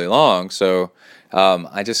really, really long. So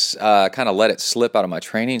I just kind of let it slip out of my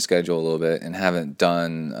training schedule a little bit and haven't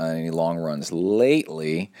done any long runs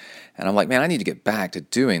lately. And I'm like, man, I need to get back to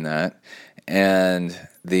doing that. And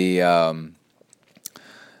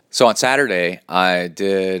so on Saturday, I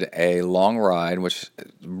did a long ride, which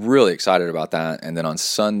really excited about that. And then on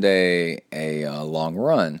Sunday, a long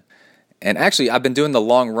run. And actually, I've been doing the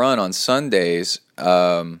long run on Sundays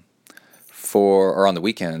or on the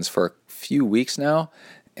weekends for a few weeks now.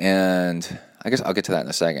 And I guess I'll get to that in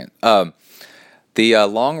a second. The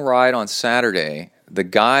long ride on Saturday, the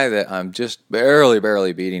guy that I'm just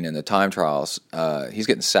barely beating in the time trials, he's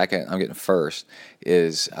getting second, I'm getting first,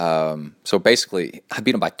 is, so basically, I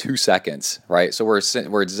beat him by 2 seconds, right? So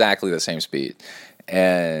we're exactly the same speed.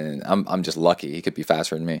 And I'm just lucky. He could be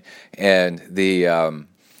faster than me. And he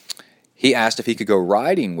asked if he could go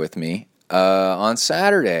riding with me on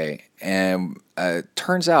Saturday. And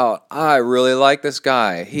turns out I really like this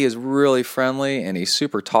guy. He is really friendly and he's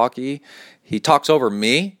super talky. He talks over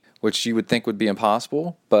me, which you would think would be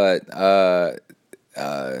impossible, but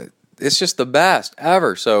it's just the best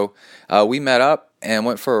ever. So we met up and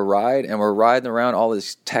went for a ride, and we're riding around all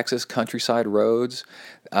these Texas countryside roads.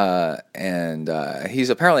 And he's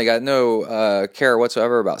apparently got no care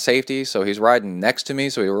whatsoever about safety, so he's riding next to me,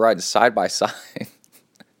 so we were riding side by side.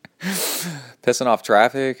 Pissing off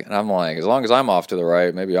traffic, and I'm like, as long as I'm off to the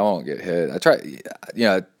right, maybe I won't get hit. I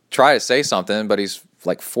try to say something, but he's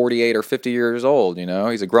like 48 or 50 years old,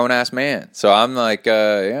 he's a grown-ass man. So I'm like,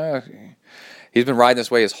 he's been riding this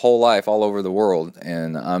way his whole life all over the world,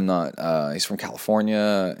 and I'm not, he's from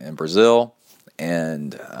California and Brazil,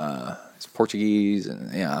 and he's Portuguese,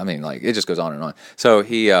 and it just goes on and on. So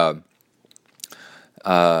he,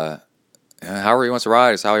 however he wants to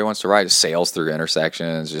ride is how he wants to ride. Just sails through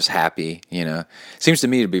intersections, just happy, Seems to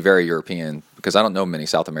me to be very European, because I don't know many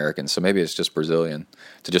South Americans, so maybe it's just Brazilian,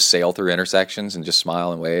 to just sail through intersections and just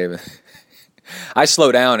smile and wave. I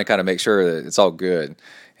slow down and kind of make sure that it's all good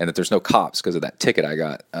and that there's no cops because of that ticket I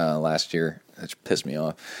got last year, which pissed me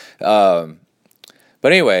off. But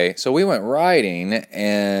anyway, so we went riding,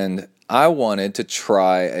 and I wanted to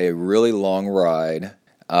try a really long ride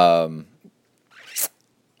on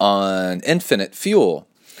Infinite Fuel.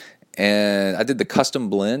 And I did the custom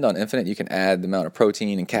blend on Infinite. You can add the amount of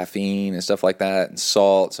protein and caffeine and stuff like that, and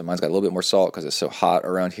salt. So mine's got a little bit more salt because it's so hot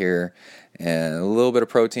around here, and a little bit of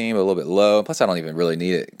protein, but a little bit low. Plus, I don't even really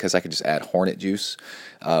need it because I could just add Hornet juice,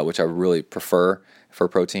 which I really prefer for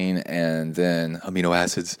protein, and then amino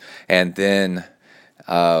acids. And then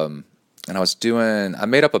I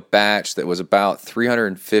made up a batch that was about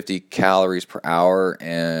 350 calories per hour,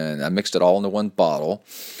 and I mixed it all into one bottle.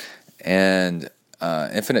 And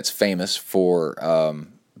Infinite's famous for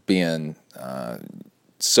being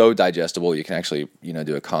so digestible you can actually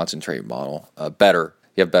do a concentrate bottle better.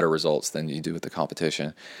 You have better results than you do with the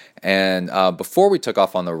competition. And before we took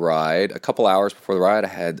off on the ride, a couple hours before the ride, I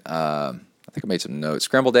had I think I made some notes: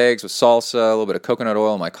 scrambled eggs with salsa, a little bit of coconut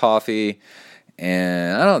oil in my coffee.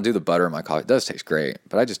 And I don't do the butter in my coffee. It does taste great,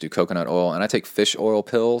 but I just do coconut oil, and I take fish oil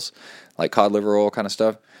pills, like cod liver oil kind of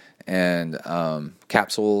stuff, and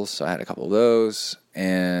capsules. So I had a couple of those.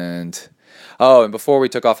 And before we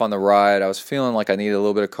took off on the ride, I was feeling like I needed a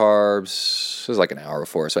little bit of carbs. It was like an hour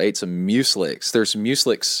before, so I ate some Mueslix. There's some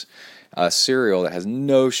Mueslix cereal that has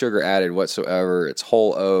no sugar added whatsoever. It's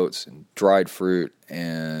whole oats and dried fruit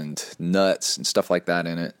and nuts and stuff like that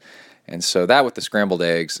in it. And so that with the scrambled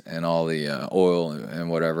eggs and all the oil and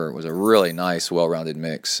whatever was a really nice, well-rounded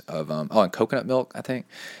mix of, and coconut milk, I think,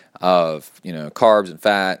 of, carbs and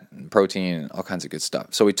fat and protein and all kinds of good stuff.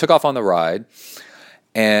 So we took off on the ride,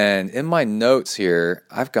 and in my notes here,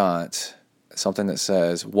 I've got something that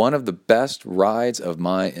says, one of the best rides of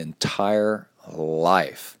my entire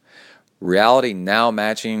life. Reality now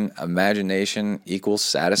matching imagination equals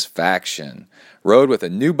satisfaction. Rode with a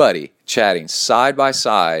new buddy, chatting side by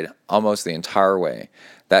side almost the entire way.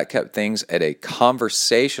 That kept things at a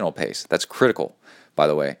conversational pace. That's critical, by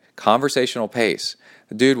the way. Conversational pace.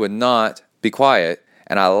 The dude would not be quiet,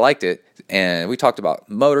 and I liked it. And we talked about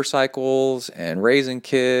motorcycles and raising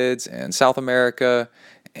kids and South America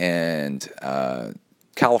and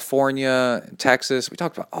California and Texas. We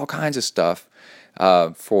talked about all kinds of stuff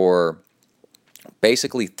for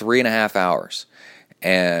basically 3.5 hours.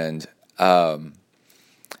 And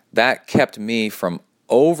that kept me from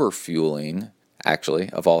overfueling actually,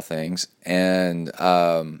 of all things, and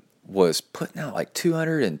was putting out like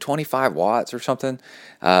 225 watts or something,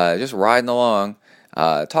 just riding along,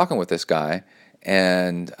 talking with this guy,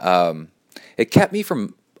 and it kept me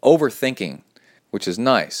from overthinking, which is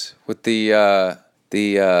nice. With the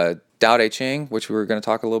Tao Te Ching, which we were going to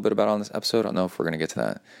talk a little bit about on this episode, I don't know if we're going to get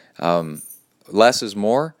to that. Less is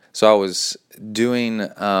more. So I was doing,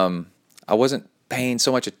 I wasn't paying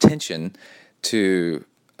so much attention to,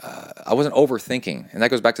 I wasn't overthinking. And that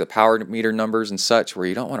goes back to the power meter numbers and such, where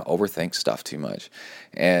you don't want to overthink stuff too much.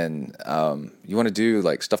 And you want to do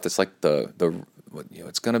like stuff that's like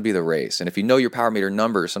it's going to be the race. And if you know your power meter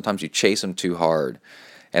numbers, sometimes you chase them too hard.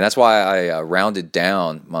 And that's why I rounded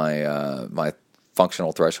down my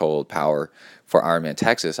functional threshold power for Ironman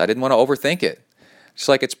Texas. I didn't want to overthink it. Just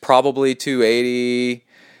like it's probably 280,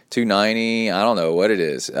 290, I don't know what it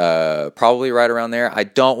is. Probably right around there. I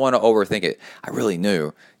don't want to overthink it. I really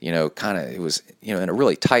knew, kind of, it was, in a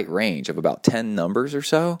really tight range of about 10 numbers or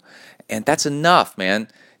so. And that's enough, man.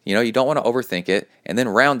 You don't want to overthink it, and then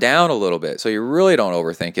round down a little bit so you really don't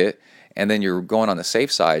overthink it, and then you're going on the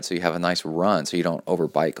safe side so you have a nice run so you don't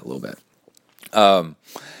overbike a little bit.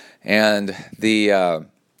 And the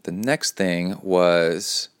next thing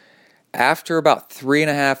was, after about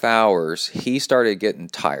 3.5 hours, he started getting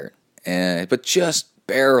tired, but just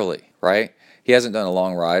barely, right? He hasn't done a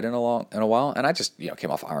long ride in a while, and I just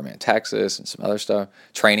came off Ironman Texas and some other stuff,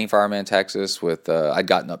 training for Ironman Texas with I'd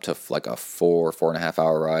gotten up to like a 4.5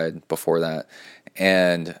 hour ride before that,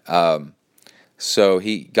 and so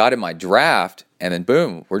he got in my draft, and then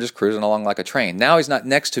boom, we're just cruising along like a train. Now he's not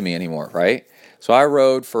next to me anymore, right? So I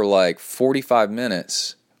rode for like 45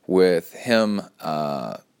 minutes with him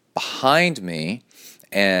behind me,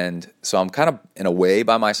 and so I'm kind of in a way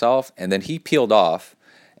by myself, and then he peeled off.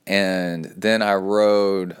 And then I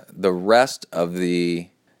rode the rest of the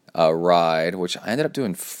ride, which I ended up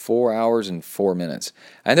doing 4 hours and 4 minutes.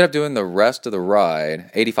 I ended up doing the rest of the ride,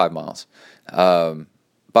 85 miles,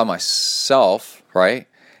 by myself, right?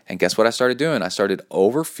 And guess what I started doing? I started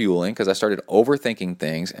overfueling because I started overthinking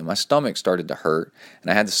things, and my stomach started to hurt, and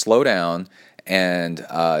I had to slow down and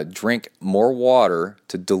drink more water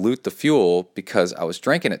to dilute the fuel because I was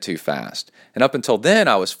drinking it too fast. And up until then,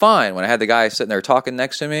 I was fine. When I had the guy sitting there talking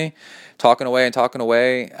next to me, talking away, and we're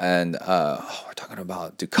talking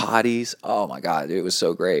about Ducatis. Oh my God, it was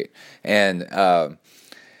so great. And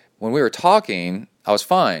when we were talking, I was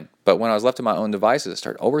fine. But when I was left to my own devices, I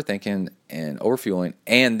started overthinking and overfueling,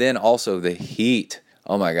 and then also the heat.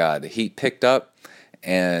 Oh my God, the heat picked up,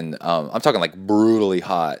 and I'm talking like brutally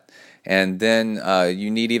hot. And then you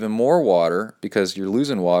need even more water because you're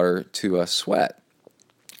losing water to sweat.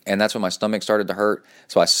 And that's when my stomach started to hurt.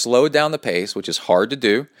 So I slowed down the pace, which is hard to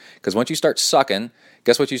do because once you start sucking,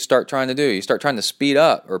 guess what you start trying to do? You start trying to speed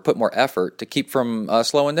up or put more effort to keep from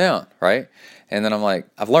slowing down, right? And then I'm like,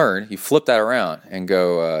 I've learned, you flip that around and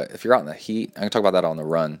go, if you're out in the heat, I'm going to talk about that on the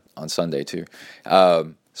run on Sunday too.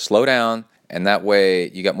 Slow down. And that way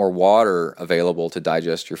you got more water available to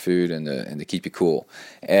digest your food and to keep you cool.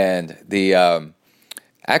 And the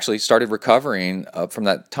actually started recovering from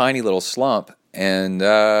that tiny little slump and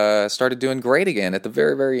started doing great again at the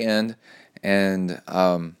very, very end. And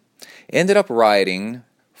ended up riding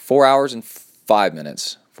 4 hours and 5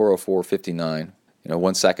 minutes, 4:04:59.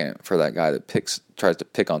 1 second for that guy that tries to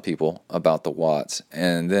pick on people about the watts.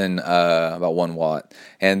 And then about 1 watt.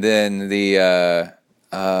 And then the...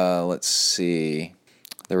 let's see,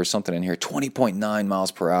 there was something in here, 20.9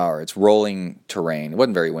 miles per hour. It's rolling terrain. It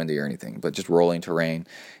wasn't very windy or anything, but just rolling terrain.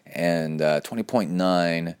 And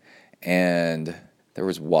 20.9, and there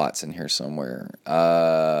was watts in here somewhere.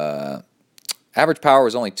 Average power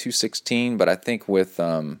was only 216, but I think with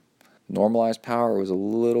normalized power it was a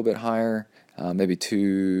little bit higher, maybe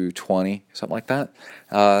 220, something like that.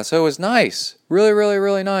 So it was nice, really, really,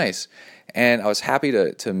 really nice. And I was happy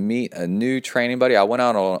to meet a new training buddy. I went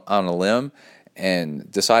out on a limb and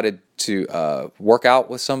decided to work out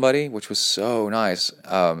with somebody, which was so nice.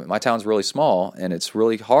 My town's really small, and it's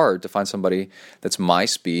really hard to find somebody that's my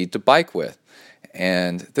speed to bike with.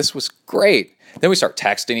 And this was great. Then we start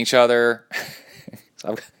texting each other.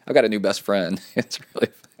 So I've got a new best friend. It's really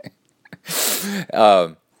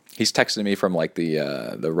funny. He's texting me from like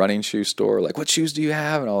the running shoe store, like, what shoes do you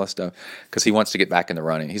have and all this stuff, because he wants to get back into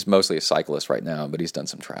running. He's mostly a cyclist right now, but he's done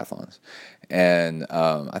some triathlons, and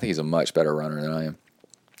I think he's a much better runner than I am.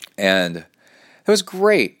 And it was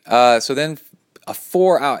great. So then a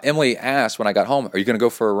 4 hour, Emily asked when I got home, are you going to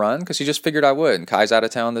go for a run? Because she just figured I would. And Kai's out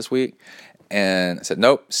of town this week, and I said,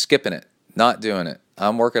 nope, skipping it, not doing it.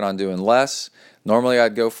 I'm working on doing less. Normally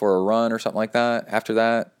I'd go for a run or something like that. After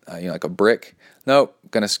that, like a brick. Nope,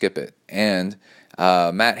 going to skip it. And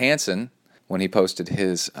Matt Hansen, when he posted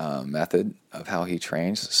his method of how he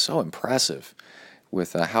trains, so impressive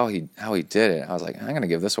with how he did it. I was like, I'm going to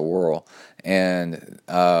give this a whirl. And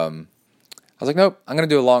I was like, nope, I'm going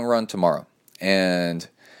to do a long run tomorrow. And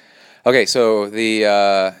okay, so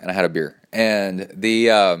and I had a beer. And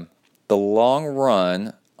the long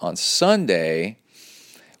run on Sunday,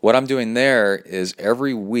 what I'm doing there is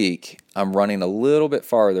every week I'm running a little bit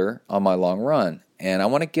farther on my long run. And I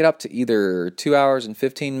want to get up to either 2 hours and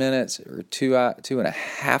 15 minutes or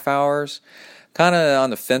 2.5 hours. Kind of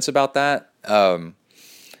on the fence about that.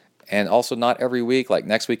 And also not every week. Like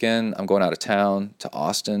next weekend, I'm going out of town to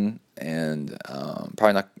Austin and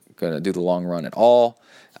probably not going to do the long run at all.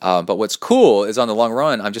 But what's cool is on the long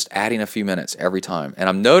run, I'm just adding a few minutes every time. And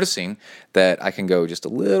I'm noticing that I can go just a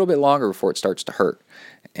little bit longer before it starts to hurt.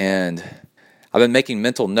 And I've been making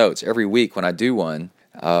mental notes every week when I do one,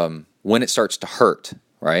 when it starts to hurt,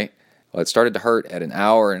 right? Well, it started to hurt at an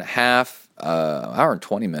hour and a half, hour and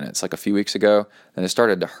 20 minutes, like a few weeks ago. Then it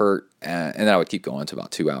started to hurt, and then I would keep going to about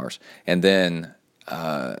 2 hours. And then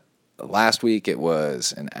last week it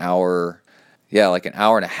was an hour, like an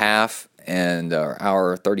hour and a half, and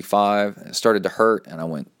hour 35. It started to hurt, and I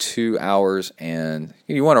went 2 hours. And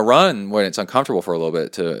you want to run when it's uncomfortable for a little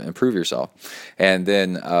bit to improve yourself. And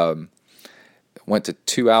then went to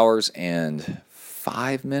 2 hours and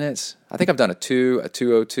 5 minutes. I think I've done a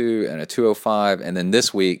 2:02, and a 2:05. And then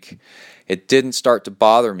this week, it didn't start to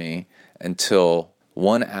bother me until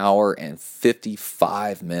 1 hour and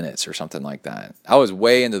 55 minutes or something like that. I was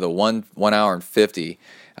way into the 1 hour and 50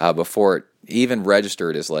 before it even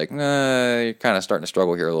registered as like, you're kind of starting to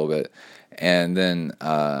struggle here a little bit. And then,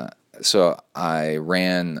 so I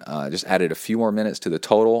ran, just added a few more minutes to the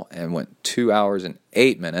total and went 2 hours and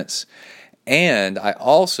 8 minutes. And I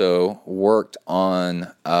also worked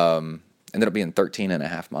on, ended up being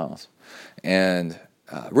 13.5 miles. And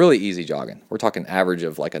really easy jogging. We're talking average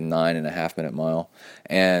of like a 9.5 minute mile.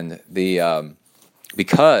 And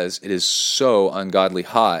because it is so ungodly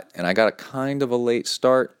hot, and I got a kind of a late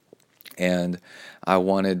start, and I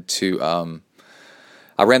wanted to,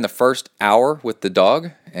 I ran the first hour with the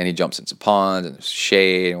dog, and he jumps in some ponds and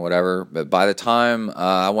shade and whatever. But by the time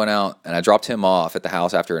I went out, and I dropped him off at the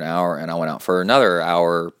house after an hour, and I went out for another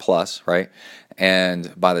hour plus, right?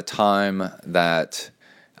 And by the time that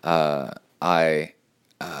I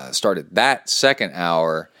started that second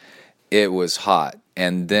hour, it was hot.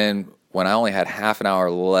 And then when I only had half an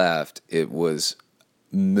hour left, it was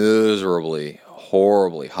miserably,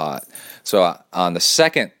 horribly hot. So on the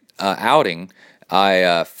second outing,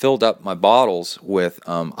 I filled up my bottles with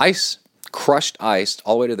ice, crushed ice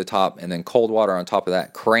all the way to the top, and then cold water on top of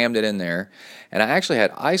that, crammed it in there. And I actually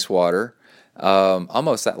had ice water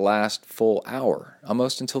almost that last full hour,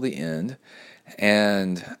 almost until the end.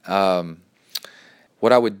 And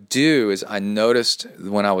what I would do is I noticed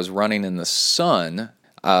when I was running in the sun,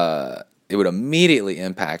 it would immediately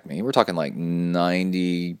impact me. We're talking like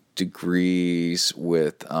 90 degrees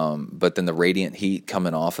with, but then the radiant heat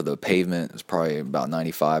coming off of the pavement was probably about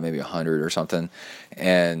 95, maybe 100 or something.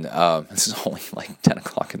 And this is only like 10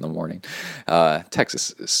 o'clock in the morning.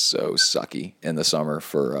 Texas is so sucky in the summer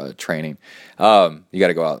for training. You got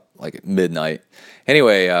to go out like at midnight.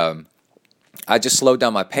 Anyway, I just slowed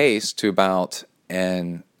down my pace to about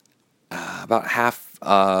half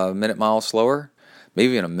minute mile slower,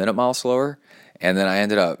 maybe even a minute mile slower. And then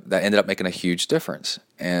that ended up making a huge difference.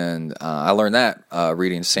 And I learned that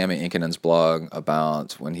reading Sammy Inkinen's blog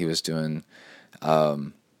about when he was doing Hanu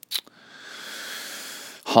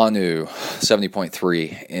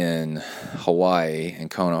 70.3 in Hawaii, in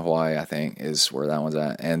Kona, Hawaii, I think is where that one's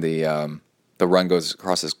at. And the run goes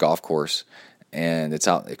across this golf course, and it's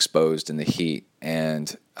out exposed in the heat.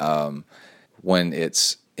 And when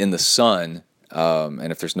it's in the sun,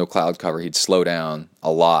 and if there's no cloud cover, he'd slow down a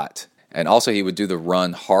lot. And also he would do the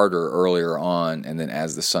run harder earlier on, and then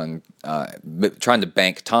as the sun, trying to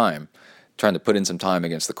bank time, trying to put in some time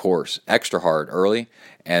against the course, extra hard early,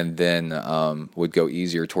 and then would go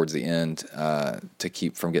easier towards the end to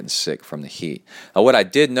keep from getting sick from the heat. Now, what I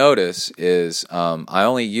did notice is I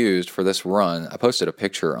only used, for this run, I posted a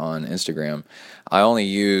picture on Instagram, I only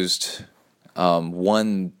used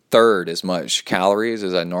 1/3 as much calories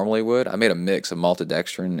as I normally would. I made a mix of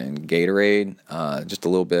maltodextrin and Gatorade, just a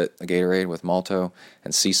little bit of Gatorade with malto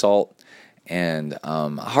and sea salt, and I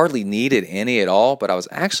hardly needed any at all, but I was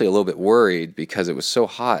actually a little bit worried because it was so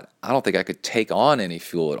hot. I don't think I could take on any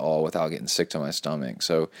fuel at all without getting sick to my stomach.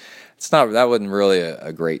 So that wasn't really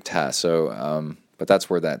a great test. So, but that's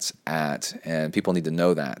where that's at, and people need to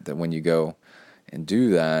know that when you go and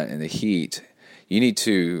do that in the heat, you need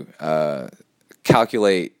to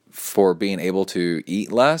calculate for being able to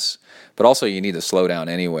eat less, but also you need to slow down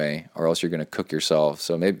anyway, or else you're going to cook yourself.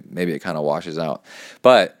 So maybe it kind of washes out.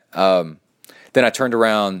 But then I turned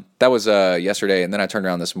around. That was yesterday, and then I turned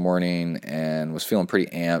around this morning and was feeling pretty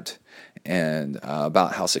amped and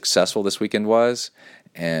about how successful this weekend was,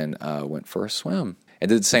 and went for a swim. And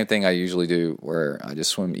did the same thing I usually do, where I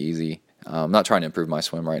just swim easy. I'm not trying to improve my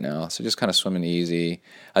swim right now, so just kind of swimming easy,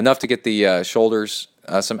 enough to get the shoulders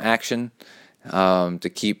some action,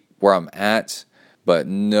 to keep where I'm at, but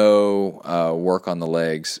no work on the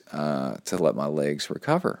legs to let my legs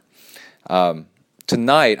recover.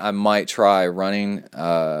 Tonight I might try running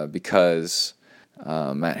because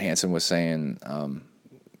Matt Hansen was saying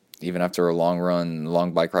even after a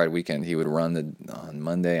long bike ride weekend, he would run on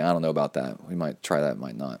Monday. I don't know about that. We might try that,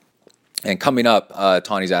 might not. And coming up,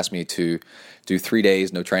 Tawny's asked me to do 3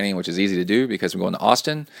 days no training, which is easy to do because I'm going to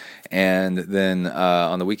Austin, and then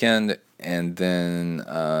on the weekend, and then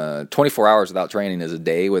 24 hours without training is a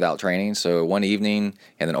day without training. So one evening,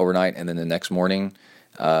 and then overnight, and then the next morning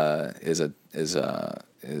is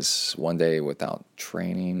 1 day without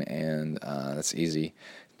training, and that's easy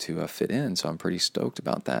to fit in. So I'm pretty stoked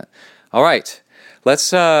about that. All right,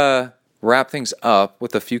 let's wrap things up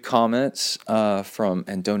with a few comments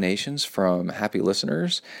and donations from happy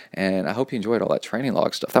listeners. And I hope you enjoyed all that training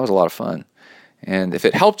log stuff. That was a lot of fun. And if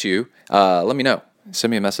it helped you, let me know.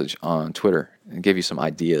 Send me a message on Twitter and give you some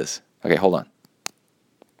ideas. Okay, hold on.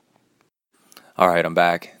 All right, I'm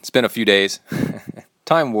back. It's been a few days.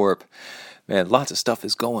 Time warp. Man, lots of stuff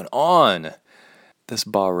is going on. This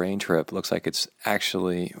Bahrain trip looks like it's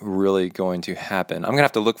actually really going to happen. I'm going to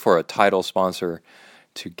have to look for a title sponsor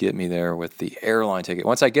to get me there with the airline ticket.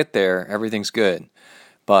 Once I get there, everything's good.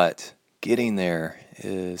 But getting there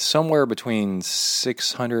is somewhere between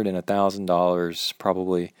 $600 and $1,000,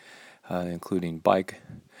 probably, including bike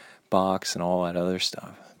box and all that other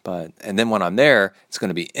stuff. And then when I'm there, it's going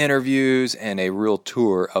to be interviews and a real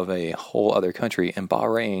tour of a whole other country. And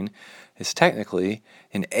Bahrain is technically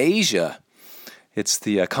in Asia. It's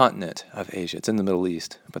the continent of Asia. It's in the Middle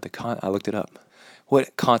East, but I looked it up.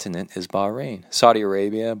 What continent is Bahrain? Saudi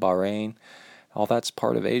Arabia, Bahrain, all that's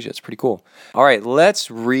part of Asia. It's pretty cool. All right, let's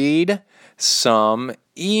read some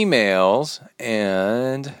emails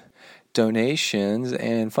and donations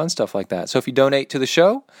and fun stuff like that. So if you donate to the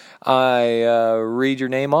show, I read your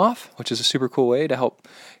name off, which is a super cool way to help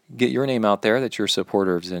get your name out there that you're a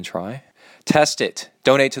supporter of ZenTri. Test it.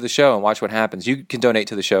 Donate to the show and watch what happens. You can donate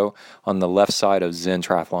to the show on the left side of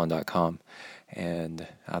zentriathlon.com. And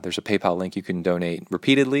there's a PayPal link. You can donate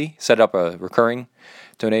repeatedly, set up a recurring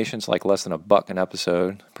donations, like less than $1 an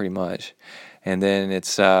episode, pretty much. And then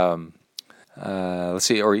it's, let's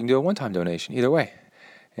see, or you can do a one-time donation, either way.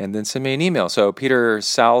 And then send me an email. So Peter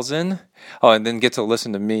Salzin, and then get to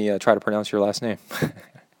listen to me try to pronounce your last name.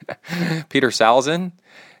 Peter Salzin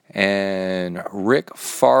and Rick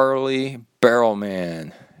Farley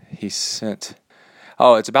Barrelman. He sent...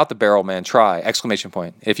 Oh, it's about the Barrelman try, !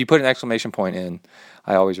 If you put an exclamation point in,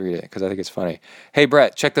 I always read it because I think it's funny. Hey,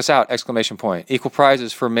 Brett, check this out, ! Equal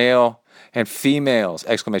prizes for male and females, !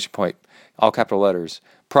 All capital letters.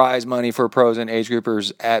 Prize money for pros and age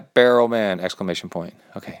groupers at Barrelman, !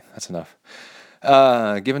 Okay, that's enough.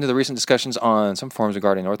 Given to the recent discussions on some forums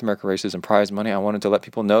regarding North American races and prize money, I wanted to let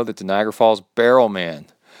people know that the Niagara Falls Barrelman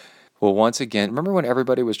will once again... Remember when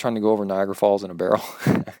everybody was trying to go over Niagara Falls in a barrel?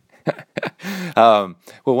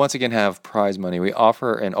 We'll once again have prize money. We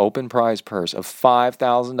offer an open prize purse of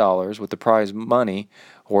 $5,000 with the prize money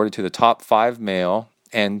awarded to the top 5 male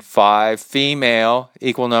and 5 female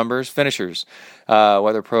equal numbers finishers,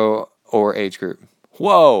 whether pro or age group.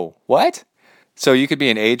 Whoa, what? So you could be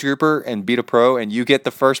an age grouper and beat a pro and you get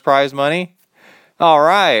the first prize money? All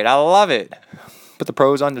right, I love it. Put the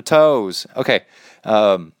pros on the toes. Okay,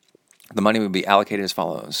 the money would be allocated as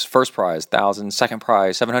follows. First prize, $1,000. Second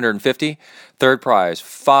prize, $750. Third prize,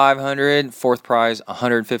 $500. Fourth prize,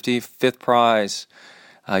 $150. Fifth prize,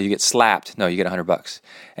 you get slapped. No, you get $100.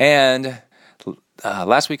 And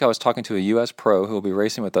last week I was talking to a U.S. pro who will be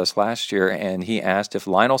racing with us last year, and he asked if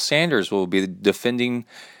Lionel Sanders will be defending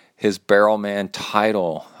his Barrelman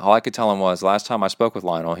title. All I could tell him was, last time I spoke with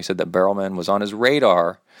Lionel, he said that Barrelman was on his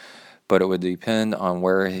radar, but it would depend on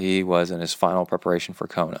where he was in his final preparation for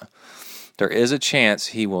Kona. There is a chance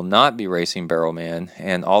he will not be racing Barrelman,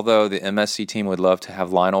 and although the MSC team would love to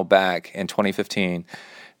have Lionel back in 2015,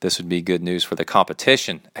 this would be good news for the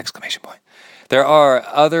competition! ! There are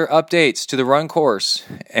other updates to the run course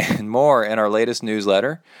and more in our latest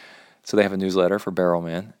newsletter. So they have a newsletter for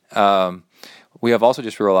Barrelman. We have also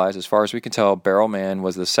just realized, as far as we can tell, Barrelman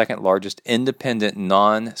was the second largest independent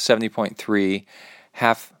non-70.3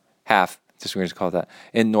 half Just we're going to call it that.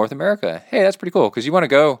 In North America. Hey, that's pretty cool because you want to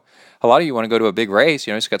go. A lot of you want to go to a big race.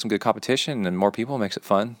 It's got some good competition and more people makes it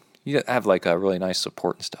fun. You have like a really nice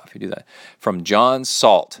support and stuff. You do that. From John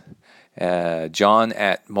Salt, John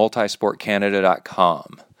at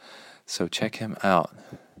multisportcanada.com. So check him out.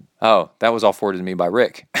 Oh, that was all forwarded to me by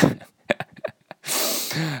Rick.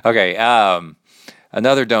 Okay,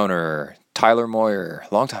 another donor, Tyler Moyer,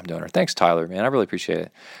 longtime donor. Thanks, Tyler, man. I really appreciate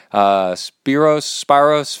it. Spiros,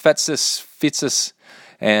 Fitsis,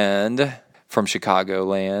 and from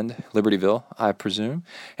Chicagoland, Libertyville, I presume.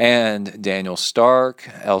 And Daniel Stark,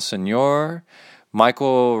 El Senor,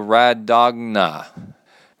 Michael Radogna.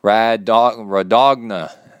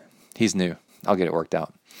 He's new. I'll get it worked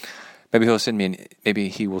out. Maybe he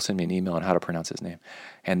will send me an email on how to pronounce his name.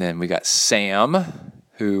 And then we got Sam,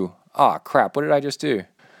 who, crap, what did I just do?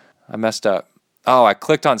 I messed up. Oh, I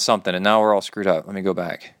clicked on something, and now we're all screwed up. Let me go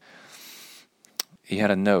back. He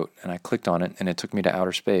had a note, and I clicked on it, and it took me to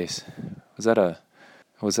outer space. Was that a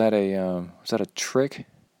trick?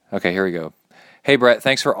 Okay, here we go. Hey, Brett,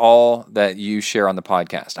 thanks for all that you share on the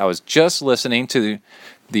podcast. I was just listening to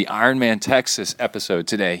the Ironman Texas episode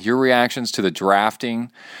today. Your reactions to the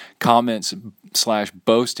drafting comments /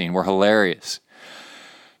 boasting were hilarious.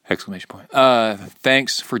 Exclamation point.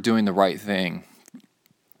 Thanks for doing the right thing.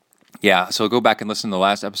 Yeah, so go back and listen to the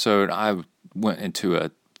last episode. I went into a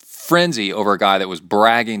frenzy over a guy that was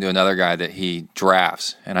bragging to another guy that he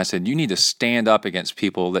drafts. And I said, you need to stand up against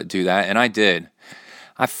people that do that. And I did.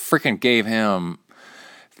 I freaking gave him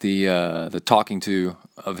the talking to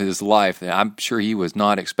of his life that I'm sure he was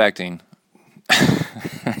not expecting.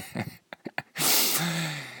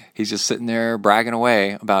 He's just sitting there bragging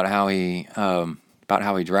away about how he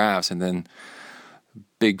drafts, and then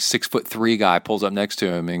big 6'3" guy pulls up next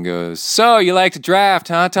to him and goes, "So you like to draft,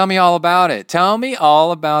 huh? Tell me all about it. Tell me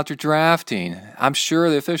all about your drafting. I'm sure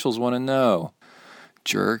the officials want to know."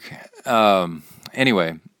 Jerk.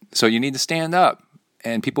 Anyway, so you need to stand up,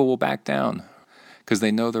 and people will back down because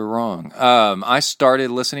they know they're wrong. I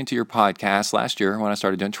started listening to your podcast last year when I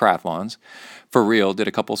started doing triathlons. For real, did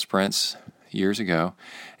a couple sprints years ago,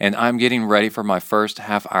 and I'm getting ready for my first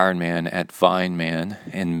half Ironman at Vineman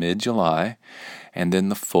in mid-July, and then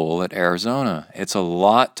the full at Arizona. It's a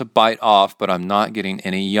lot to bite off, but I'm not getting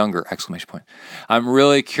any younger! Exclamation point. I'm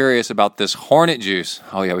really curious about this Hornet juice.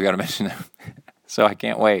 Oh yeah, we got to mention that. So I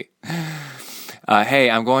can't wait. Hey,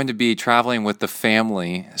 I'm going to be traveling with the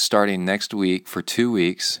family starting next week for 2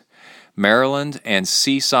 weeks. Maryland and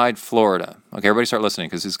Seaside, Florida. Okay, everybody start listening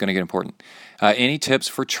because it's going to get important. Any tips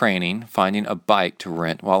for training, finding a bike to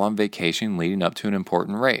rent while on vacation leading up to an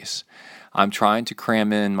important race? I'm trying to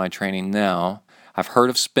cram in my training now. I've heard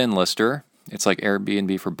of Spinlister. It's like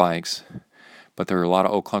Airbnb for bikes, but there are a lot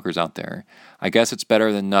of old clunkers out there. I guess it's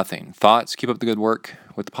better than nothing. Thoughts? Keep up the good work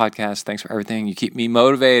with the podcast. Thanks for everything. You keep me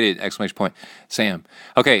motivated! Exclamation point. Sam.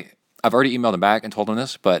 Okay, I've already emailed him back and told him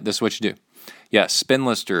this, but this is what you do. Yes,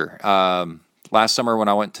 Spinlister. Last summer when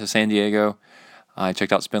I went to San Diego, I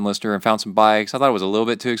checked out Spinlister and found some bikes. I thought it was a little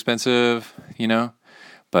bit too expensive,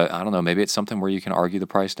 but I don't know. Maybe it's something where you can argue the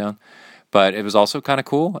price down. But it was also kind of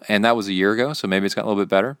cool, and that was a year ago, so maybe it's got a little bit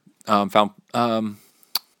better. Found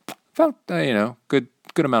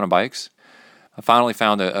good amount of bikes. I finally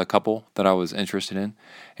found a couple that I was interested in,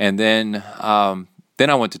 and then I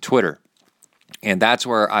went to Twitter, and that's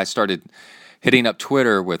where I started hitting up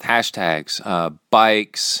Twitter with hashtags,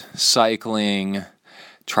 bikes, cycling,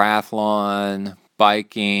 triathlon,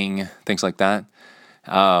 biking, things like that,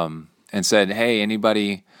 and said, hey,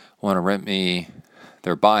 anybody want to rent me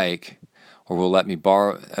their bike, or will let me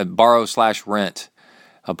borrow/rent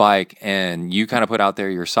a bike, and you kind of put out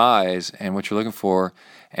there your size and what you're looking for,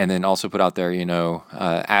 and then also put out there,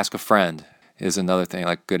 ask a friend is another thing,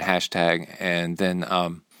 like good hashtag, and then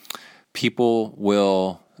people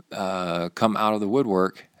will come out of the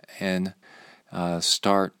woodwork and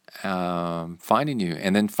start finding you,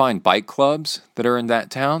 and then find bike clubs that are in that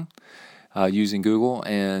town using Google,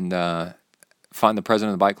 and find the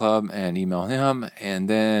president of the bike club and email him. And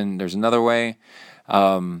then there's another way.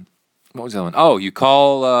 What was the other one? Oh, you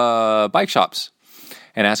call bike shops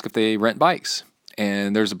and ask if they rent bikes.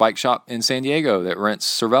 And there's a bike shop in San Diego that rents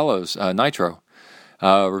Cervelos, Nitro.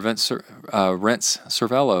 Rents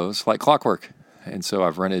Cervelos like clockwork. And so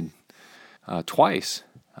I've rented twice,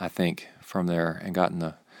 I think, from there and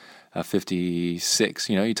gotten a 56.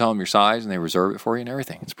 You tell them your size and they reserve it for you and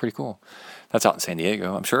everything. It's pretty cool. That's out in San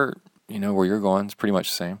Diego. I'm sure where you're going. It's pretty much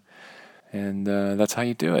the same. And that's how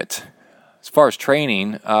you do it. As far as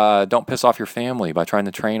training, don't piss off your family by trying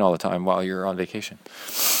to train all the time while you're on vacation.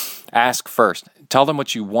 Ask first. Tell them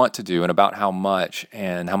what you want to do and about how much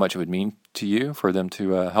it would mean to you for them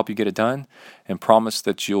to help you get it done, and promise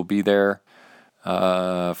that you'll be there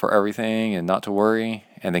for everything and not to worry,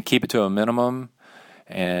 and then keep it to a minimum,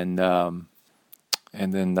 and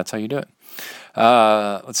then that's how you do it.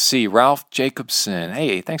 Let's see, Ralph Jacobson.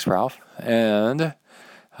 Hey, thanks, Ralph. And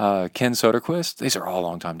Ken Soderquist. These are all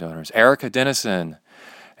longtime donors. Erica Dennison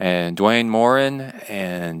and Dwayne Morin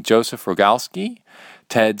and Joseph Rogalski,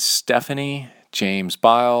 Ted Stephanie, James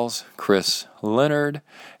Biles, Chris Leonard,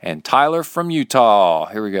 and Tyler from Utah.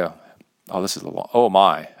 Here we go. Oh, this is oh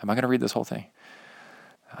my. Am I going to read this whole thing?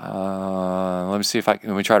 Let me see if let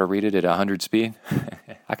me try to read it at 100 speed.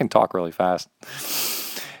 I can talk really fast.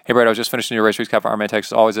 Hey, Brad, I was just finishing your race recap for Ironman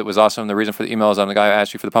Texas. Always, it was awesome. The reason for the email is I'm the guy who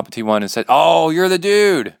asked you for the pump at T1 and said, oh, you're the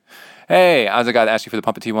dude. Hey, I was the guy that asked you for the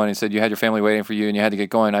pump at T1 and said you had your family waiting for you and you had to get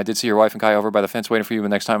going. I did see your wife and Kai over by the fence waiting for you, but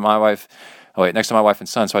next to my wife and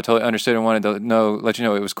son. So I totally understood and wanted to let you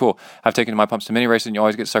know it was cool. I've taken my pumps to many races and you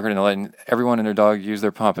always get suckered into letting everyone and their dog use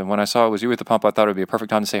their pump. And when I saw it was you with the pump, I thought it would be a perfect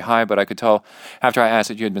time to say hi, but I could tell after I asked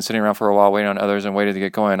that you had been sitting around for a while waiting on others and waited to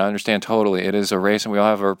get going. I understand totally. It is a race and we all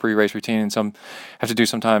have our pre-race routine and some have to do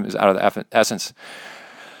sometimes out of the essence.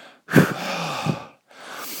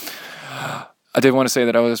 I did want to say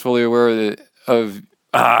that I was fully aware of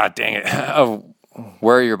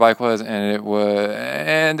where your bike was, and it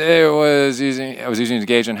was easy. I was using to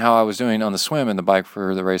gauge on how I was doing on the swim and the bike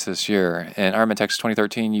for the race this year. In Ironman Texas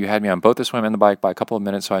 2013, you had me on both the swim and the bike by a couple of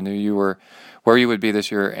minutes, so I knew you were where you would be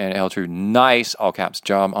this year. And held true. Nice, all caps,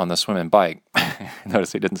 job on the swim and bike.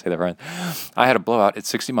 Notice he didn't say that right. I had a blowout at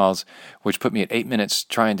 60 miles, which put me at 8 minutes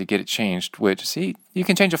trying to get it changed. Which, see, you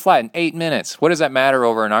can change a flat in 8 minutes. What does that matter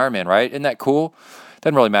over an Ironman, right? Isn't that cool?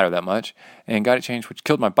 Doesn't really matter that much. And got it changed, which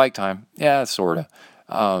killed my bike time. Yeah, sort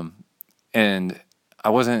of. And I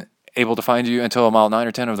wasn't able to find you until mile 9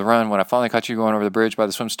 or 10 of the run when I finally caught you going over the bridge by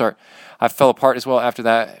the swim start. I fell apart as well after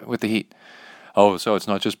that with the heat. Oh, so it's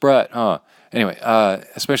not just Brett, huh? Anyway,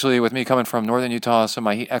 especially with me coming from northern Utah, so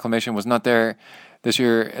my heat acclimation was not there this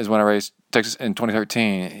year as when I raced Texas in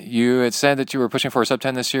 2013. You had said that you were pushing for a sub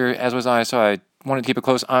 10 this year, as was I, so I wanted to keep a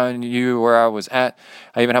close eye on you where I was at.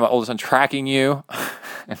 I even have my oldest son tracking you.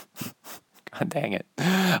 God dang it.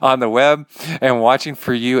 On the web and watching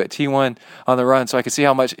for you at T1 on the run so I could see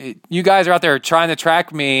how much you guys are out there trying to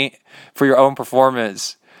track me for your own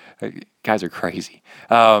performance. You guys are crazy.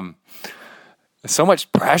 So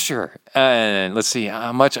much pressure. And let's see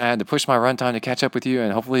how much I had to push my run time to catch up with you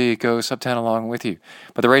and hopefully go sub 10 along with you.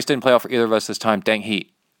 But the race didn't play out for either of us this time. Dang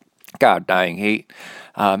heat. God dang heat.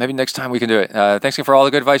 Maybe next time we can do it. Thanks again for all the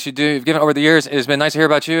good advice you've given over the years. It has been nice to hear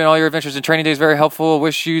about you and all your adventures and training days. Very helpful.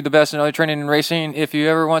 Wish you the best in all your training and racing. If you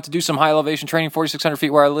ever want to do some high elevation training, 4,600 feet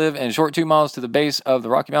where I live and short 2 miles to the base of the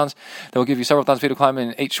Rocky Mountains, that will give you several thousand feet of climb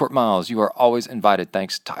in 8 short miles. You are always invited.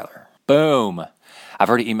 Thanks, Tyler. Boom. I've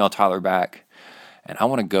already emailed Tyler back. And I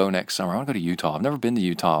want to go next summer. I want to go to Utah. I've never been to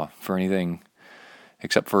Utah for anything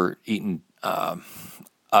except for eating a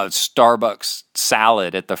Starbucks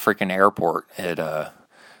salad at the freaking airport at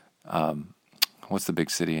what's the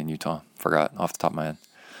big city in Utah? Forgot off the top of my head.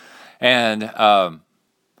 And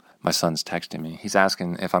my son's texting me. He's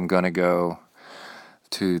asking if I'm going to go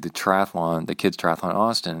to the triathlon, the kids' triathlon in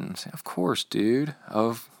Austin. I'm saying, of course, dude.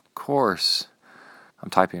 Of course.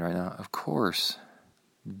 I'm typing right now. Of course,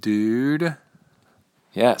 dude.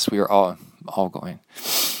 Yes, we are all going.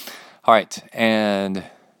 All right, and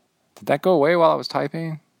did that go away while I was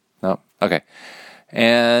typing? No. Okay.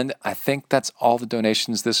 And I think that's all the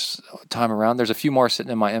donations this time around. There's a few more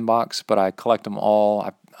sitting in my inbox, but I collect them all.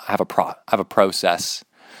 I have a process.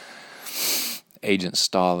 Agent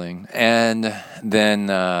stalling, and then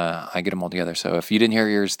I get them all together. So if you didn't hear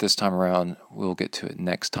yours this time around, we'll get to it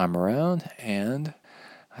next time around. And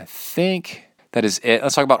I think that is it.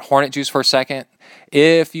 Let's talk about Hornet Juice for a second.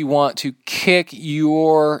 If you want to kick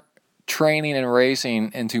your training and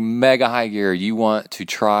racing into mega high gear, you want to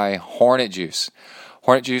try Hornet Juice.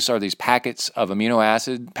 Hornet Juice are these packets of amino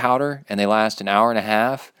acid powder, and they last an hour and a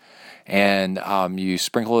half. And you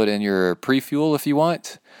sprinkle it in your pre-fuel if you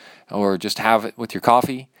want, or just have it with your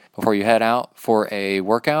coffee before you head out for a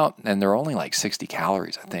workout. And they're only like 60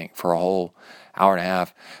 calories, I think, for a whole hour and a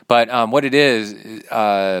half. But what it is,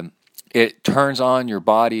 it turns on your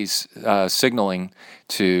body's signaling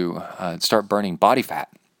to start burning body fat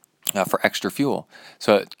for extra fuel.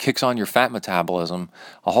 So it kicks on your fat metabolism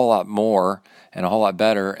a whole lot more and a whole lot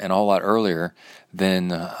better and a whole lot earlier than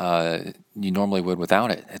you normally would without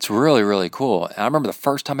it. It's really, really cool. And I remember the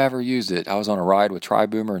first time I ever used it, I was on a ride with Tri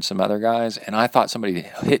Boomer and some other guys, and I thought somebody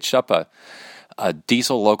hitched up a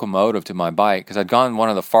diesel locomotive to my bike because I'd gone one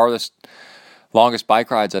of the farthest longest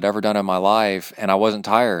bike rides I'd ever done in my life, and I wasn't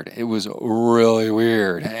tired. It was really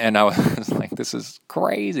weird, and I was like, this is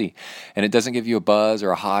crazy. And it doesn't give you a buzz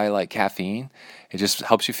or a high like caffeine. It just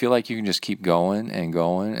helps you feel like you can just keep going and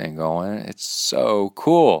going and going. It's so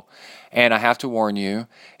cool. And I have to warn you,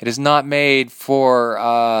 it is not made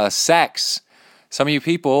for sex. Some of you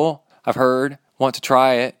people, I've heard, want to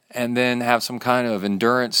try it and then have some kind of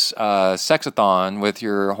endurance sexathon with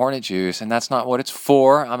your Hornet juice, and that's not what it's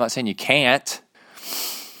for. I'm not saying you can't,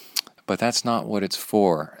 but that's not what it's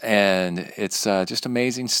for. And it's just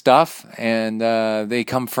amazing stuff, and they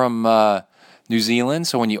come from New Zealand,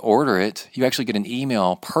 so when you order it, you actually get an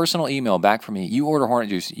email, personal email back from me. You order Hornet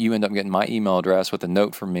juice, you end up getting my email address with a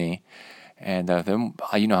note from me, and then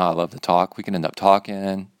you know how I love to talk. We can end up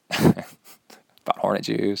talking about Hornet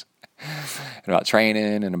juice, and about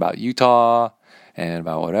training, and about Utah, and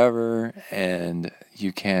about whatever, and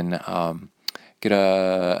you can get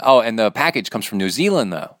and the package comes from New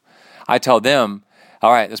Zealand, though. I tell them,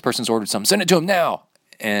 all right, this person's ordered something, send it to them now,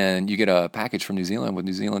 and you get a package from New Zealand with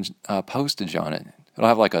New Zealand postage on it. It'll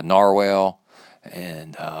have like a narwhal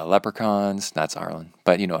and leprechauns. That's Ireland,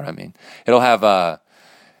 but you know what I mean. It'll have,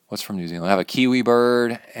 what's from New Zealand? It'll have a kiwi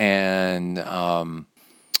bird and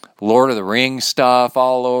Lord of the Rings stuff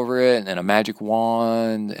all over it, and a magic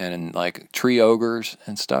wand, and like tree ogres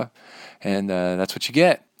and stuff. And that's what you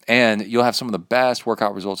get. And you'll have some of the best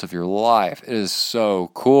workout results of your life. It is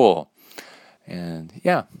so cool. And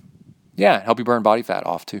yeah, help you burn body fat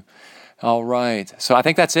off too. All right. So I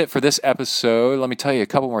think that's it for this episode. Let me tell you a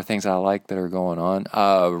couple more things that I like that are going on.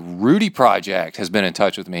 Rudy Project has been in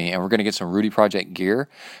touch with me, and we're going to get some Rudy Project gear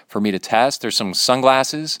for me to test. There's some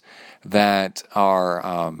sunglasses that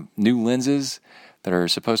are new lenses that are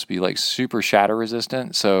supposed to be like super shatter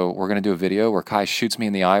resistant. So we're going to do a video where Kai shoots me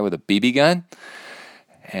in the eye with a BB gun.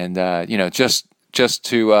 And, just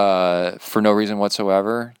to, for no reason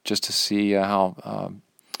whatsoever, just to see how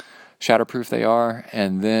shatterproof they are.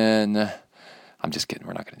 And then, I'm just kidding,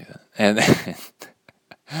 we're not going to do that.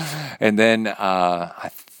 And then I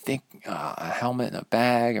think a helmet and a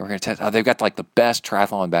bag, and we're going to test. They've got like the best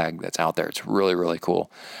triathlon bag that's out there. It's really, really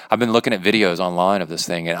cool. I've been looking at videos online of this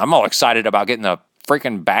thing, and I'm all excited about getting a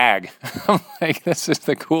freaking bag. I'm like, this is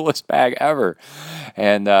the coolest bag ever.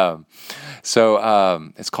 And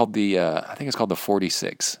so it's called I think it's called the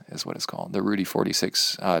 46 is what it's called, the Rudy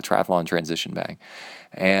 46 triathlon transition bag.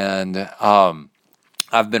 And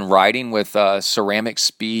I've been riding with ceramic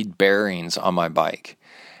speed bearings on my bike.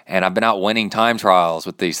 And I've been out winning time trials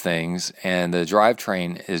with these things, and the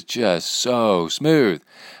drivetrain is just so smooth.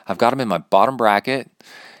 I've got them in my bottom bracket,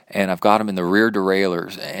 and I've got them in the rear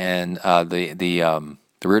derailleurs and the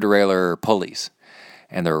rear derailleur pulleys,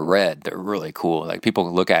 and they're red. They're really cool. Like,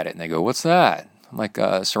 people look at it and they go, "What's that?" I'm like,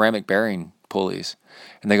 ceramic bearing pulleys,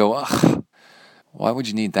 and they go, "Ugh, why would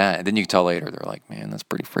you need that?" And then you can tell later, they're like, "Man, that's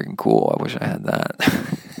pretty freaking cool. I wish I had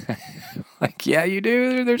that." Like, yeah, you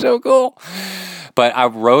do. They're so cool. But I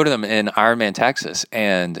rode them in Ironman, Texas,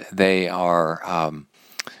 and they are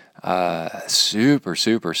super,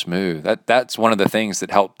 super smooth. That's one of the things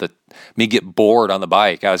that helped me get bored on the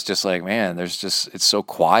bike. I was just like, man, it's so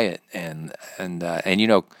quiet, and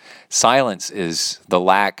silence is the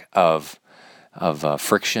lack of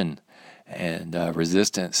friction and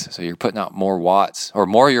resistance. So you're putting out more watts, or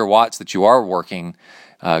more of your watts that you are working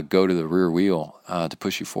go to the rear wheel to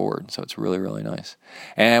push you forward. So it's really, really nice.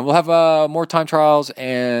 And we'll have more time trials,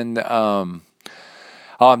 and I'm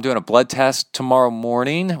doing a blood test tomorrow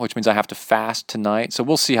morning, which means I have to fast tonight. So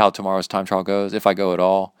we'll see how tomorrow's time trial goes, if I go at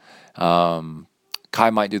all.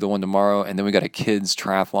 Kai might do the one tomorrow, and then we got a kids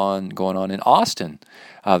triathlon going on in Austin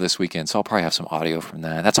this weekend. So I'll probably have some audio from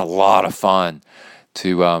that. That's a lot of fun.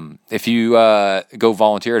 If you go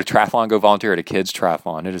volunteer at a triathlon, go volunteer at a kids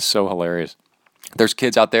triathlon. It is so hilarious. There's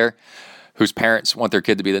kids out there whose parents want their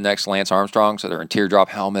kid to be the next Lance Armstrong, so they're in teardrop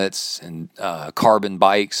helmets and carbon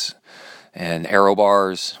bikes and aero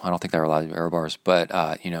bars. I don't think they're allowed to do aero bars, but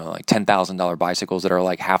like $10,000 bicycles that are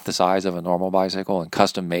like half the size of a normal bicycle and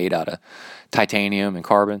custom made out of titanium and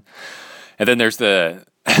carbon. And then there's the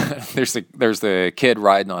there's the kid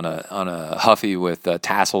riding on a Huffy with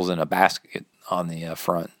tassels and a basket on the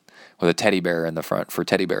front, with a teddy bear in the front for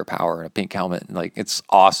teddy bear power and a pink helmet. And like, it's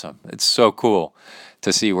awesome. It's so cool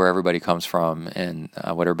to see where everybody comes from and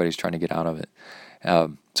what everybody's trying to get out of it.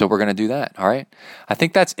 So we're going to do that. All right. I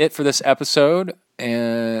think that's it for this episode.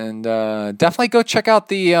 And definitely go check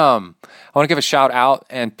out I want to give a shout out.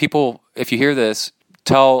 And people, if you hear this,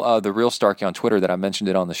 tell the real Starkey on Twitter that I mentioned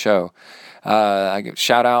it on the show. I give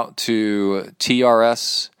shout out to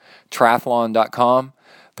trstriathlon.com.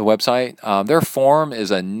 the website. Their forum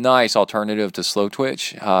is a nice alternative to Slow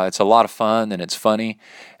Twitch. It's a lot of fun and it's funny.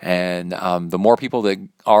 And the more people that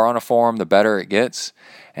are on a forum, the better it gets.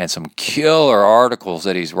 And some killer articles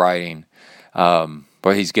that he's writing.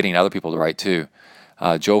 But he's getting other people to write too.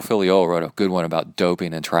 Joe Filiola wrote a good one about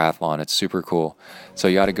doping and triathlon. It's super cool. So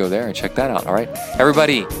you got to go there and check that out. All right.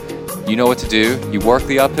 Everybody, you know what to do. You work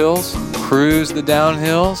the uphills, cruise the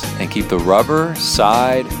downhills, and keep the rubber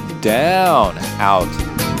side down. Out.